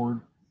Finland scored.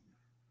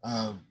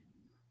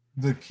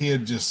 The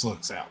kid just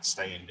looks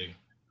outstanding.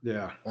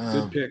 Yeah.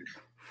 Good pick.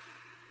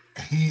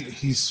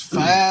 He's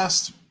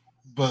fast,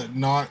 but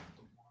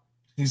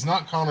he's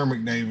not Connor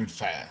McDavid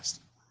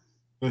fast.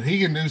 But he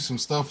can do some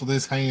stuff with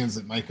his hands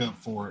that make up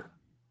for it.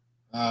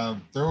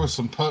 There was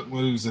some puck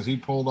moves that he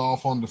pulled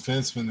off on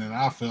defensemen, and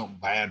I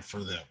felt bad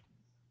for them.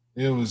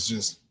 It was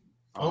just,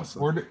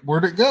 awesome.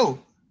 Where'd it go?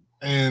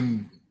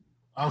 And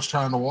I was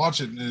trying to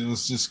watch it, and it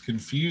was just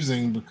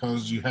confusing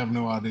because you have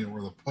no idea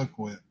where the puck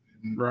went.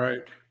 And right.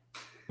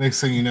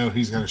 Next thing you know,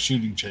 he's got a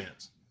shooting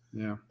chance.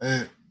 Yeah.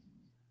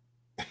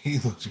 He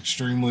looked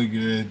extremely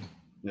good.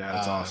 Yeah,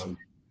 that's awesome.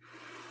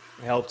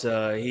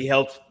 He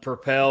helped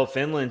propel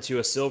Finland to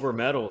a silver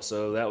medal,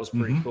 so that was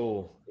pretty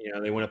cool.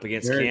 They went up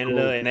against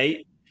Canada, and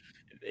they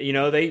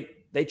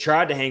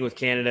tried to hang with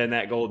Canada in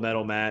that gold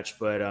medal match,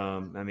 but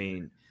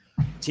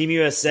Team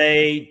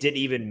USA didn't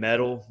even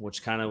medal,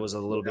 which kind of was a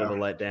little bit of a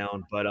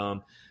letdown. But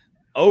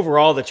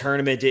overall, the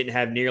tournament didn't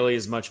have nearly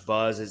as much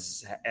buzz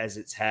as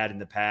it's had in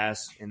the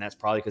past, and that's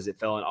probably because it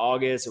fell in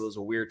August. It was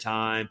a weird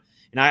time.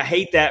 And I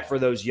hate that for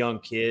those young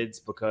kids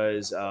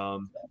because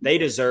they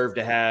deserve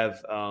to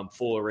have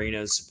full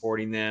arenas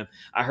supporting them.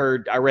 I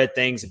read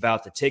things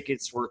about the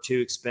tickets were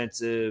too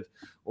expensive,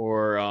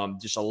 or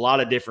just a lot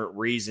of different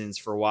reasons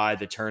for why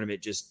the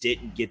tournament just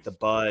didn't get the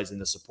buzz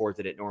and the support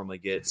that it normally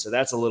gets. So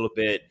that's a little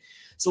bit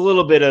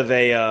of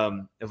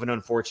an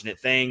unfortunate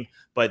thing,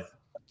 but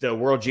the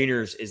World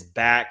Juniors is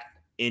back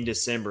in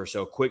December.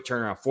 So quick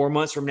turnaround. 4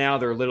 months from now,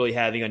 they're literally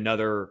having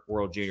another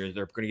World Juniors.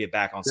 They're going to get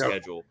back on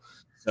schedule.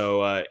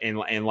 So,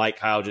 and like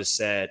Kyle just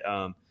said,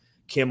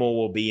 Kimmel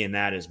will be in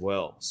that as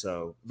well.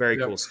 So very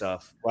cool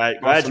stuff.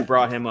 Glad you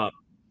brought him up.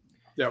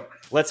 Yep.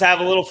 Let's have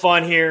a little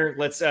fun here.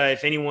 Let's,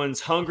 if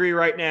anyone's hungry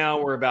right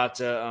now, we're about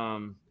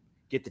to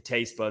get the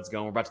taste buds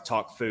going. We're about to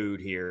talk food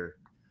here.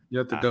 You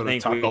have to go to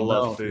Taco Bell.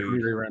 Love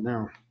food right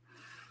now.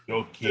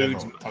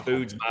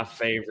 Food's my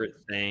favorite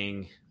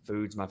thing.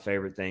 Food's my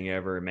favorite thing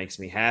ever. It makes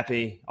me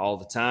happy all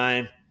the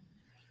time.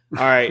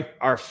 All right,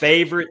 our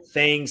favorite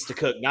things to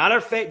cook. Not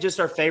just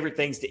our favorite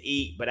things to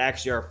eat, but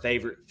actually our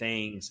favorite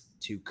things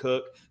to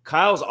cook.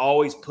 Kyle's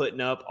always putting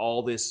up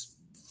all this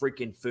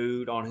freaking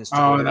food on his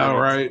Twitter. Oh, I know,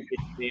 right?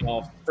 Being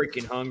all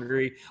freaking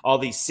hungry. All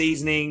these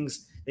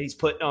seasonings that he's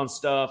putting on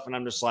stuff, and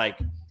I'm just like,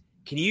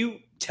 can you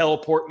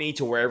teleport me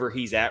to wherever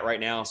he's at right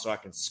now so I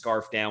can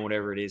scarf down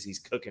whatever it is he's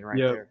cooking right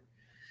there?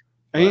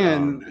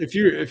 And if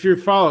you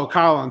follow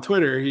Kyle on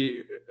Twitter,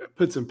 he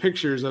put some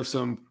pictures of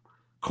some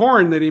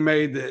corn that he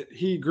made that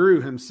he grew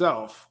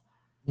himself.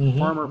 Mm-hmm.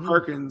 Farmer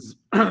Perkins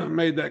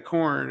made that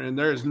corn, and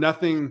there's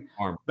nothing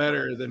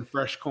better than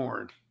fresh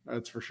corn.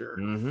 That's for sure.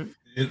 Mm-hmm.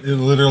 It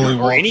literally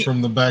walks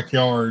from the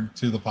backyard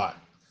to the pot.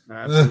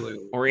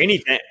 Absolutely. Or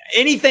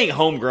anything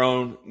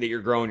homegrown that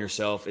you're growing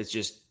yourself. It's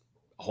just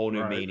a whole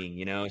new meaning.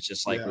 You know, it's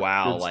just like,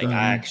 wow, like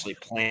I actually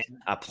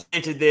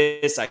planted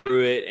this, I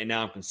grew it, and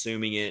now I'm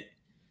consuming it.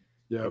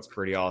 Yeah, it's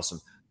pretty awesome.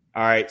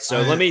 All right,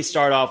 so let me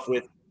start off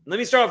with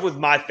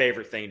my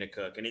favorite thing to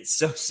cook, and it's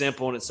so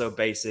simple and it's so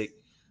basic,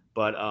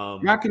 but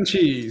mac and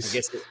cheese. I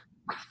guess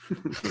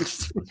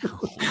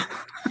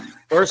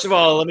first of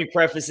all, let me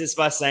preface this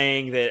by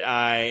saying that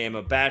I am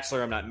a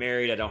bachelor. I'm not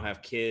married. I don't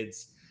have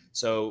kids,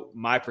 so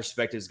my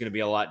perspective is going to be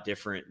a lot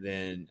different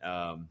than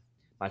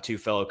my two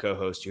fellow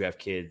co-hosts who have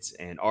kids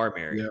and are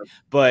married. Yeah.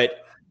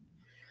 But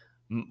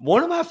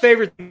one of my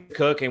favorite things to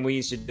cook, and we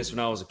used to do this when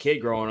I was a kid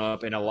growing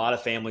up, and a lot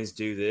of families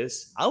do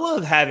this. I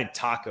love having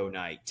taco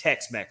night,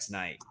 Tex-Mex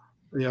night.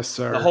 Yes,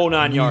 sir. The whole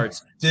 9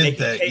 yards. Did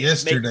that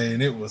yesterday,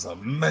 and it was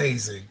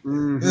amazing.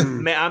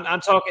 Mm-hmm. Man,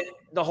 I'm talking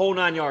the whole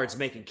 9 yards,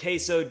 making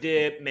queso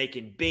dip,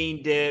 making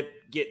bean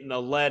dip, getting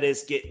the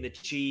lettuce, getting the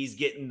cheese,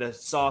 getting the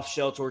soft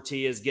shell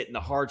tortillas, getting the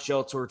hard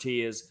shell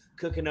tortillas,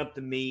 cooking up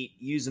the meat,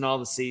 using all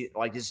the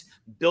like just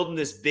building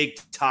this big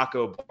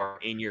taco bar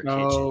in your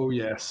kitchen. Oh,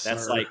 yes.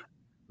 That's like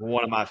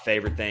one of my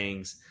favorite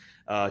things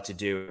to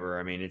do. Or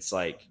I mean, it's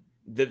like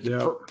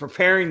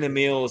preparing the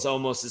meal is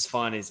almost as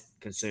fun as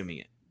consuming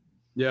it.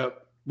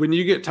 Yep. When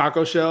you get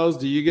taco shells,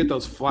 do you get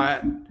those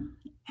flat,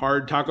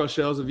 hard taco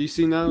shells? Have you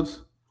seen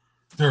those?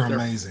 They're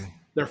amazing.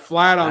 They're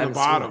flat on the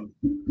bottom,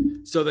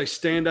 so they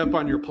stand up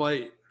on your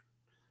plate.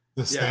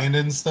 The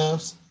standing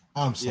stuffs.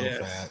 I'm so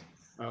fat.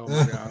 Oh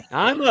my god.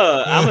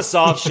 I'm a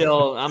soft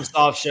shell. I'm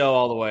soft shell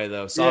all the way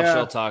though. Soft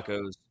shell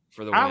tacos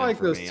for the win. I like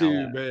those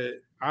too,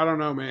 but I don't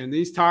know, man.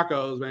 These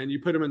tacos, man, you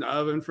put them in the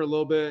oven for a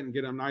little bit and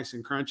get them nice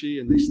and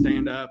crunchy, and they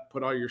stand up.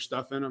 Put all your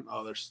stuff in them.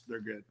 Oh, they're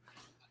good.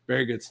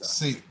 Very good stuff.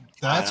 See,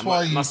 that's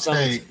why my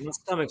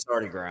stomach's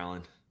already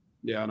growling.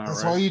 Yeah, I know.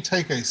 That's why you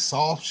take a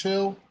soft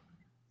shell,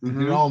 get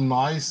it all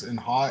nice and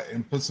hot,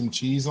 and put some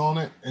cheese on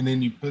it, and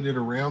then you put it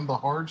around the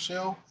hard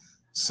shell,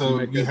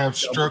 so you have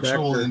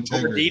structural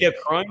integrity. Gordita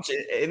crunch,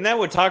 isn't that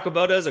what Taco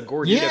Bell does? A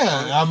gordita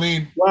crunch? I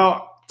mean,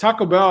 well,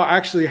 Taco Bell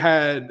actually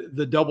had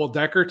the double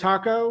decker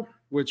taco,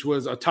 which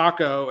was a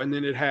taco, and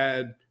then it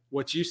had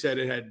what you said.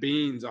 It had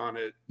beans on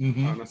it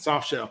on a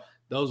soft shell.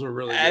 Those were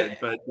really good,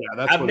 but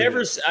that's I've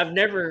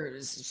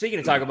never. Speaking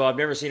of Taco Bell, I've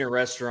never seen a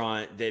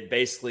restaurant that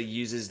basically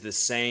uses the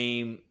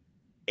same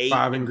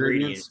 5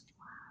 ingredients,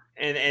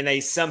 and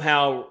they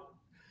somehow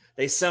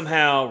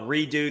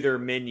redo their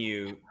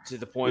menu to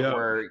the point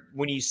where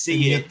when you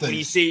see it,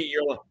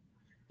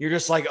 you're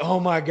just like,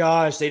 oh my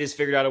gosh, they just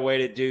figured out a way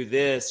to do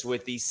this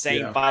with these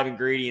same 5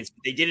 ingredients.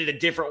 But they did it a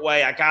different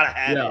way. I gotta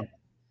have it.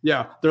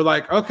 Yeah, they're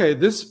like, okay,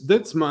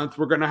 this month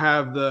we're gonna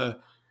have the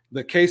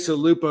queso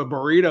lupa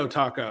burrito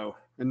taco.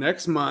 And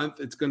next month,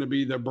 it's going to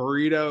be the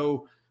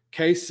burrito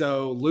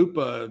queso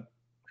lupa,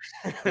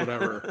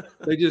 whatever.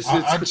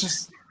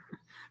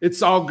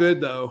 It's all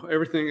good though.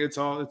 Everything, it's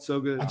so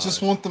good. I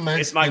just want the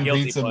Mexican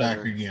pizza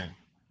back again.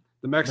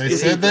 The Mexican. They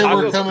said they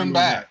were coming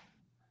back.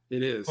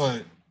 It is,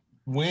 but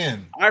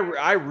when?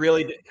 I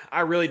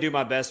really do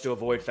my best to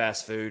avoid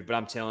fast food, but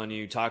I'm telling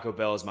you, Taco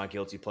Bell is my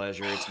guilty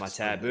pleasure. It's my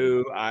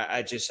taboo.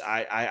 I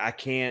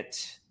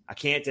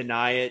can't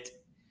deny it.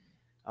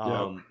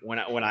 When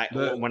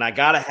I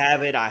gotta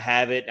have it, I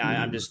have it.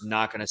 I'm just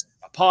not gonna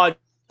apologize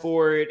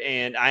for it,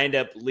 and I end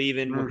up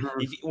leaving.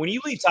 When you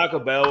leave Taco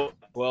Bell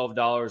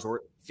 $12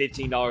 or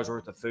 $15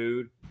 worth of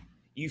food,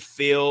 you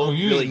feel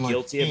really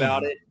guilty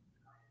about it.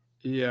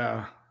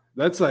 Yeah,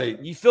 that's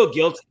like you feel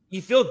guilty.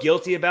 You feel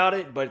guilty about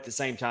it, but at the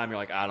same time, you're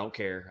like, I don't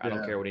care. I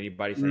don't care what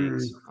anybody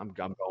thinks. I'm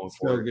going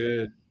for it.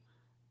 Good.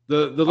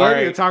 The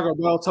lady at Taco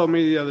Bell told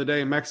me the other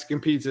day Mexican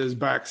pizza is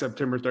back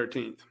September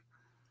 13th.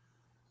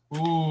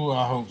 Ooh,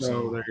 I hope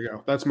so. There you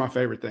go. That's my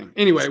favorite thing.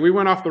 Anyway, we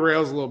went off the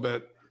rails a little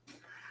bit.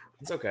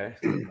 It's okay.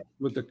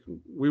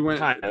 We went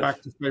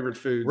back to favorite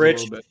foods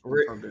Rich, a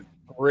little bit.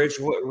 Rich,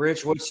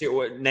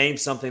 name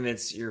something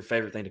that's your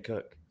favorite thing to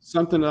cook?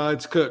 Something I like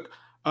to cook.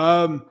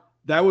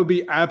 That would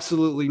be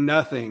absolutely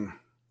nothing.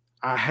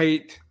 I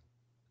hate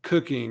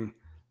cooking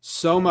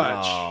so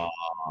much.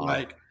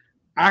 Like,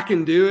 I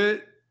can do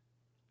it.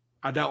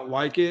 I don't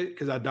like it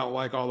because I don't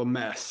like all the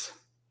mess.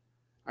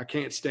 I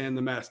can't stand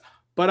the mess.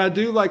 But I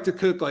do like to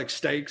cook like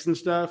steaks and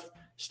stuff.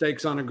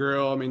 Steaks on a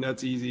grill. I mean,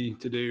 that's easy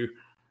to do.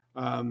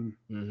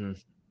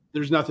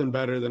 There's nothing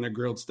better than a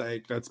grilled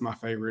steak. That's my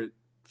favorite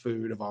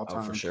food of all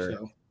time. For sure.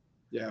 So,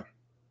 yeah.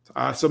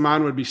 So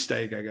mine would be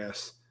steak, I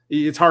guess.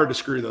 It's hard to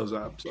screw those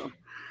up. So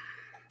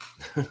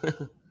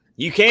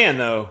you can,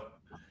 though.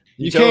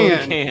 You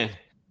can,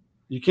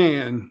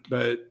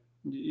 but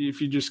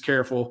if you're just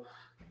careful.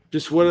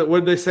 Just what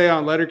did they say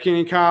on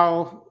Letterkenny,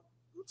 Kyle?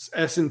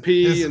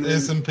 S&P and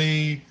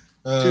S&P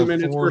 2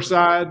 minutes per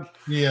side.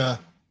 Yeah,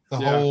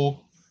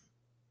 whole.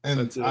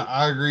 And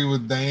I agree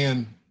with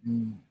Dan.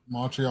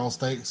 Montreal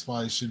steak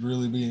spice should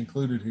really be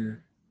included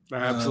here.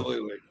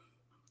 Absolutely,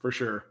 for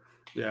sure.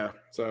 Yeah,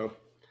 so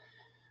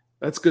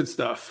that's good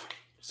stuff.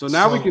 So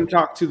now we can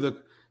talk to the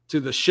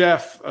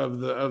chef of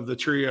the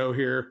trio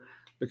here,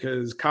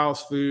 because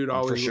Kyle's food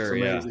always looks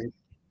amazing. Yeah.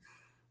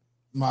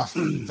 My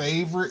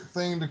favorite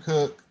thing to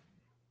cook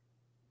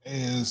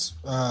is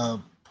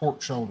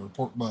pork shoulder,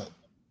 pork butt.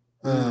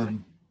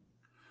 And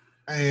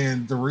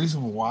the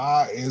reason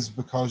why is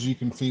because you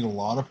can feed a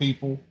lot of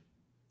people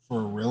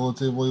for a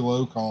relatively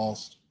low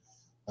cost.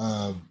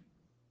 And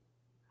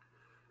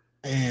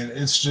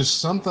it's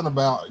just something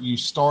about, you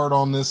start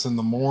on this in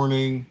the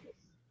morning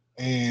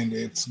and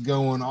it's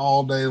going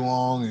all day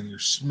long and you're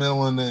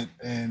smelling it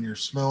and you're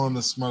smelling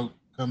the smoke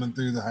coming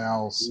through the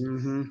house.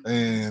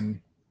 And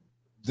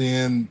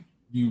then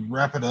you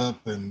wrap it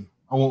up, and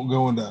I won't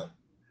go into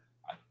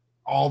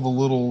all the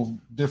little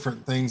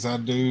different things I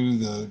do,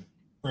 the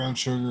brown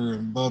sugar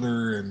and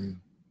butter and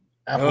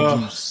apple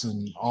juice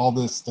and all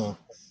this stuff.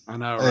 I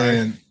know, right?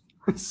 And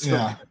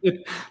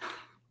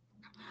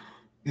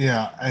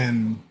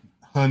and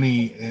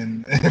honey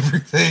and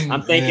everything.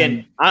 I'm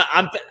thinking,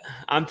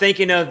 I'm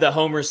thinking of the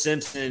Homer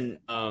Simpson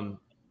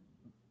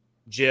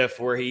GIF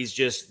where he's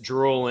just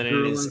drooling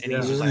and he's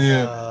just like,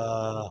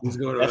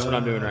 that's what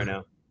I'm doing right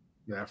now.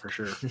 Yeah, for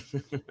sure.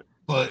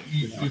 But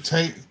you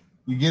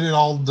get it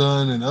all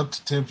done and up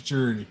to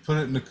temperature, and you put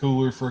it in the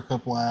cooler for a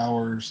couple of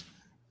hours,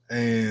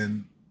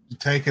 and you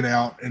take it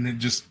out, and it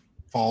just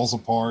falls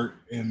apart,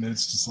 and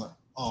it's just like,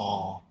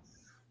 oh.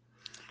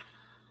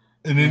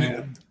 And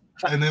then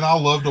I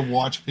love to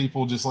watch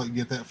people just like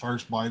get that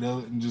first bite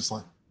of it and just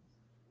like,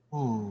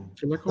 oh,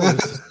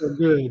 this is so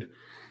good.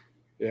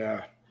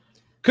 Yeah.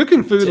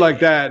 Cooking food like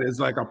that is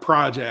like a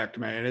project,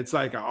 man. It's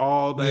like an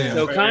all day.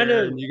 So kind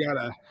of, you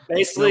gotta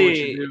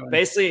basically in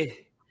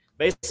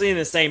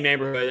the same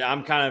neighborhood.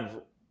 I'm kind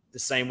of the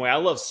same way. I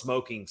love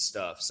smoking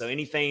stuff. So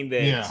anything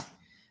that,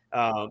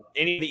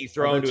 anything that you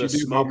throw into a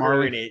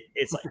smoker, and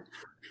it's like,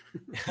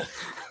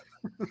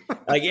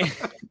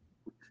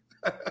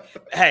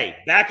 hey,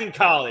 back in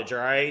college, all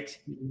right.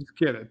 Just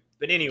kidding.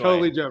 But anyway,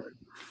 totally joking.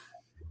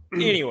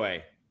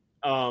 Anyway,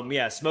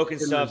 smoking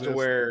stuff to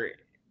where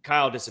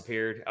Kyle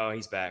disappeared. Oh,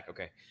 he's back.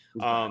 Okay.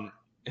 I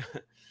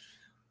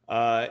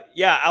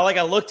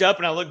looked up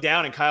and I looked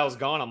down and Kyle's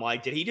gone. I'm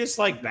like, did he just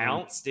like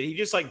bounce? Did he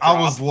just like drop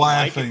I was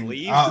laughing.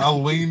 Leave? I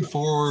leaned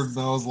forward and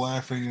I was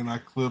laughing and I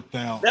clipped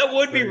out. That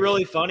would be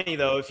really funny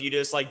though if you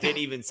just like didn't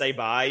even say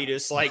bye. You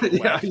just like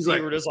left.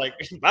 You were just like,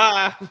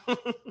 bye.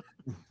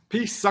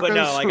 Peace, suckers. But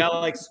no,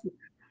 like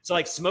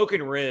like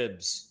smoking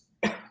ribs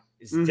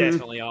is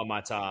definitely on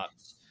my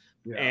tops.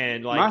 Yeah.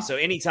 And like so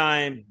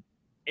anytime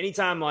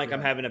like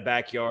I'm having a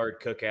backyard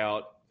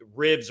cookout,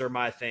 ribs are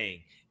my thing.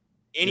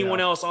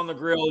 Anyone else on the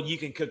grill, you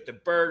can cook the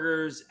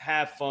burgers,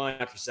 have fun,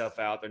 knock yourself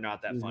out. They're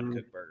not that fun to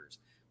cook burgers.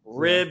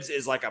 Ribs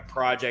is like a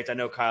project. I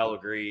know Kyle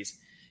agrees.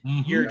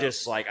 You're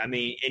just like, and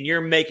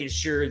you're making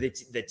sure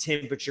that the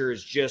temperature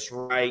is just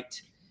right.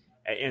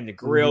 And the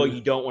grill, you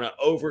don't want to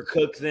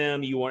overcook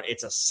them.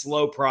 It's a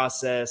slow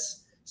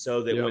process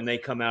so that when they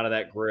come out of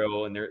that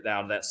grill and they're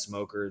out of that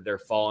smoker, they're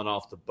falling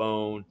off the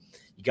bone.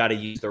 You got to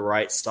use the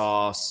right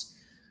sauce.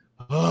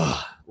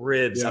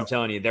 Ribs, I'm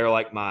telling you, they're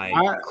like my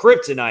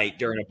kryptonite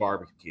during a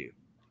barbecue.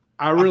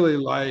 I really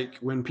like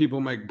when people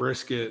make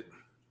brisket.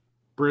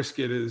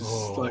 Brisket is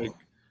like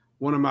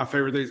one of my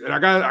favorite things. And I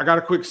got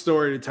a quick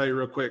story to tell you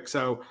real quick.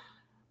 So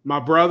my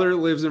brother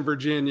lives in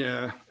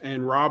Virginia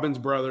and Robin's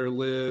brother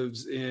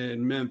lives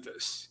in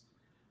Memphis.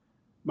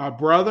 My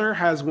brother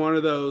has one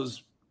of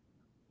those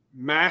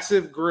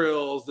massive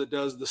grills that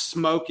does the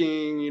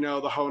smoking,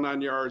 the whole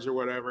 9 yards or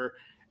whatever.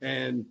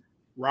 And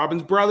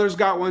Robin's brother's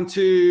got one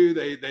too.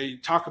 They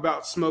talk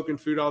about smoking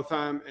food all the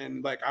time.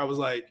 And like, I was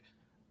like,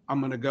 I'm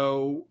going to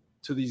go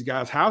to these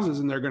guys' houses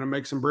and they're going to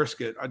make some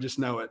brisket. I just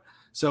know it.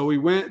 So we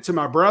went to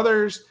my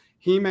brother's.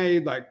 He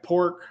made like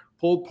pulled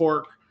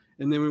pork,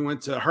 And then we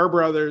went to her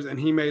brother's, and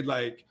he made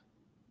like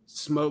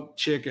smoked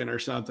chicken or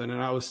something.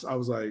 And I was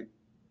like,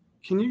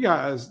 can you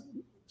guys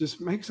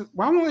just make some?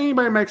 Why won't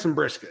anybody make some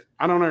brisket?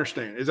 I don't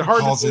understand. Is it hard?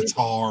 Because it's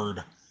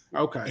hard.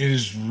 Okay. It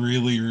is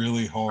really,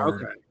 really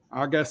hard. Okay.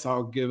 I guess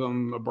I'll give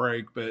them a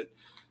break, but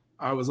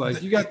I was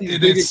like, you got these.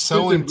 It is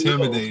so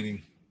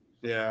intimidating.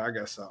 Grills. Yeah, I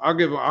guess so.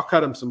 I'll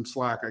cut them some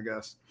slack, I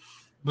guess.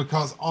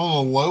 Because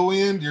on the low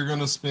end, you're going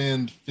to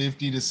spend $50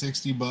 to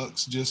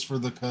 $60 just for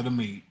the cut of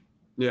meat.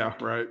 Yeah,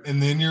 right.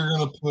 And then you're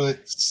going to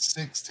put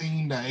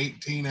 16 to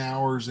 18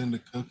 hours into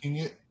cooking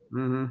it.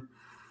 Mm-hmm.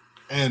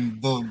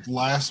 And the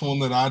last one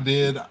that I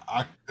did,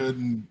 I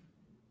couldn't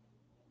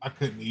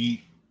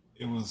eat.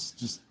 It was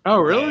just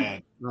really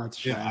bad.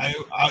 That's yeah.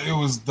 It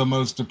was the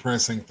most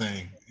depressing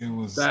thing. It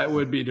was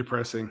would be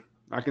depressing.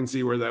 I can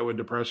see where that would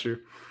depress you.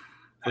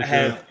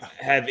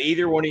 Have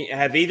either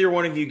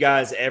one of you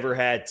guys ever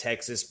had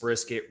Texas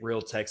brisket,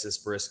 real Texas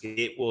brisket?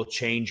 It will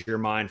change your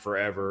mind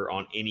forever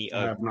on any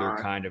other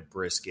kind of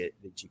brisket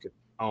that you could.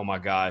 Oh my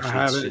gosh,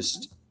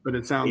 but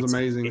it sounds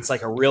amazing. It's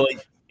like a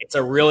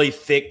really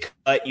thick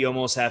cut. You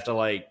almost have to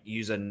like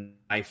use a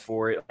knife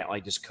for it,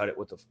 like just cut it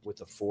with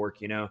a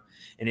fork, and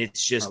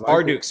it's just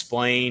hard to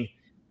explain.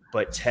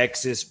 But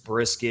Texas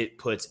brisket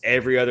puts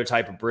every other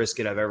type of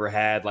brisket I've ever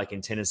had, like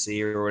in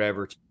Tennessee or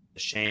whatever, to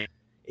shame.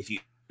 If you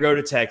go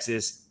to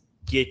Texas,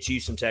 get you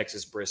some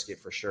Texas brisket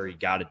for sure. You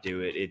got to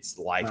do it. It's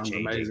life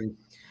changing.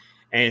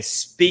 And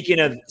speaking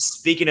of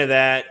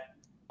that,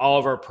 all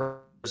of our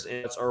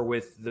prayers are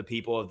with the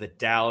people of the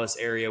Dallas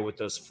area with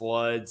those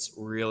floods.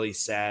 Really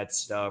sad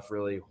stuff.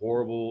 Really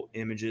horrible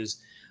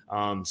images.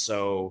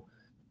 So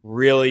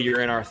really,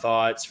 you're in our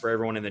thoughts for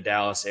everyone in the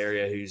Dallas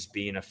area who's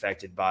being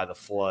affected by the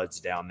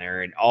floods down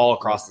there, and all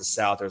across the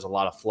South. There's a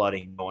lot of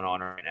flooding going on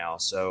right now.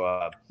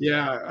 So,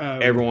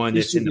 everyone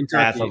that's in the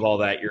path of all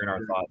that, you're in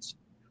our thoughts.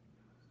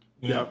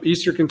 Yeah,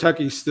 Eastern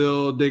Kentucky's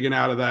still digging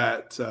out of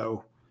that.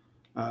 So,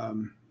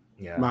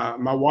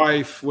 my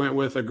wife went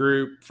with a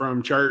group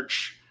from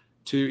church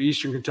to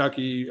Eastern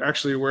Kentucky,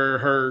 actually where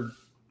her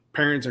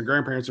parents and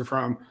grandparents are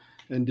from,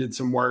 and did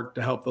some work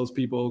to help those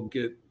people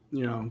get.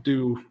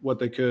 Do what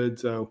they could.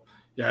 So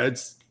yeah,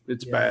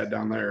 it's bad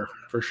down there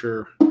for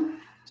sure.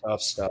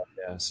 Tough stuff.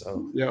 Yeah.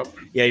 So yeah,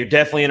 you're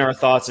definitely in our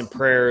thoughts and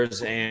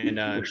prayers, and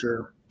for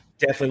sure,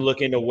 definitely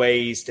look into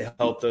ways to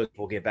help those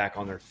people get back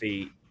on their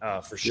feet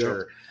for sure.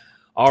 Yep.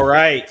 All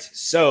right.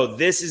 So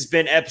this has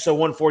been episode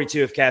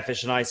 142 of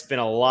Catfish and Ice. It's been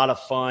a lot of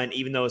fun,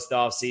 even though it's the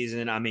off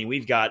season. I mean,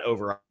 we've got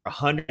over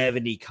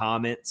 170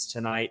 comments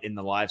tonight in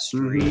the live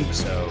stream. Mm-hmm.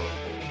 So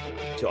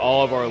to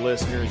all of our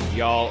listeners,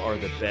 y'all are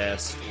the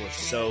best. We're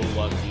so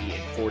lucky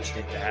and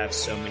fortunate to have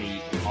so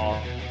many all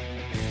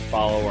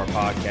follow our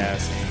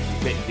podcast,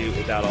 and we couldn't do it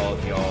without all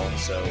of y'all.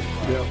 So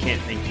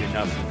can't thank you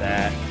enough for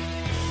that.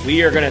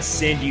 We are going to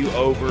send you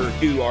over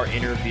to our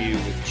interview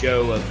with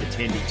Joe of the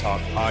Tendy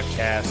Talk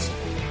podcast.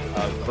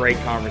 A great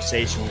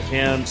conversation with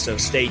him. So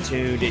stay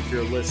tuned. If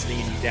you're listening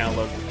and you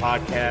download the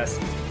podcast,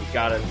 you've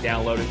got to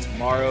download it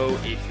tomorrow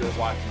if you're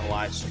watching the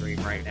live stream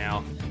right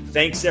now.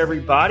 Thanks,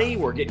 everybody.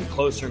 We're getting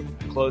closer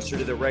and closer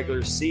to the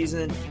regular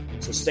season,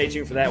 so stay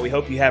tuned for that. We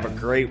hope you have a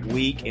great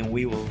week, and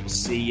we will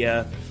see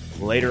you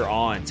later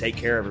on. Take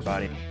care,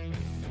 everybody.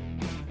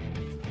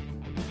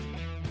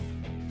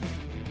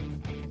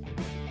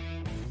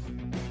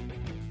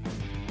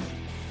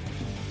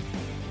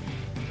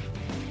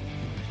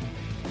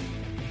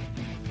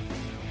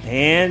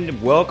 And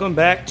welcome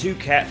back to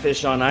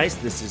Catfish on Ice.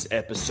 This is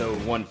episode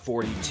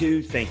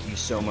 142. Thank you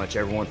so much,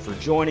 everyone, for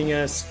joining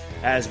us.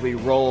 As we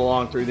roll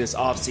along through this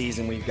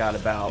offseason, we've got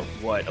about,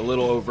 a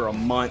little over a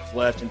month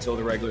left until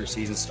the regular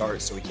season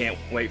starts, so we can't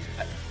wait for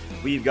that.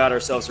 We've got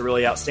ourselves a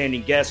really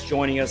outstanding guest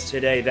joining us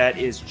today. That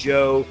is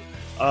Joe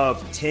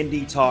of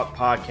Tendy Talk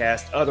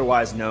podcast,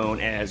 otherwise known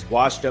as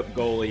Washed Up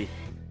Goalie.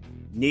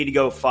 Need to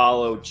go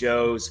follow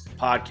Joe's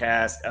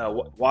podcast,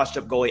 Washed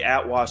Up Goalie,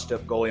 at Washed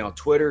Up Goalie on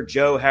Twitter.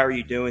 Joe, how are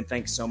you doing?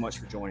 Thanks so much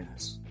for joining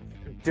us.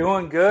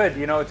 Doing good.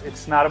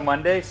 It's not a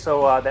Monday,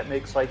 so that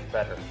makes life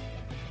better.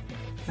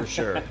 For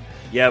sure.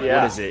 Yeah.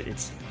 What is it?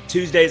 It's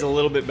Tuesday's a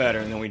little bit better,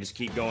 and then we just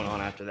keep going on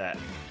after that.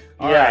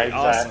 All right,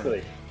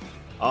 exactly.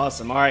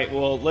 Awesome. All right.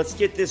 Well, let's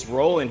get this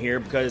rolling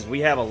here because we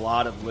have a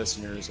lot of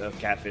listeners of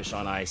Catfish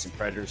on Ice and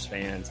Predators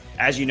fans.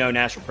 As you know,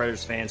 Nashville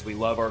Predators fans, we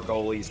love our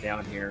goalies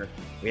down here.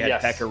 We had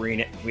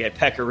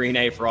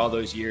Pecorine for all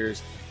those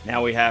years.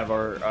 Now we have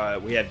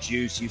we have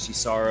Juice, UC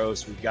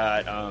Saros. We've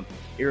got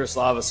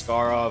Yaroslav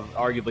Askarov,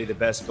 arguably the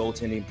best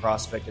goaltending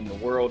prospect in the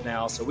world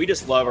now. So we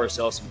just love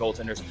ourselves some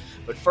goaltenders.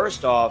 But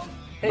first off,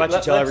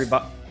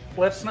 everybody.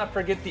 Let's not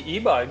forget the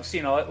E-Bugs.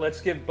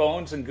 Let's give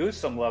Bones and Goose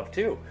some love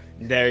too.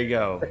 There you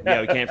go.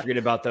 Yeah, we can't forget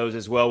about those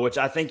as well, which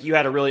I think you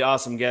had a really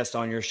awesome guest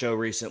on your show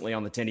recently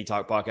on the Tendy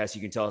Talk podcast.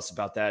 You can tell us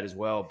about that as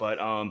well. But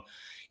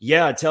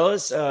tell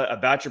us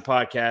about your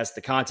podcast,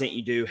 the content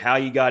you do, how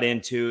you got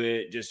into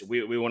it. Just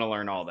we want to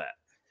learn all that.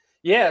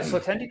 Yeah, so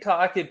Tendy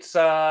Talk, it's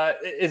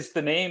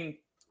the name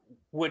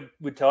would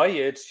tell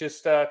you. It's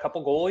just a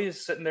couple goalies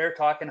sitting there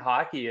talking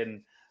hockey,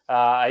 and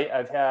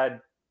I've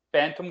had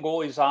bantam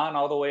goalies on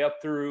all the way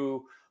up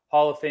through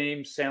Hall of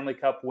Fame, Stanley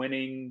Cup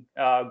winning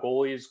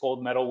goalies,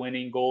 gold medal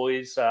winning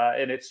goalies.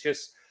 And it's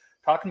just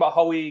talking about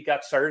how we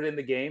got started in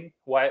the game,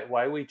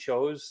 why we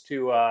chose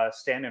to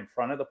stand in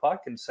front of the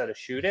puck instead of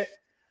shoot it.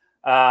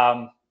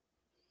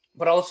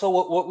 But also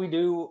what we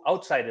do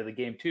outside of the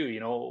game too,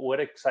 what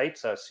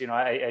excites us.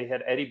 I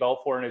had Eddie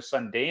Belfour and his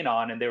son Dane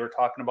on, and they were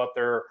talking about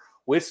their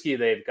whiskey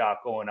they've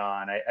got going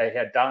on. I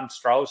had Don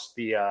Strauss,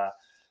 the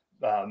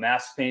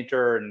mask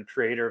painter and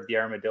creator of the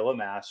Armadillo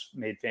mask,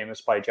 made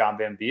famous by John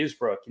Van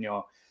Beesbrook.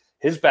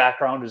 His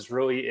background is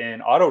really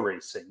in auto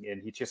racing,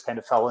 and he just kind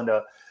of fell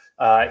into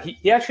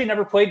he actually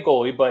never played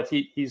goalie, but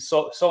he's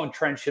so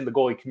entrenched in the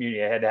goalie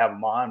community. I had to have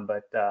him on.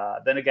 But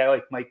then a guy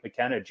like Mike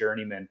McKenna,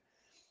 journeyman,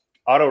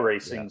 auto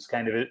racing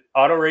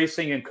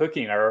and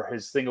cooking are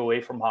his thing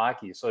away from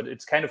hockey. So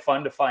it's kind of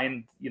fun to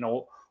find,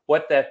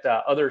 what that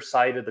other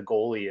side of the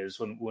goalie is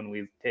when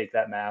we take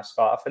that mask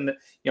off. And,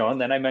 and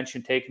then I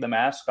mentioned taking the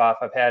mask off.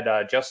 I've had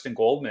Justin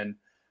Goldman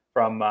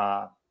from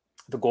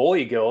the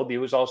Goalie Guild. He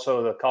was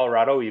also the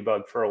Colorado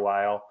E-Bug for a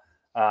while.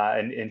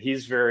 And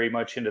he's very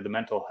much into the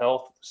mental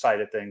health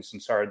side of things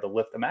and started the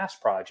Lift the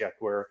Mask project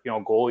where,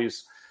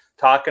 goalies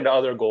talking to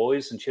other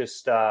goalies and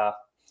just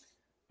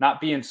not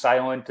being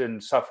silent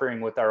and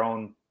suffering with our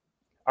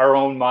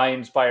own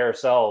minds by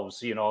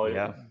ourselves,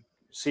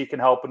 seeking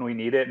help when we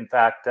need it. In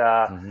fact,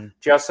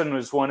 Justin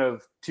was one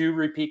of 2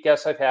 repeat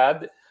guests I've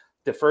had.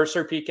 The first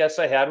repeat guest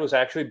I had was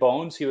actually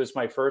Bones. He was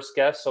my first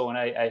guest. So when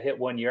I hit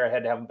 1 year, I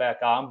had to have him back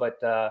on.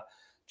 But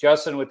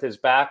Justin, with his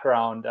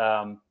background,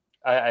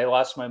 I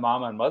lost my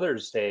mom on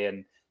Mother's Day,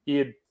 and he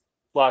had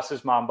lost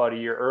his mom about a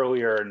year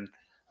earlier. And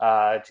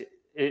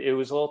it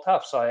was a little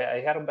tough. So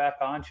I had him back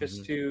on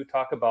just to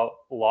talk about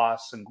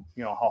loss and,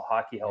 how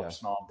hockey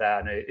helps and all of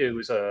that. And it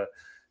was a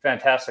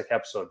fantastic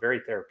episode, very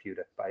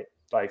therapeutic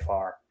by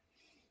far.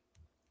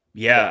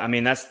 Yeah. I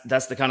mean, that's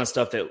the kind of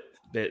stuff that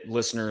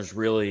listeners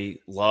really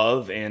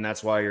love. And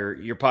that's why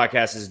your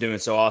podcast is doing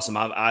so awesome.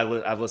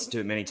 I've listened to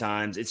it many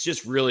times. It's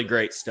just really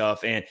great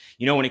stuff. And,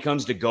 when it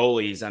comes to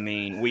goalies, I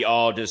mean, we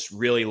all just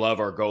really love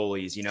our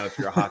goalies. If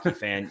you're a hockey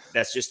fan,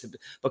 that's just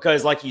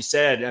because like you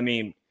said, I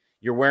mean,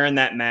 you're wearing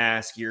that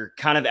mask. You're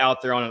kind of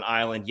out there on an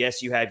island.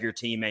 Yes, you have your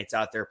teammates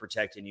out there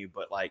protecting you.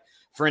 But like,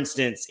 for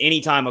instance,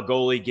 anytime a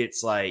goalie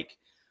gets like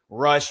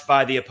rushed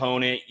by the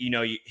opponent,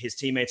 his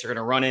teammates are going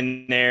to run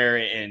in there,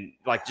 and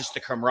like just the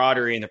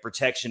camaraderie and the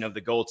protection of the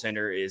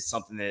goaltender is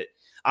something that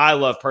I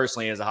love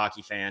personally as a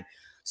hockey fan.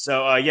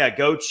 So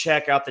go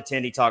check out the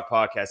Tendy Talk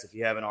podcast if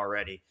you haven't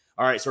already.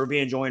 All right. So we're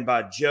being joined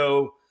by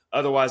Joe,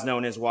 otherwise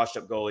known as Washed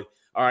Up Goalie.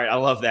 All right. I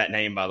love that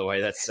name, by the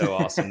way. That's so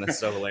awesome. That's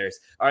so hilarious.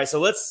 All right. So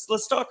let's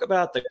talk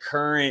about the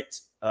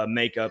current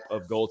makeup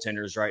of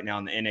goaltenders right now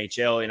in the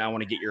NHL. And I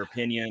want to get your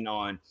opinion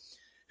on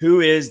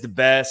who is the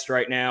best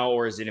right now,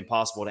 or is it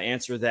impossible to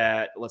answer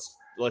that? Let's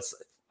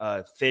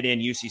fit in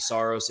UC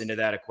Saros into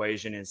that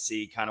equation and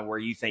see kind of where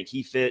you think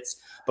he fits,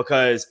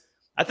 because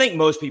I think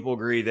most people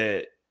agree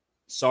that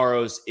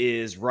Saros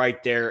is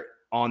right there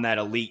on that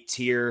elite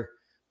tier,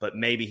 but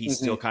maybe he's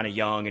still kind of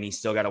young and he's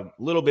still got a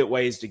little bit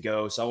ways to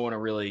go. So I want to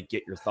really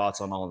get your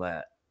thoughts on all of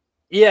that.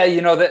 Yeah,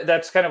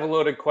 that's kind of a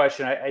loaded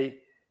question.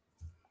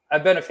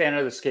 I've been a fan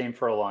of this game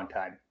for a long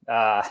time.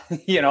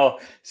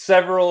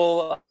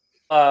 Several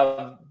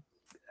I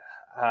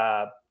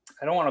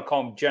don't want to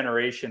call them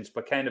generations,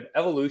 but kind of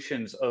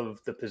evolutions of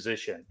the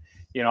position.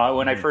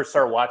 When I first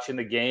started watching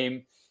the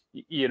game,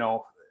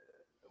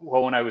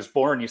 when I was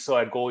born, you still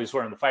had goalies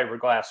wearing the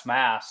fiberglass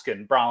mask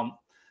and brown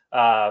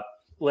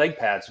leg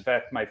pads. In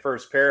fact, my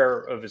first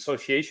pair of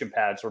association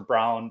pads were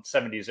brown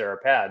 70s era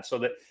pads. So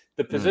that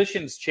the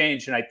positions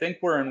changed. And I think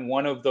we're in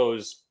one of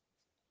those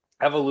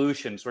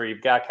evolutions where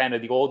you've got kind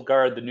of the old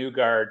guard, the new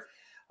guard.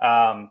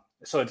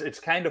 So it's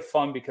kind of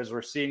fun because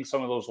we're seeing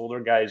some of those older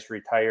guys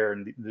retire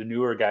and the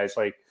newer guys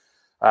like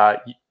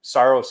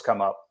Saros come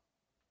up.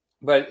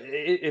 But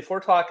if we're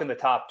talking the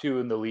top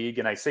 2 in the league,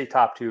 and I say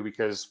top 2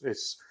 because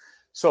it's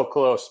so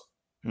close,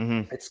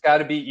 it's got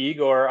to be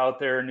Igor out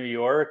there in New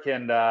York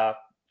and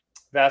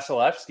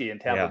Vasilevsky in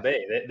Tampa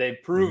Bay.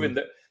 They've proven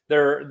that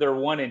they're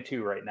 1 and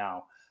 2 right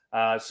now.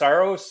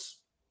 Saros,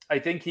 I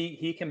think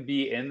he can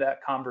be in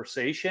that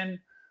conversation,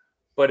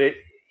 but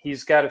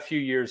he's got a few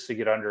years to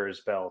get under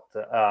his belt.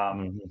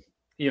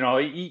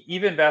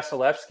 Even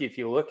Vasilevsky, if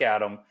you look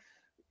at him,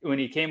 when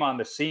he came on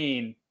the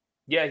scene,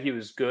 he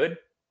was good,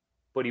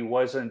 but he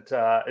wasn't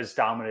as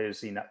dominant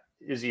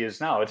as he is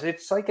now.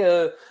 It's like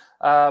a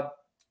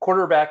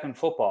quarterback in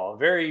football.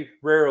 Very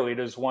rarely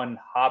does one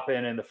hop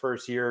in the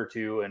first year or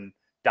two and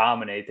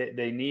dominate.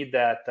 They need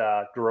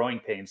that growing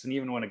pains. And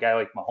even when a guy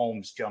like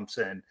Mahomes jumps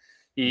in,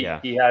 he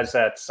has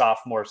that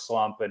sophomore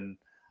slump. And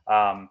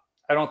I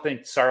don't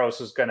think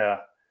Saros is going to,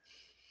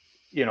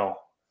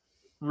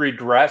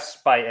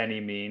 regress by any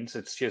means.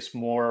 It's just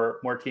more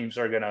teams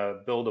are going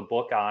to build a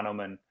book on him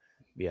and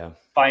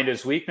find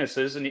his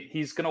weaknesses, and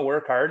he's going to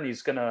work hard and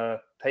he's going to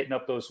tighten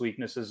up those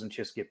weaknesses and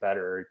just get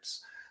better.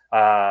 It's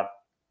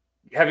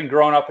having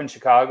grown up in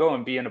Chicago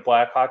and being a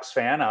Blackhawks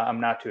fan, I'm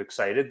not too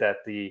excited that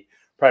the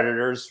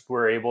Predators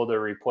were able to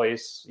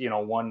replace,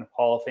 one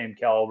Hall of Fame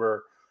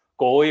caliber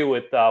goalie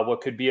with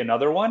what could be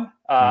another one.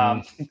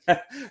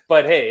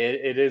 But hey,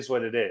 it is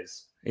what it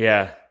is.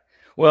 Yeah.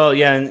 Well,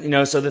 yeah.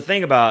 And, so the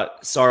thing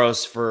about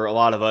Saros for a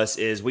lot of us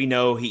is we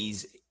know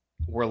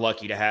we're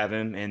lucky to have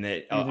him, and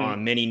that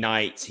on many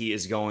nights he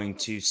is going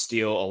to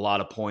steal a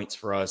lot of points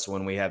for us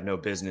when we have no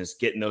business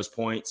getting those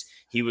points.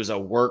 He was a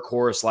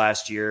workhorse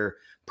last year,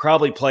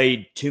 probably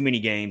played too many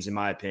games, in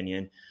my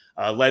opinion,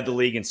 led the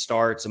league in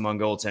starts among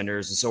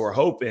goaltenders. And so we're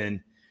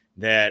hoping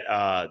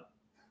that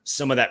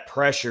some of that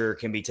pressure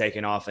can be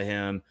taken off of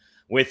him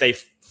with a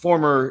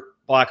former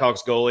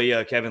Blackhawks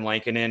goalie, Kevin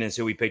Lankinen, is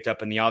who we picked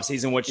up in the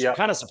offseason, which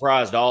kind of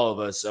surprised all of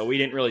us. So we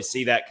didn't really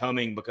see that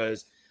coming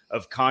because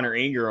of Connor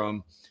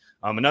Ingram,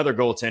 another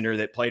goaltender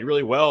that played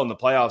really well in the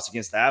playoffs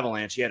against the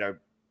Avalanche. He had a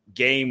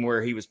game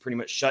where he was pretty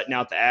much shutting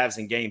out the Avs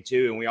in game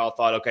 2, and we all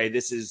thought, okay,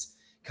 this is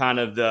kind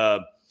of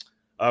the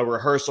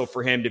rehearsal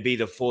for him to be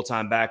the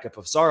full-time backup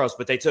of Saros.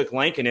 But they took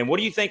Lankinen. What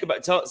do you think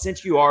about,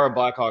 since you are a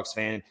Blackhawks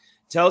fan,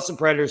 tell some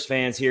Predators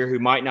fans here who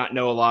might not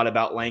know a lot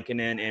about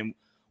Lankinen and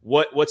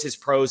what's his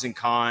pros and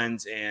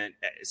cons, and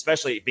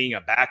especially being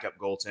a backup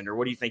goaltender,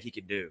 what do you think he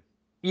could do?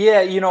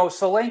 Yeah,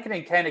 so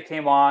Lankinen kind of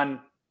came on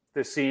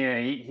the scene,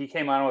 and he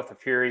came on with the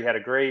Fury, had a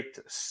great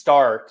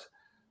start.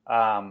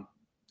 And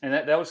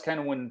that was kind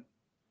of when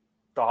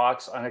the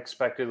Hawks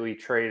unexpectedly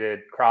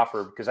traded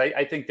Crawford, because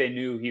I think they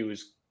knew he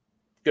was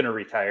going to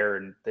retire,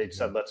 and they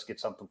said, let's get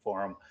something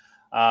for him.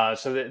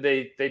 So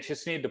they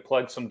just needed to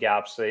plug some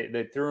gaps.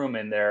 They threw him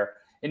in there,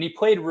 and he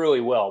played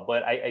really well,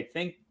 but I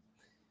think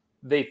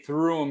they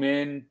threw him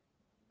in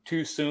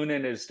too soon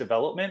in his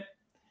development.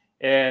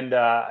 And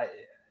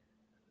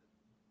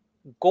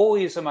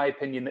goalies, in my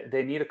opinion,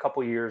 they need a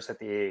couple years at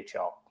the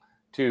AHL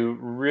to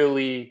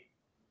really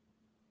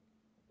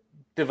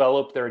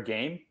develop their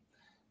game,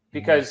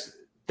 because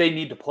they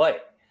need to play.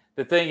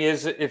 The thing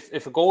is,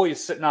 if a goalie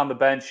is sitting on the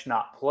bench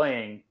not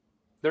playing,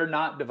 they're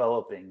not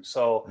developing.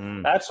 So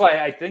that's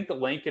why I think the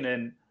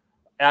Lankinen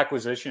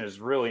acquisition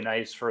is really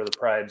nice for the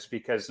Preds,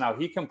 because now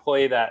he can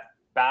play that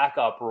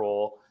backup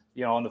role.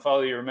 And the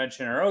fellow you were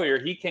mentioning earlier,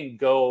 he can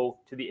go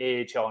to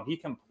the AHL and he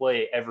can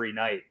play every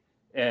night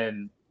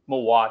in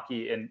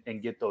Milwaukee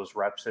and get those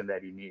reps in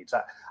that he needs.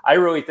 I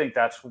really think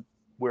that's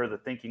where the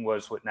thinking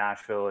was with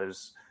Nashville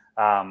is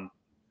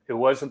it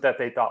wasn't that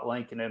they thought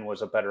Lankinen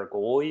was a better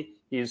goalie.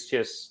 He's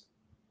just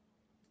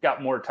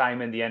got more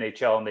time in the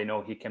NHL, and they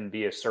know he can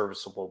be a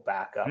serviceable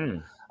backup.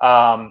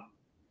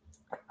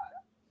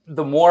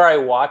 The more I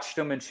watched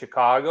him in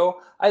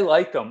Chicago, I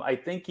liked him. I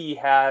think he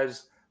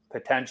has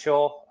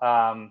potential.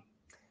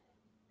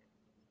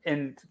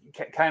 And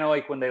kind of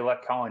like when they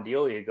let Colin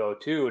Delia go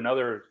too,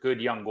 another good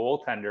young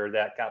goaltender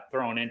that got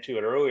thrown into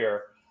it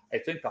earlier. I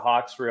think the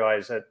Hawks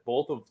realized that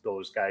both of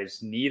those guys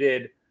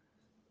needed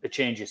a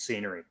change of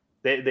scenery.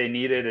 They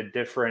needed a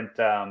different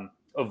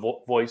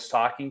voice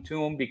talking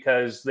to them,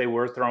 because they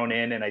were thrown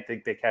in, and I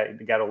think they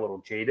got a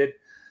little jaded.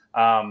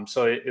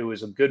 So it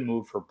was a good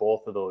move for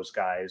both of those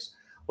guys.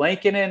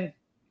 Lankinen,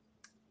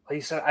 like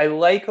you said, I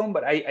like him,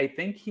 but I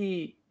think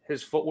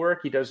his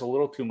footwork, he does a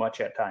little too much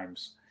at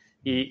times.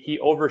 He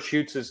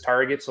overshoots his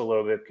targets a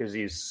little bit, because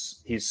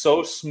he's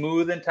so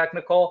smooth and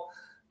technical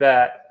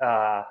that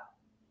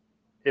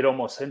it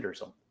almost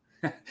hinders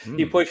him.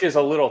 He pushes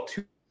a little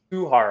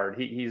too hard.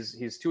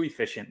 He's too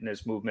efficient in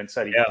his movements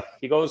that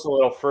he goes a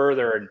little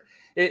further, and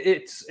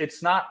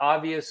it's not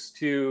obvious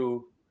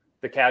to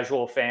the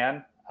casual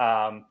fan.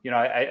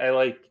 I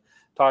like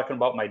talking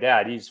about my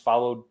dad. He's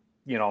followed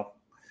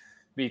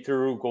me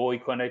through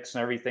goalie clinics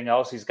and everything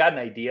else. He's got an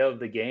idea of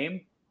the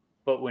game,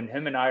 but when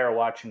him and I are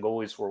watching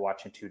goalies, we're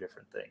watching two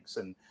different things.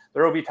 And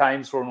there will be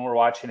times when we're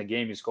watching a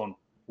game, he's going,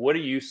 "What are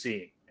you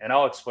seeing?" And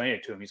I'll explain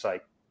it to him. He's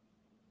like,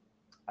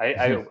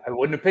 I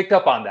wouldn't have picked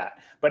up on that.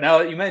 But now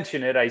that you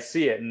mention it, I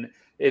see it. And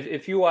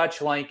if you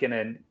watch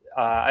Lankinen,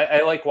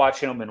 I like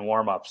watching him in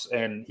warmups,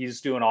 and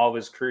he's doing all of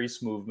his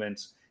crease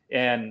movements,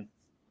 and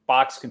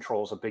box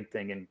control is a big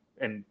thing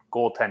in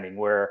goaltending,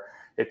 where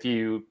if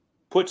you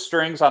put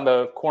strings on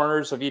the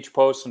corners of each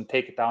post and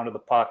take it down to the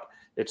puck,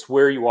 it's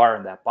where you are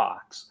in that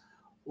box.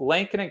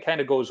 Lankinen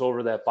kind of goes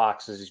over that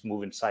box as he's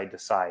moving side to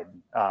side.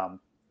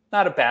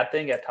 Not a bad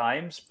thing at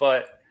times,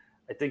 but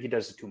I think he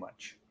does it too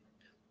much.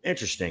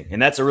 Interesting.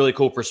 And that's a really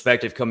cool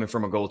perspective coming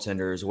from a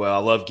goaltender as well. I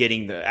love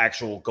getting the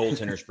actual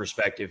goaltender's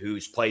perspective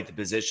who's played the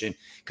position,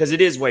 because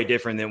it is way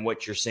different than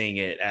what you're seeing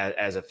it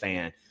as a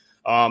fan.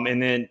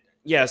 And then,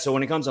 so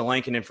when it comes to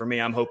Lankinen, for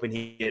me, I'm hoping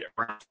he get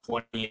around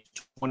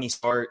 20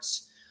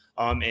 starts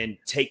and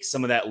take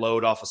some of that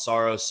load off of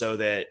Saros, so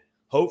that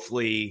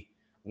hopefully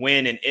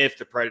when and if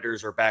the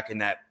Predators are back in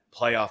that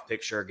playoff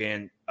picture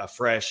again, a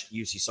fresh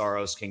UC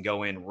Saros can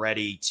go in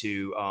ready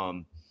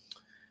to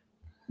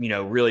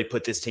really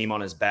put this team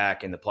on his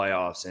back in the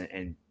playoffs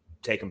and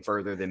take them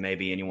further than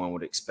maybe anyone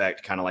would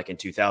expect, kind of like in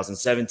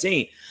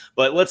 2017.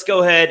 But let's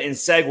go ahead and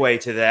segue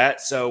to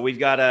that. So we've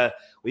got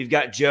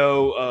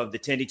Joe of the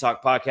Tendy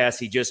Talk podcast.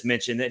 He just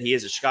mentioned that he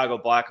is a Chicago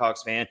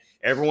Blackhawks fan.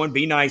 Everyone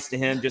be nice to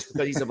him. Just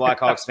because he's a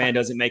Blackhawks fan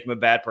doesn't make him a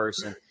bad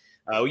person.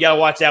 We got to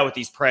watch out with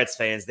these Preds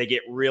fans. They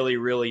get really,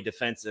 really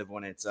defensive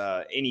when it's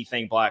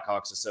anything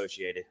Blackhawks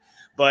associated.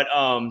 But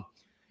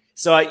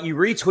so you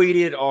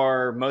retweeted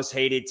our most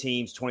hated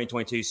teams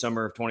 2022,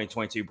 summer of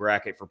 2022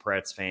 bracket for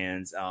Preds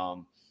fans.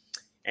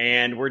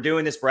 And we're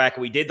doing this bracket.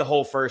 We did the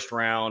whole first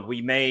round.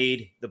 We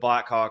made the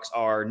Blackhawks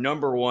our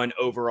number 1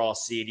 overall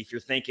seed. If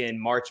you're thinking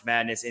March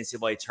Madness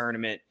NCAA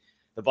tournament,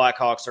 the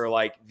Blackhawks are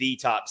like the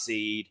top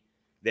seed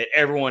that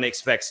everyone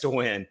expects to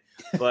win.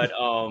 But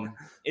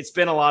it's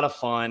been a lot of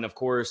fun. Of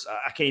course,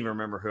 I can't even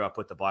remember who I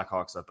put the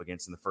Blackhawks up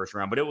against in the first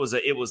round, but it was a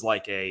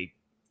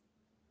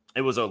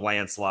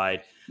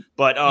landslide.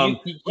 But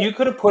you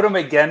could have put them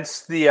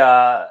against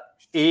the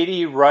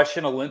 80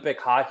 Russian Olympic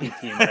hockey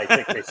team, and I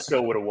think they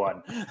still would have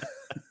won.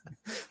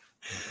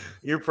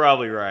 You're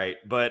probably right.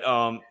 But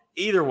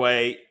either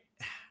way,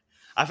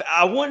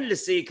 I wanted to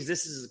see,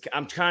 because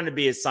I'm trying to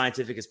be as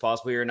scientific as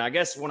possible here. And I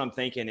guess what I'm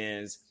thinking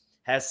is,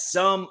 has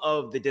some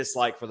of the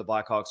dislike for the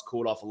Blackhawks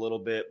cooled off a little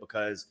bit,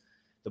 because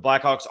the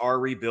Blackhawks are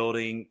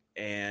rebuilding,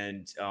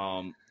 and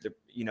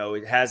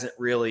it hasn't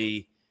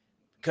really,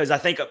 because I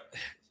think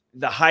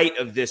the height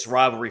of this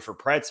rivalry for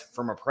Preds,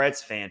 from a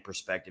Preds fan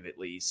perspective at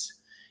least,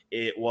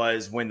 it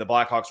was when the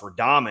Blackhawks were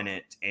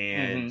dominant.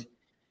 And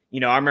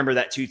I remember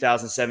that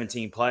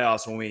 2017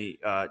 playoffs when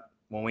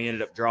we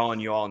ended up drawing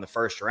you all in the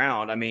first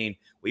round. I mean,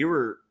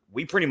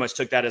 we pretty much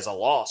took that as a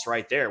loss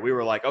right there. We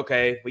were like,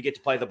 okay, we get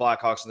to play the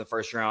Blackhawks in the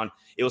first round.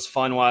 It was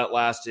fun while it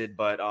lasted,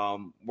 but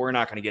we're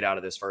not going to get out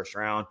of this first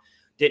round.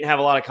 Didn't have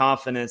a lot of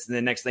confidence, and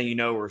the next thing you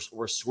know,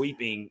 we're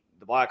sweeping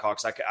the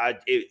Blackhawks.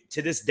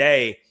 To this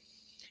day,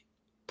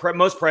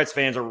 most Preds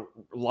fans are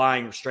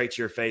lying straight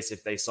to your face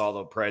if they saw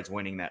the Preds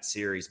winning that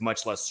series,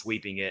 much less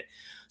sweeping it.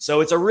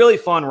 So it's a really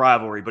fun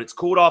rivalry, but it's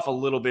cooled off a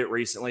little bit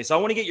recently. So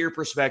I want to get your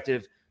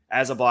perspective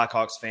as a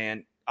Blackhawks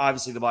fan.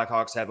 Obviously, the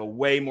Blackhawks have a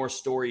way more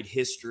storied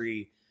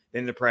history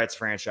than the Preds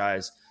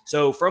franchise.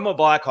 So from a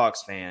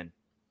Blackhawks fan,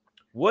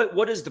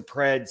 what does the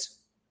Preds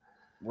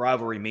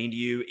rivalry mean to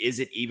you? Is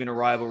it even a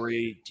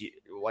rivalry?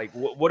 What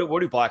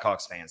do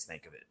Blackhawks fans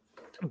think of it?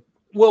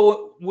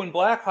 Well, when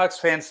Blackhawks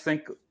fans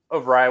think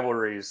of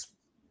rivalries,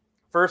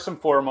 first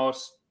and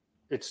foremost,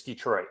 it's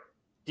Detroit.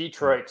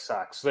 Detroit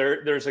sucks.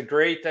 There's a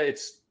great,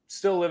 it's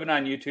still living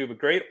on YouTube, a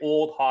great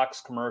old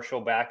Hawks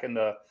commercial back in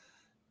the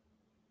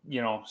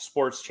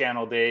sports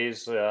channel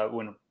days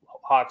when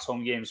Hawks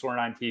home games weren't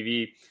on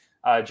TV.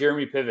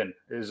 Jeremy Piven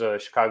is a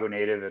Chicago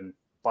native and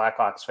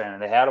Blackhawks fan,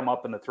 and they had him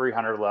up in the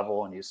 300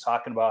 level, and he's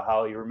talking about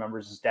how he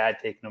remembers his dad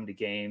taking him to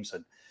games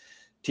and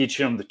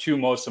teaching him the 2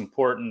 most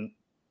important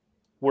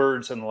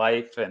words in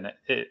life. And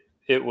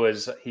it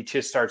was, he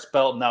just starts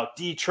belting out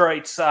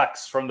Detroit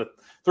sucks from the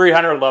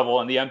 300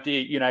 level in the empty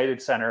United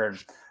Center. And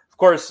of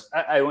course,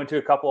 I went to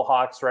a couple of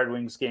Hawks Red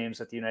Wings games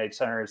at the United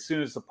Center. As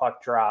soon as the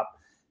puck dropped,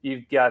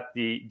 you've got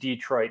the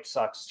Detroit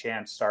sucks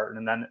chant starting.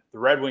 And then the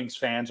Red Wings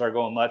fans are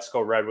going, let's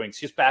go Red Wings.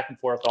 Just back and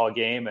forth all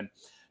game. And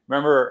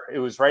remember, it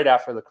was right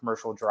after the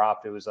commercial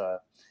dropped. It was a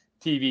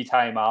TV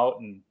timeout,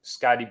 and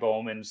Scotty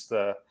Bowman's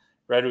the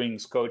Red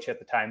Wings coach at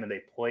the time, and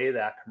they play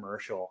that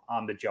commercial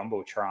on the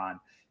Jumbotron.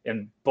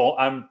 And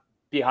I'm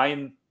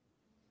behind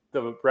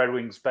the Red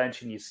Wings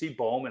bench, and you see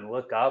Bowman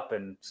look up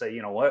and say,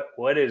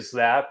 what is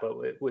that?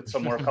 But with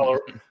some more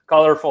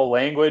colorful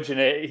language.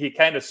 And he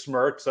kind of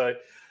smirks.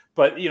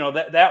 But,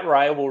 that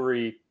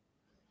rivalry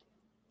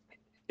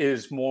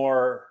is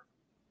more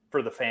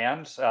for the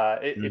fans.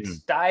 It's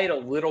died a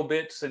little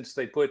bit since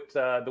they put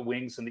the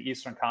Wings in the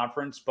Eastern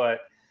Conference, but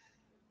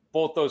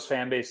both those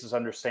fan bases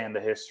understand the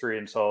history,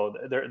 and so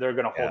they're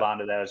going to hold on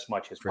to that as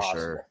much as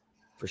possible.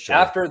 For sure.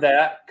 After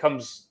that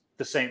comes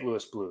the St.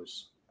 Louis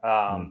Blues.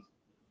 The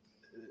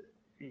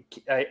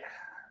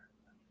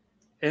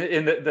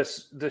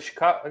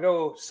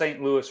Chicago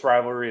St. Louis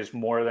rivalry is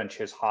more than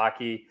just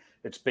hockey.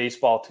 It's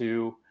baseball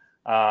too.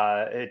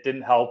 It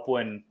didn't help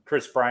when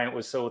Chris Bryant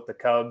was still with the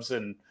Cubs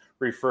and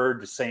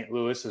referred to St.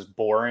 Louis as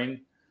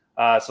boring.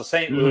 So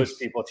St. Louis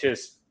people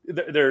just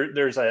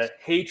there's a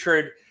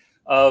hatred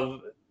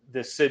of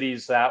the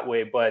cities that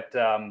way. But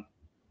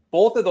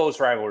both of those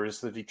rivalries,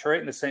 the Detroit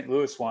and the St.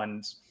 Louis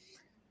ones,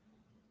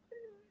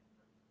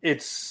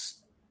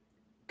 it's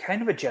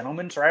kind of a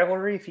gentleman's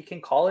rivalry, if you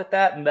can call it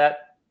that, and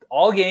that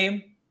all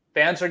game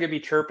fans are going to be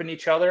chirping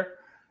each other,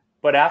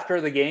 but after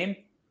the game,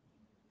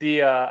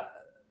 the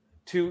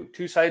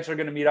two sides are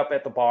going to meet up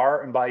at the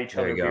bar and buy each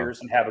other beers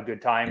and have a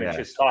good time and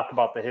just talk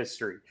about the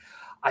history.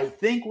 I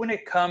think when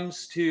it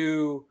comes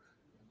to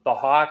the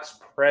Hawks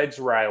Preds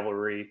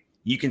rivalry,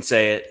 you can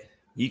say it.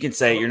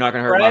 You're not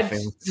going to hurt my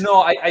fans.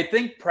 No, I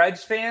think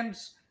Preds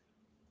fans,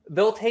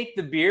 they'll take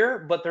the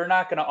beer, but they're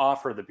not going to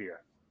offer the beer.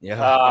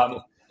 Yeah.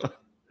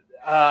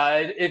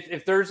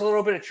 If there's a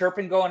little bit of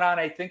chirping going on,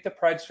 I think the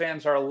Preds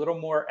fans are a little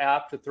more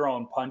apt to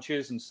throwing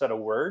punches instead of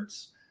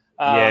words.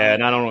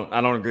 And I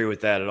don't agree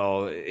with that at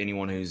all.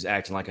 Anyone who's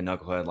acting like a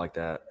knucklehead like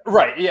that,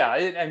 right? Yeah,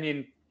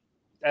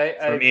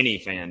 from any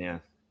fan,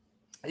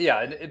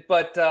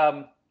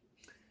 but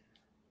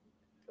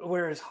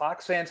whereas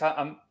Hawks fans,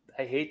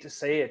 I hate to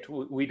say it,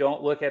 we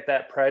don't look at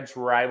that Preds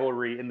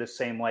rivalry in the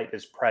same light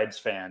as Preds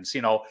fans.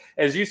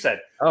 As you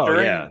said,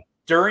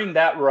 during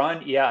that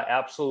run, yeah,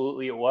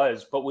 absolutely it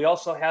was. But we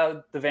also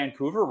had the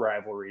Vancouver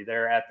rivalry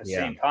there at the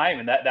same time,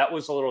 and that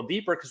was a little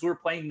deeper because we were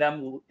playing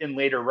them in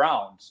later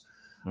rounds.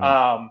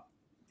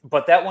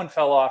 But that one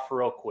fell off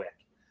real quick.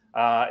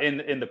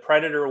 In the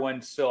Predator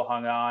one still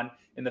hung on.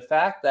 And the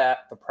fact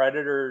that the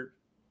Predator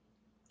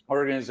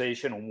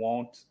organization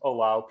won't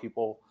allow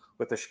people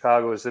with the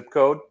Chicago zip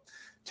code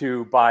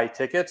to buy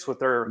tickets with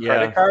their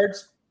credit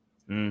cards,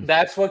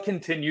 that's what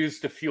continues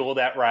to fuel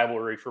that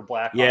rivalry for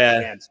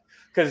Blackhawks fans.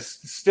 Because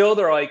still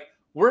they're like,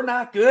 we're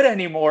not good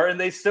anymore, and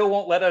they still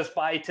won't let us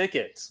buy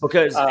tickets.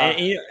 Because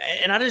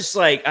and I just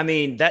like, I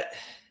mean, that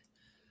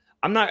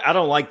I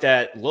don't like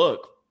that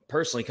look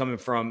personally coming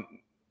from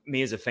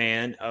me as a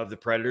fan of the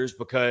Predators,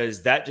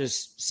 because that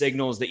just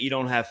signals that you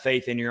don't have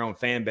faith in your own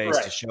fan base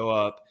to show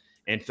up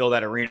and fill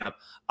that arena up.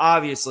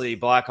 Obviously,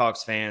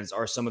 Blackhawks fans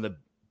are some of the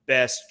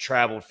best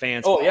traveled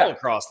fans all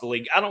across the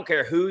league. I don't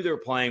care who they're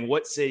playing,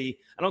 what city.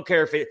 I don't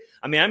care if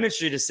I'm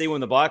interested to see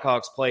when the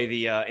Blackhawks play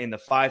in the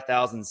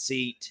 5,000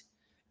 seat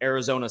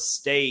Arizona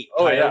State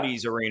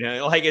Coyotes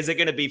arena. Like, is it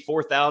going to be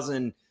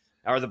 4,000?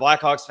 Are the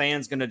Blackhawks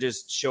fans going to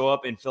just show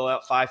up and fill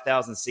out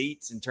 5,000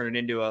 seats and turn it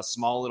into a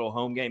small little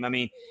home game? I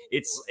mean,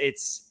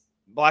 it's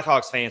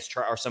Blackhawks fans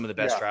are some of the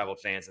best traveled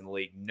fans in the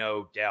league,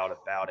 no doubt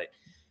about it.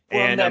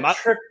 Well, and that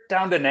trip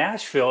down to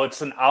Nashville,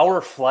 it's an hour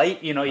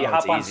flight. You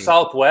hop on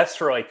Southwest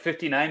for like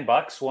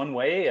 $59 one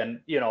way, and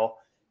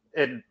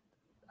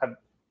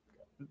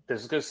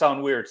this is going to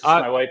sound weird.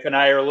 My wife and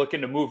I are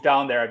looking to move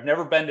down there. I've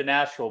never been to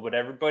Nashville, but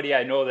everybody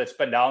I know that's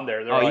been down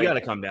there, you got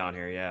to come down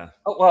here, yeah.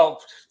 Oh,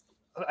 well,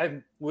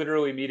 I'm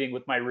literally meeting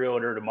with my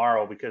realtor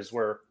tomorrow because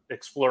we're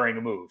exploring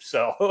a move.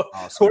 So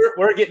awesome.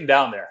 we're getting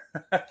down there.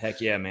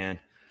 Heck yeah,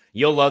 man.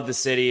 You'll love the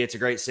city. It's a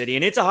great city,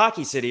 and it's a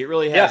hockey city. It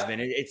really has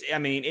been.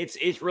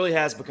 It really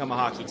has become a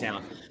hockey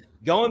town.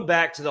 Going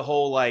back to the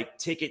whole like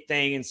ticket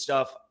thing and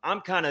stuff,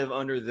 I'm kind of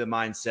under the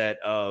mindset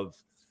of,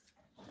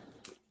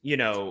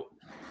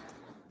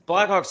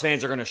 Blackhawks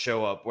fans are going to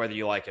show up whether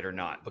you like it or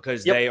not,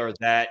 because they are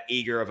that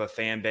eager of a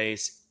fan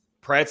base.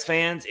 Preds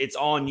fans, it's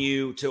on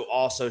you to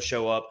also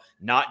show up,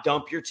 not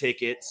dump your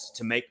tickets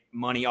to make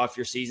money off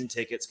your season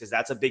tickets, because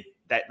that's a big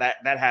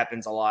that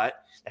happens a lot.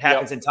 It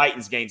happens in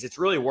Titans games. It's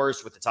really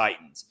worse with the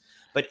Titans.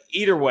 But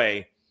either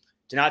way,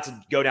 not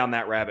to go down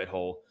that rabbit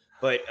hole,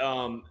 but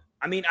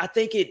I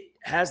think it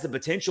has the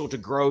potential to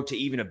grow to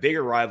even a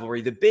bigger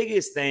rivalry. The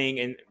biggest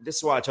thing, and this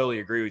is why I totally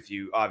agree with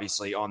you,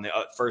 obviously, on the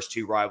first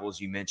two rivals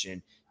you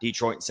mentioned,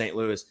 Detroit and St.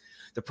 Louis.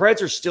 The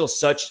Preds are still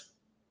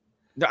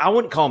I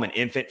wouldn't call them an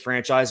infant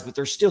franchise, but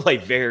they're still a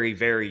very,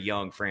 very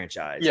young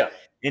franchise. Yeah.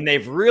 And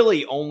they've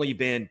really only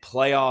been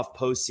playoff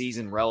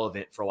postseason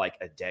relevant for like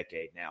a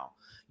decade now.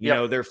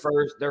 Their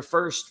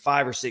first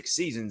 5 or 6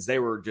 seasons, it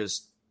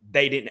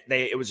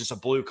was just a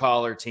blue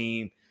collar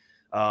team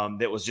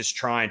that was just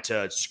trying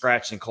to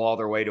scratch and claw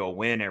their way to a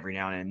win every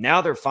now and then.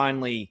 Now they're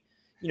finally,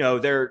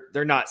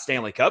 they're not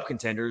Stanley Cup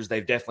contenders.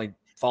 They've definitely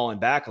fallen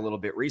back a little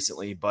bit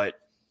recently, but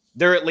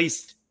they're at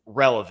least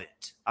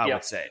relevant, I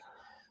would say.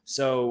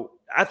 So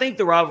I think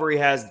the rivalry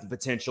has the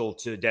potential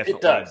to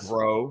definitely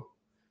grow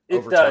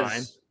over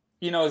time.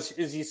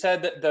 As you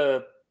said, that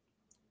the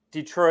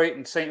Detroit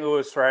and St.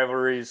 Louis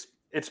rivalries,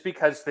 it's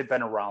because they've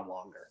been around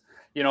longer.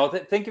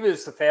 Think of it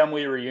as the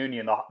family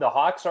reunion. The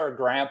Hawks are a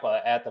grandpa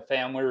at the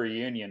family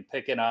reunion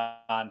picking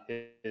on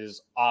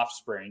his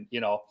offspring,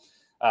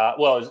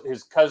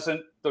 his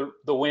cousin,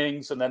 the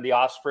Wings, and then the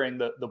offspring,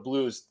 the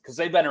Blues, because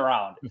they've been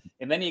around.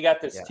 And then you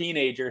got this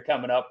teenager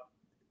coming up,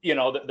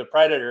 the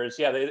Predators.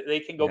 Yeah, they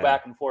can go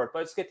back and forth,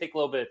 but it's going to take a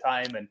little bit of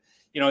time. And,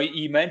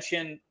 you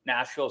mentioned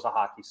Nashville is a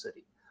hockey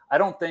city. I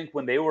don't think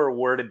when they were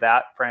awarded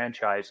that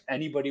franchise,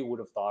 anybody would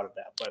have thought of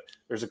that. But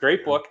there's a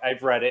great book.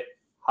 I've read it,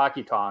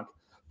 Hockey Tonk,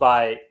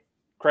 by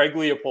Craig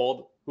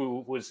Leopold,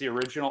 who was the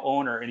original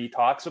owner. And he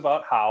talks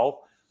about how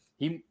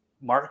he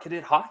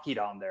marketed hockey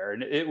down there.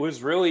 And it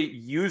was really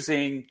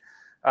using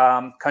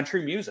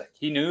country music.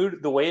 He knew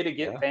the way to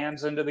get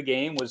fans into the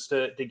game was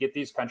to get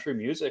these country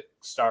music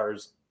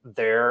stars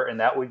there, and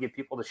that would get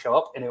people to show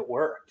up, and it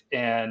worked.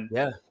 And,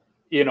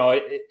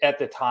 at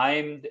the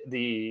time,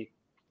 the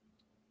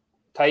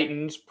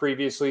Titans,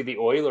 previously the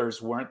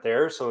Oilers, weren't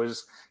there. So it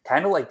was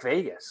kind of like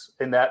Vegas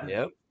in that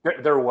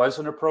there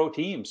wasn't a pro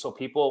team. So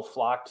people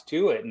flocked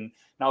to it. And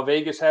now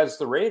Vegas has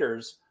the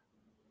Raiders,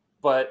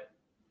 but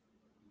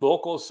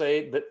locals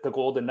say that the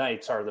Golden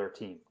Knights are their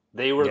team.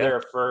 They were there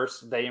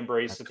first. They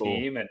embraced the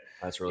team. And,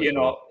 that's really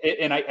cool.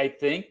 And I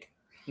think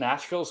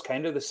Nashville's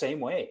kind of the same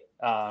way.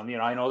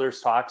 I know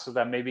there's talks of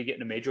them maybe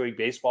getting a Major League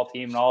Baseball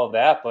team and all of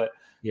that, but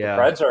the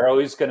Preds are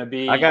always going to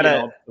be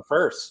the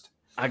first.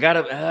 I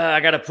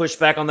gotta push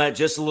back on that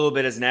just a little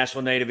bit as a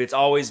Nashville native. It's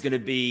always going to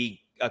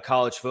be a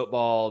college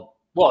football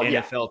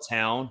NFL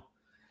town.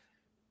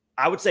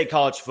 I would say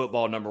college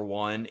football number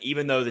one,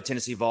 even though the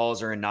Tennessee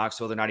Vols are in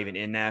Knoxville, they're not even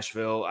in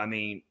Nashville. I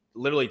mean,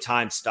 literally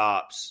time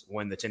stops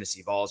when the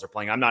Tennessee Vols are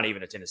playing. I'm not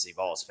even a Tennessee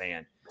Vols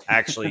fan. I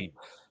actually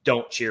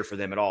don't cheer for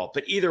them at all.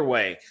 But either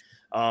way,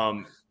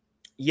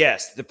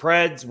 yes, the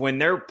Preds, when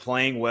they're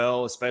playing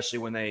well, especially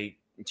when they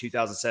in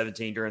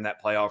 2017 during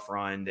that playoff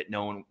run that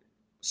no one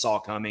saw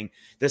coming,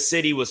 the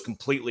city was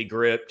completely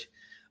gripped.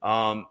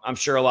 I'm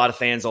sure a lot of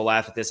fans will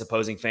laugh at this,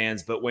 opposing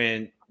fans, but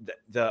when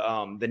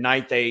the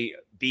night they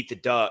beat the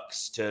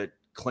Ducks to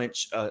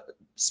clinch a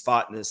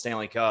spot in the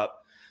Stanley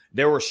Cup,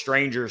 there were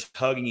strangers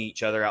hugging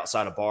each other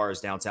outside of bars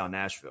downtown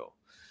Nashville.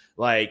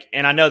 Like,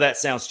 and I know that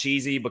sounds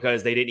cheesy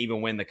because they didn't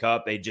even win the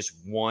cup; they just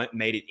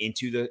made it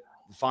into the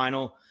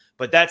final.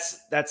 But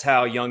that's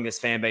how young this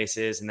fan base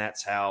is, and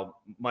that's how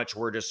much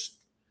we're just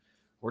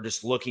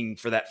looking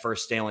for that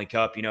first Stanley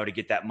Cup, to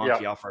get that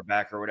monkey off our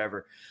back or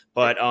whatever.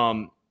 But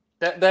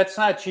that's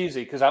not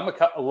cheesy because I'm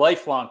a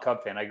lifelong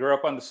Cub fan. I grew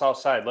up on the South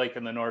Side, like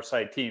in the North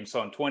Side team.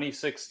 So in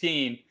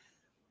 2016,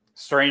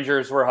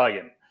 strangers were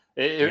hugging.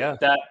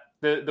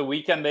 The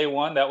weekend they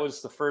won, that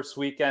was the first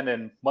weekend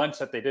in months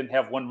that they didn't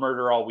have one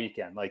murder all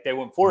weekend. Like they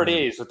went 4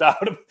 days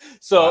without them.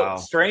 So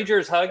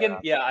strangers hugging,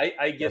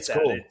 I get that.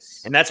 Cool.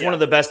 And that's one of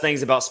the best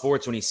things about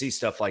sports when you see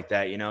stuff like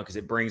that, because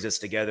it brings us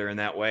together in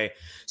that way.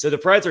 So the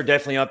Preds are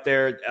definitely up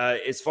there.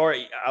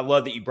 I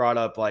love that you brought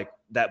up like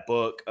that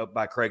book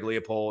by Craig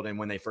Leopold and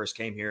when they first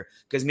came here,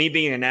 because me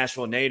being a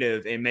Nashville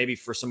native, and maybe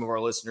for some of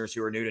our listeners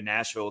who are new to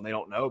Nashville and they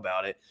don't know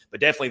about it, but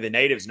definitely the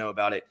natives know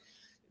about it.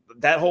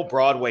 That whole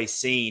Broadway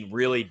scene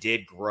really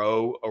did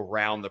grow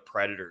around the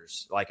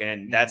Predators.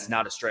 And that's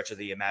not a stretch of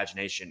the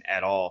imagination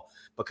at all,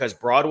 because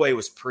Broadway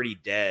was pretty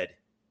dead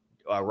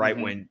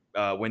when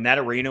that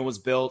arena was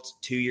built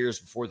 2 years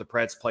before the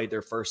Preds played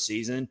their first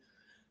season.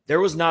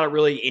 There was not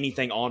really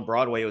anything on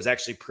Broadway. It was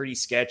actually pretty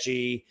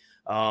sketchy.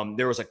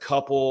 There was a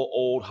couple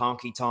old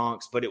honky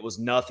tonks, but it was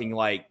nothing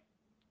like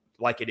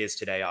it is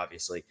today,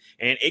 obviously.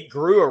 And it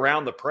grew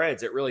around the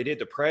Preds. It really did.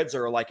 The Preds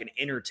are like an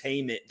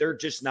entertainment. They're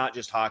just not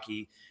just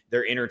hockey.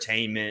 They're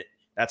entertainment.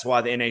 That's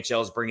why the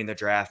NHL is bringing the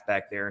draft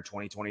back there in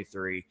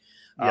 2023.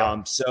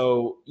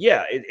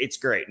 It's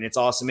great and it's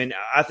awesome. And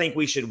I think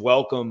we should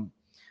welcome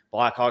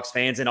Blackhawks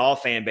fans and all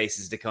fan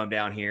bases to come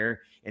down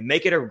here and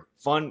make it a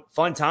fun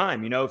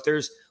time. If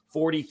there's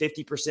 40,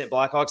 50%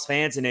 Blackhawks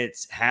fans and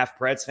it's half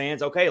Preds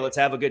fans, okay, let's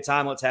have a good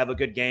time. Let's have a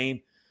good game.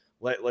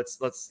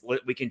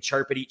 We can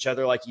chirp at each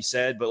other, like you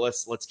said, but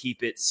let's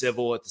keep it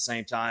civil at the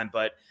same time.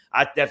 But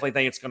I definitely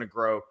think it's going to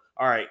grow.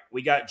 All right,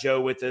 we got Joe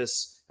with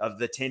us of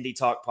the Tendy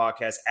Talk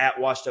podcast at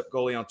Washed Up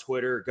Goalie on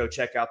Twitter. Go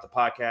check out the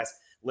podcast.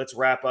 Let's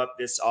wrap up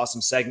this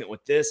awesome segment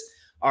with this.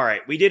 All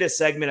right, we did a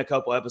segment a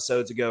couple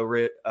episodes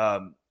ago,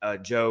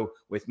 Joe,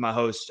 with my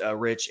host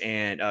Rich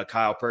and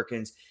Kyle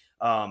Perkins,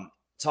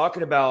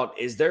 talking about,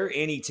 is there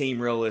any team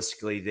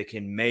realistically that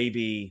can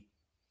maybe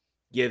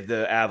give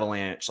the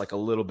Avalanche like a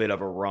little bit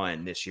of a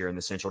run this year in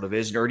the Central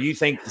Division? Or do you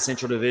think the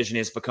Central Division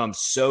has become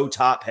so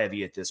top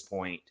heavy at this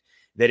point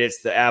that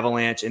it's the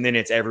Avalanche and then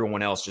it's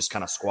everyone else just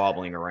kind of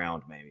squabbling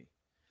around maybe?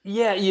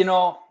 Yeah,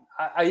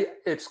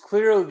 it's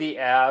clearly the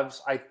Avs.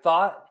 I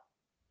thought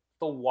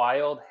the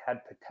Wild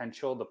had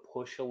potential to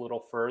push a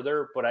little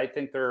further, but I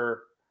think they're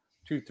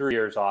 2-3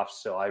 years off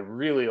still. I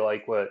really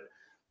like what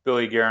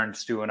Billy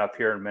Guerin's doing up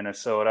here in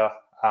Minnesota.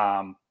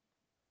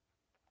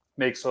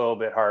 Makes it a little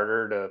bit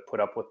harder to put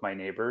up with my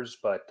neighbors,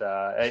 but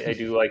I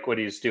do like what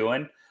he's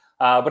doing.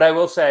 But I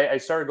will say I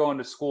started going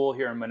to school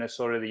here in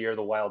Minnesota the year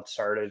the Wild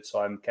started, so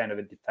I'm kind of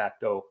a de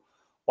facto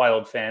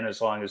Wild fan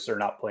as long as they're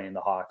not playing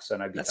the Hawks.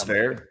 And That's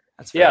fair.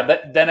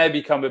 Then I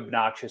become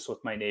obnoxious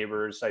with my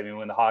neighbors. I mean,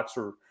 when the Hawks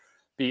were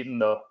beating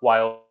the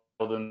Wild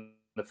in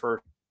the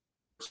first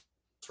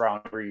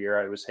round every year,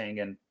 I was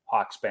hanging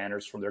Hawks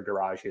banners from their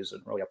garages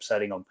and really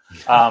upsetting them.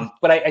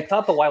 But I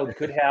thought the Wild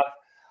could have.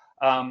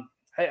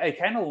 I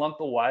kind of lump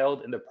the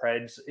Wild and the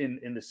Preds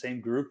in the same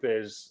group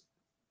as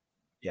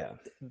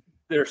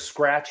they're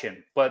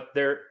scratching, but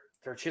they're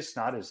just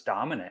not as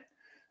dominant.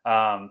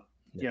 And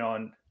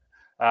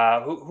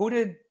who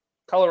did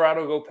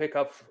Colorado go pick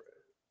up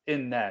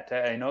in net?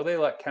 I know they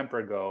let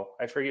Kemper go.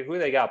 I forget who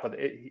they got, but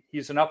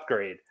he's an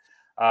upgrade.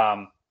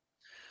 I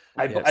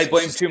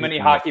blame too many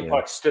hockey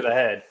pucks to the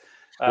head.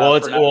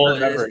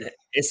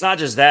 It's not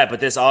just that, but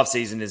this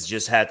offseason has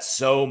just had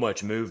so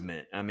much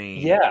movement. I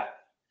mean,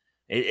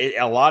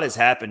 a lot has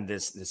happened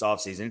this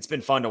offseason. It's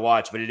been fun to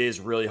watch, but it is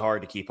really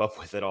hard to keep up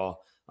with it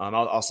all.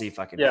 I'll see if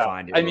I can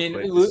find it. I mean,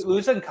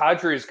 losing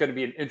Kadri is going to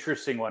be an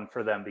interesting one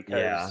for them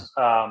because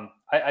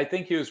I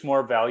think he was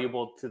more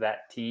valuable to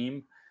that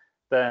team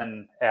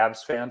than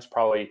Avs fans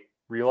probably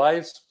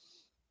realized.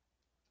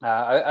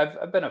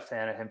 I've been a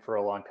fan of him for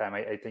a long time.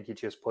 I think he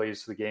just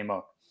plays the game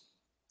a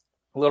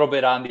little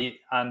bit on the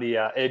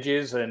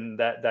edges, and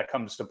that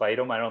comes to bite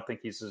him. I don't think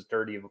he's as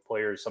dirty of a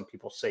player as some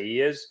people say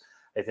he is.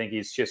 I think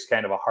he's just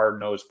kind of a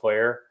hard-nosed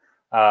player,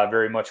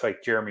 very much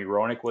like Jeremy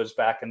Roenick was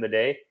back in the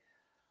day.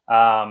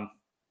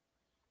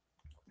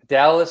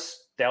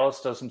 Dallas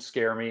doesn't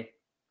scare me.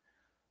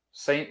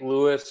 St.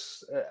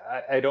 Louis,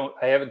 I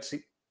haven't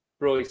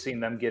really seen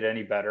them get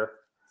any better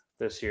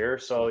this year.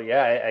 So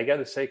I got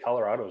to say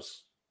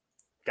Colorado's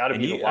got to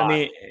be the lock.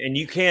 And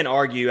you can't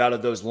argue out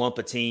of those lump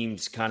of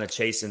teams kind of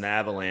chasing the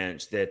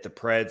Avalanche that the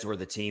Preds were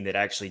the team that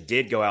actually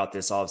did go out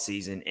this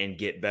offseason and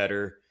get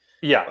better.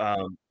 Yeah.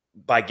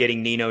 By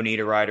getting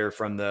Niederreiter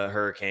from the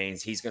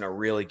Hurricanes, he's going to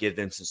really give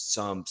them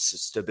some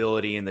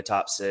stability in the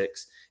top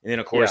 6. And then,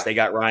 of course, they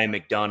got Ryan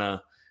McDonough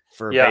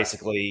for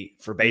basically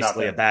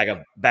Nothing. a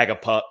bag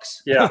of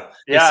pucks. Yeah.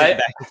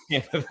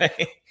 It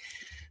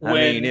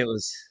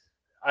was.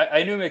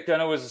 I knew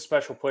McDonough was a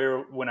special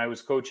player when I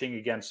was coaching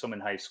against him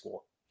in high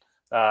school.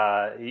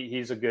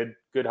 He's a good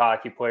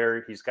hockey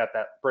player. He's got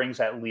brings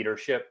that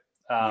leadership,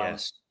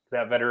 that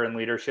veteran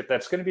leadership.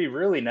 That's going to be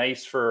really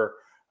nice for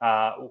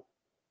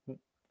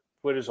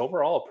what is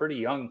overall a pretty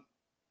young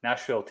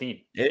Nashville team.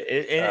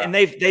 And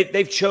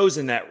they've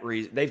chosen that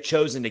reason. They've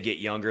chosen to get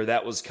younger.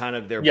 That was kind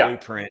of their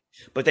blueprint.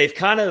 But they've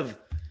kind of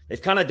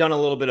done a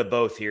little bit of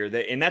both here.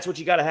 And that's what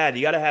you got to have.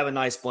 You got to have a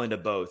nice blend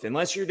of both.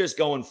 Unless you're just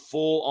going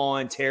full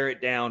on, tear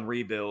it down,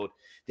 rebuild,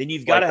 then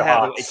you've got to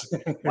have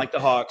like the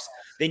Hawks.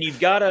 Then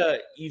you've got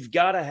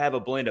to have a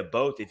blend of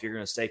both if you're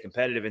going to stay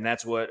competitive. And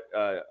that's what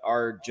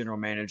our general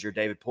manager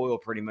David Poyle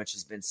pretty much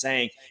has been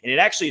saying. And it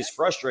actually has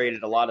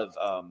frustrated a lot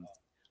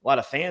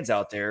of fans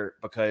out there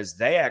because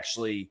they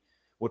actually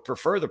would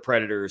prefer the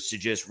Predators to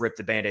just rip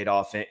the Band-Aid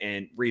off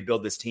and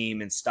rebuild this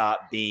team and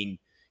stop being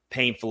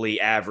painfully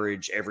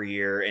average every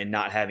year and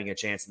not having a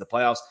chance in the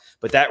playoffs.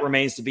 But that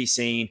remains to be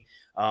seen.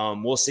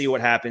 We'll see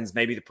what happens.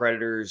 Maybe the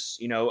Predators,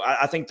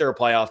 I think they're a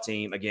playoff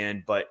team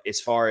again, but as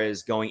far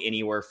as going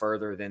anywhere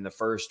further than the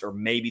first or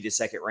maybe the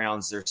second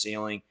round's their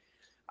ceiling,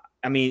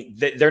 I mean,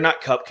 they're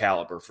not cup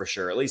caliber for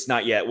sure, at least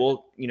not yet.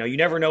 Well, you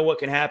never know what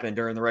can happen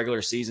during the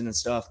regular season and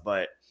stuff,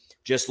 but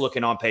just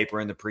looking on paper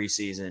in the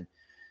preseason,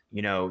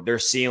 their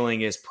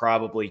ceiling is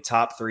probably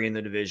top 3 in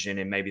the division,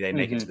 and maybe they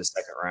make it to the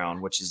second round,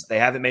 which is they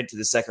haven't made it to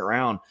the second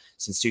round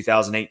since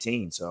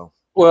 2018. So,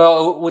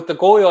 well, with the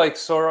goalie like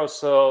Soros,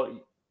 so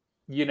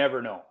you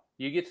never know.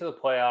 You get to the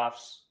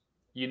playoffs,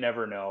 you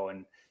never know.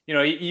 And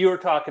you were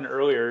talking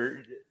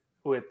earlier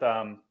with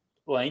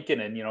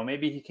Lankin, and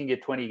maybe he can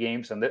get 20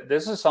 games. And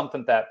this is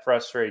something that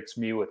frustrates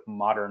me with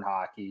modern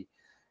hockey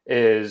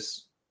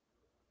is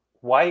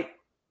why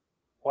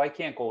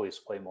can't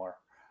goalies play more?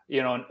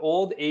 An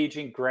old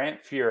aging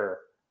Grant Fuhr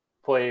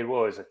played,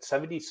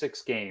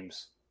 76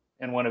 games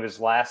in one of his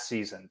last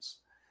seasons.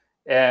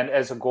 And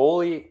as a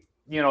goalie,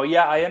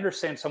 I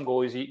understand some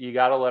goalies, you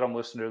got to let them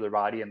listen to their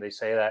body, and they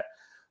say that.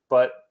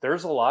 But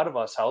there's a lot of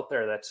us out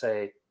there that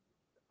say,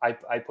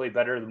 I play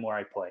better the more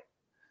I play.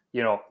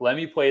 Let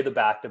me play the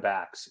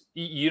back-to-backs.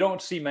 You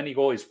don't see many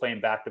goalies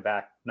playing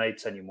back-to-back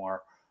nights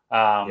anymore.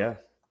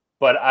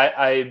 But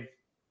I'd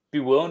be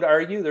willing to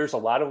argue there's a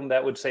lot of them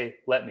that would say,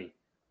 let me.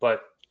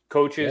 But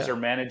coaches or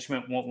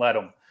management won't let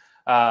them.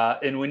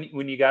 And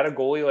when you got a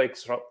goalie like,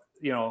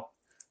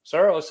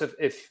 Soros,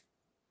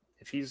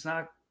 if he's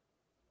not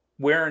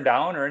wearing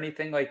down or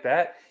anything like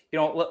that,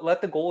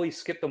 let the goalie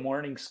skip the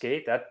morning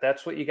skate.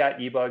 That's what you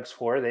got e-bugs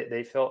for.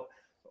 They feel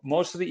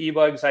most of the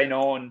e-bugs I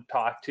know and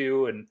talk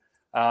to, and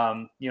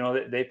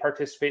they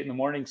participate in the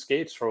morning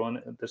skates for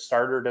when the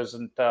starter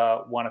doesn't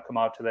want to come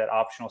out to that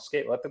optional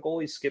skate. Let the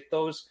goalie skip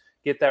those,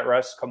 get that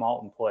rest, come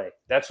out and play.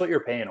 That's what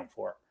you're paying them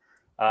for.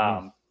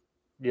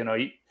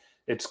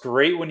 It's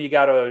great when you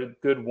got a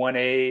good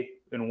 1A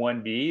and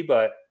 1B,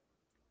 but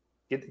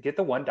get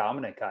the one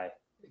dominant guy,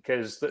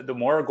 because the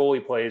more a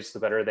goalie plays, the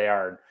better they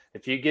are.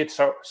 If you get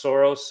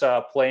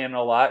Soros playing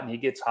a lot and he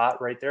gets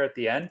hot right there at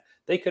the end,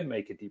 they could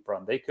make a deep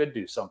run. They could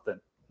do something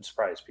and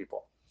surprise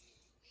people.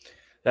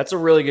 That's a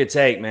really good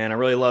take, man. I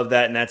really love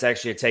that. And that's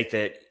actually a take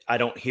that I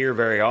don't hear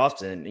very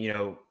often.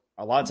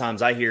 A lot of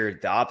times I hear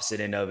the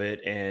opposite end of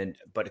it.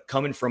 But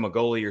coming from a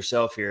goalie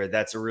yourself here,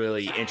 that's a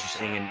really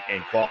interesting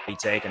and quality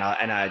take. And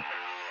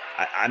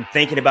I'm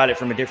thinking about it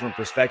from a different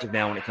perspective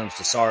now when it comes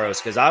to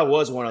Soros, because I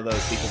was one of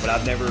those people, but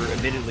I've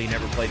admittedly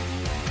never played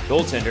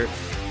goaltender.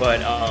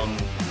 But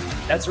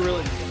that's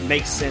really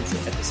makes sense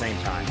at the same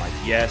time. Like,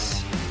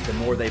 yes, the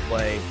more they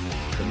play,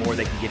 the more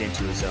they can get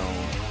into a zone.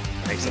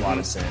 Makes a lot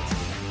of sense.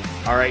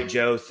 All right,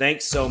 Joe,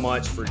 thanks so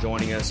much for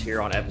joining us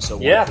here on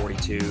episode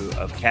 142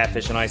 of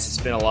Catfish on Ice.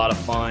 It's been a lot of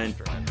fun.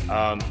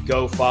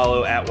 Go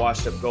follow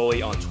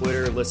 @WashedUpGoalie on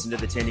Twitter. Listen to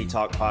the Tindy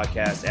Talk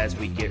podcast as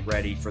we get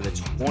ready for the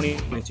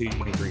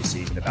 2022-23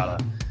 season.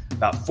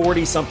 About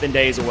 40-something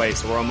days away,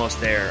 so we're almost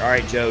there. All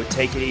right, Joe,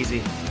 take it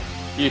easy.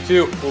 You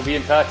too. We'll be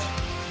in touch.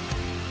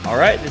 All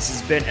right, this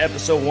has been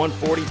episode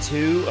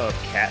 142 of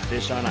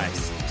Catfish on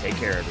Ice. Take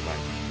care, everybody.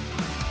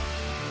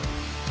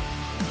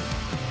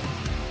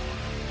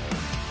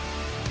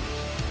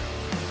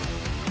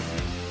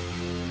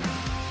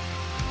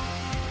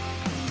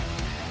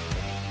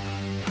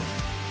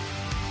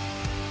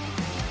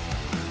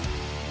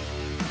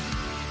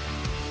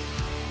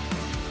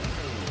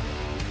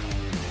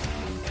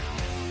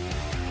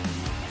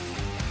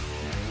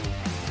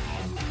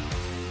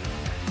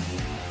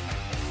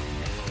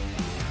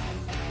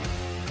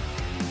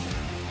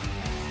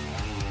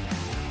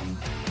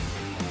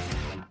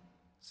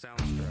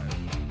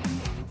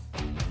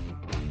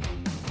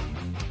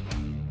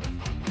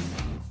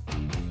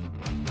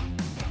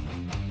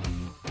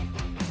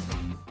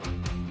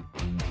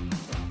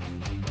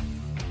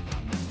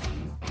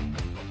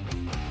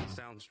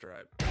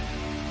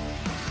 stripe.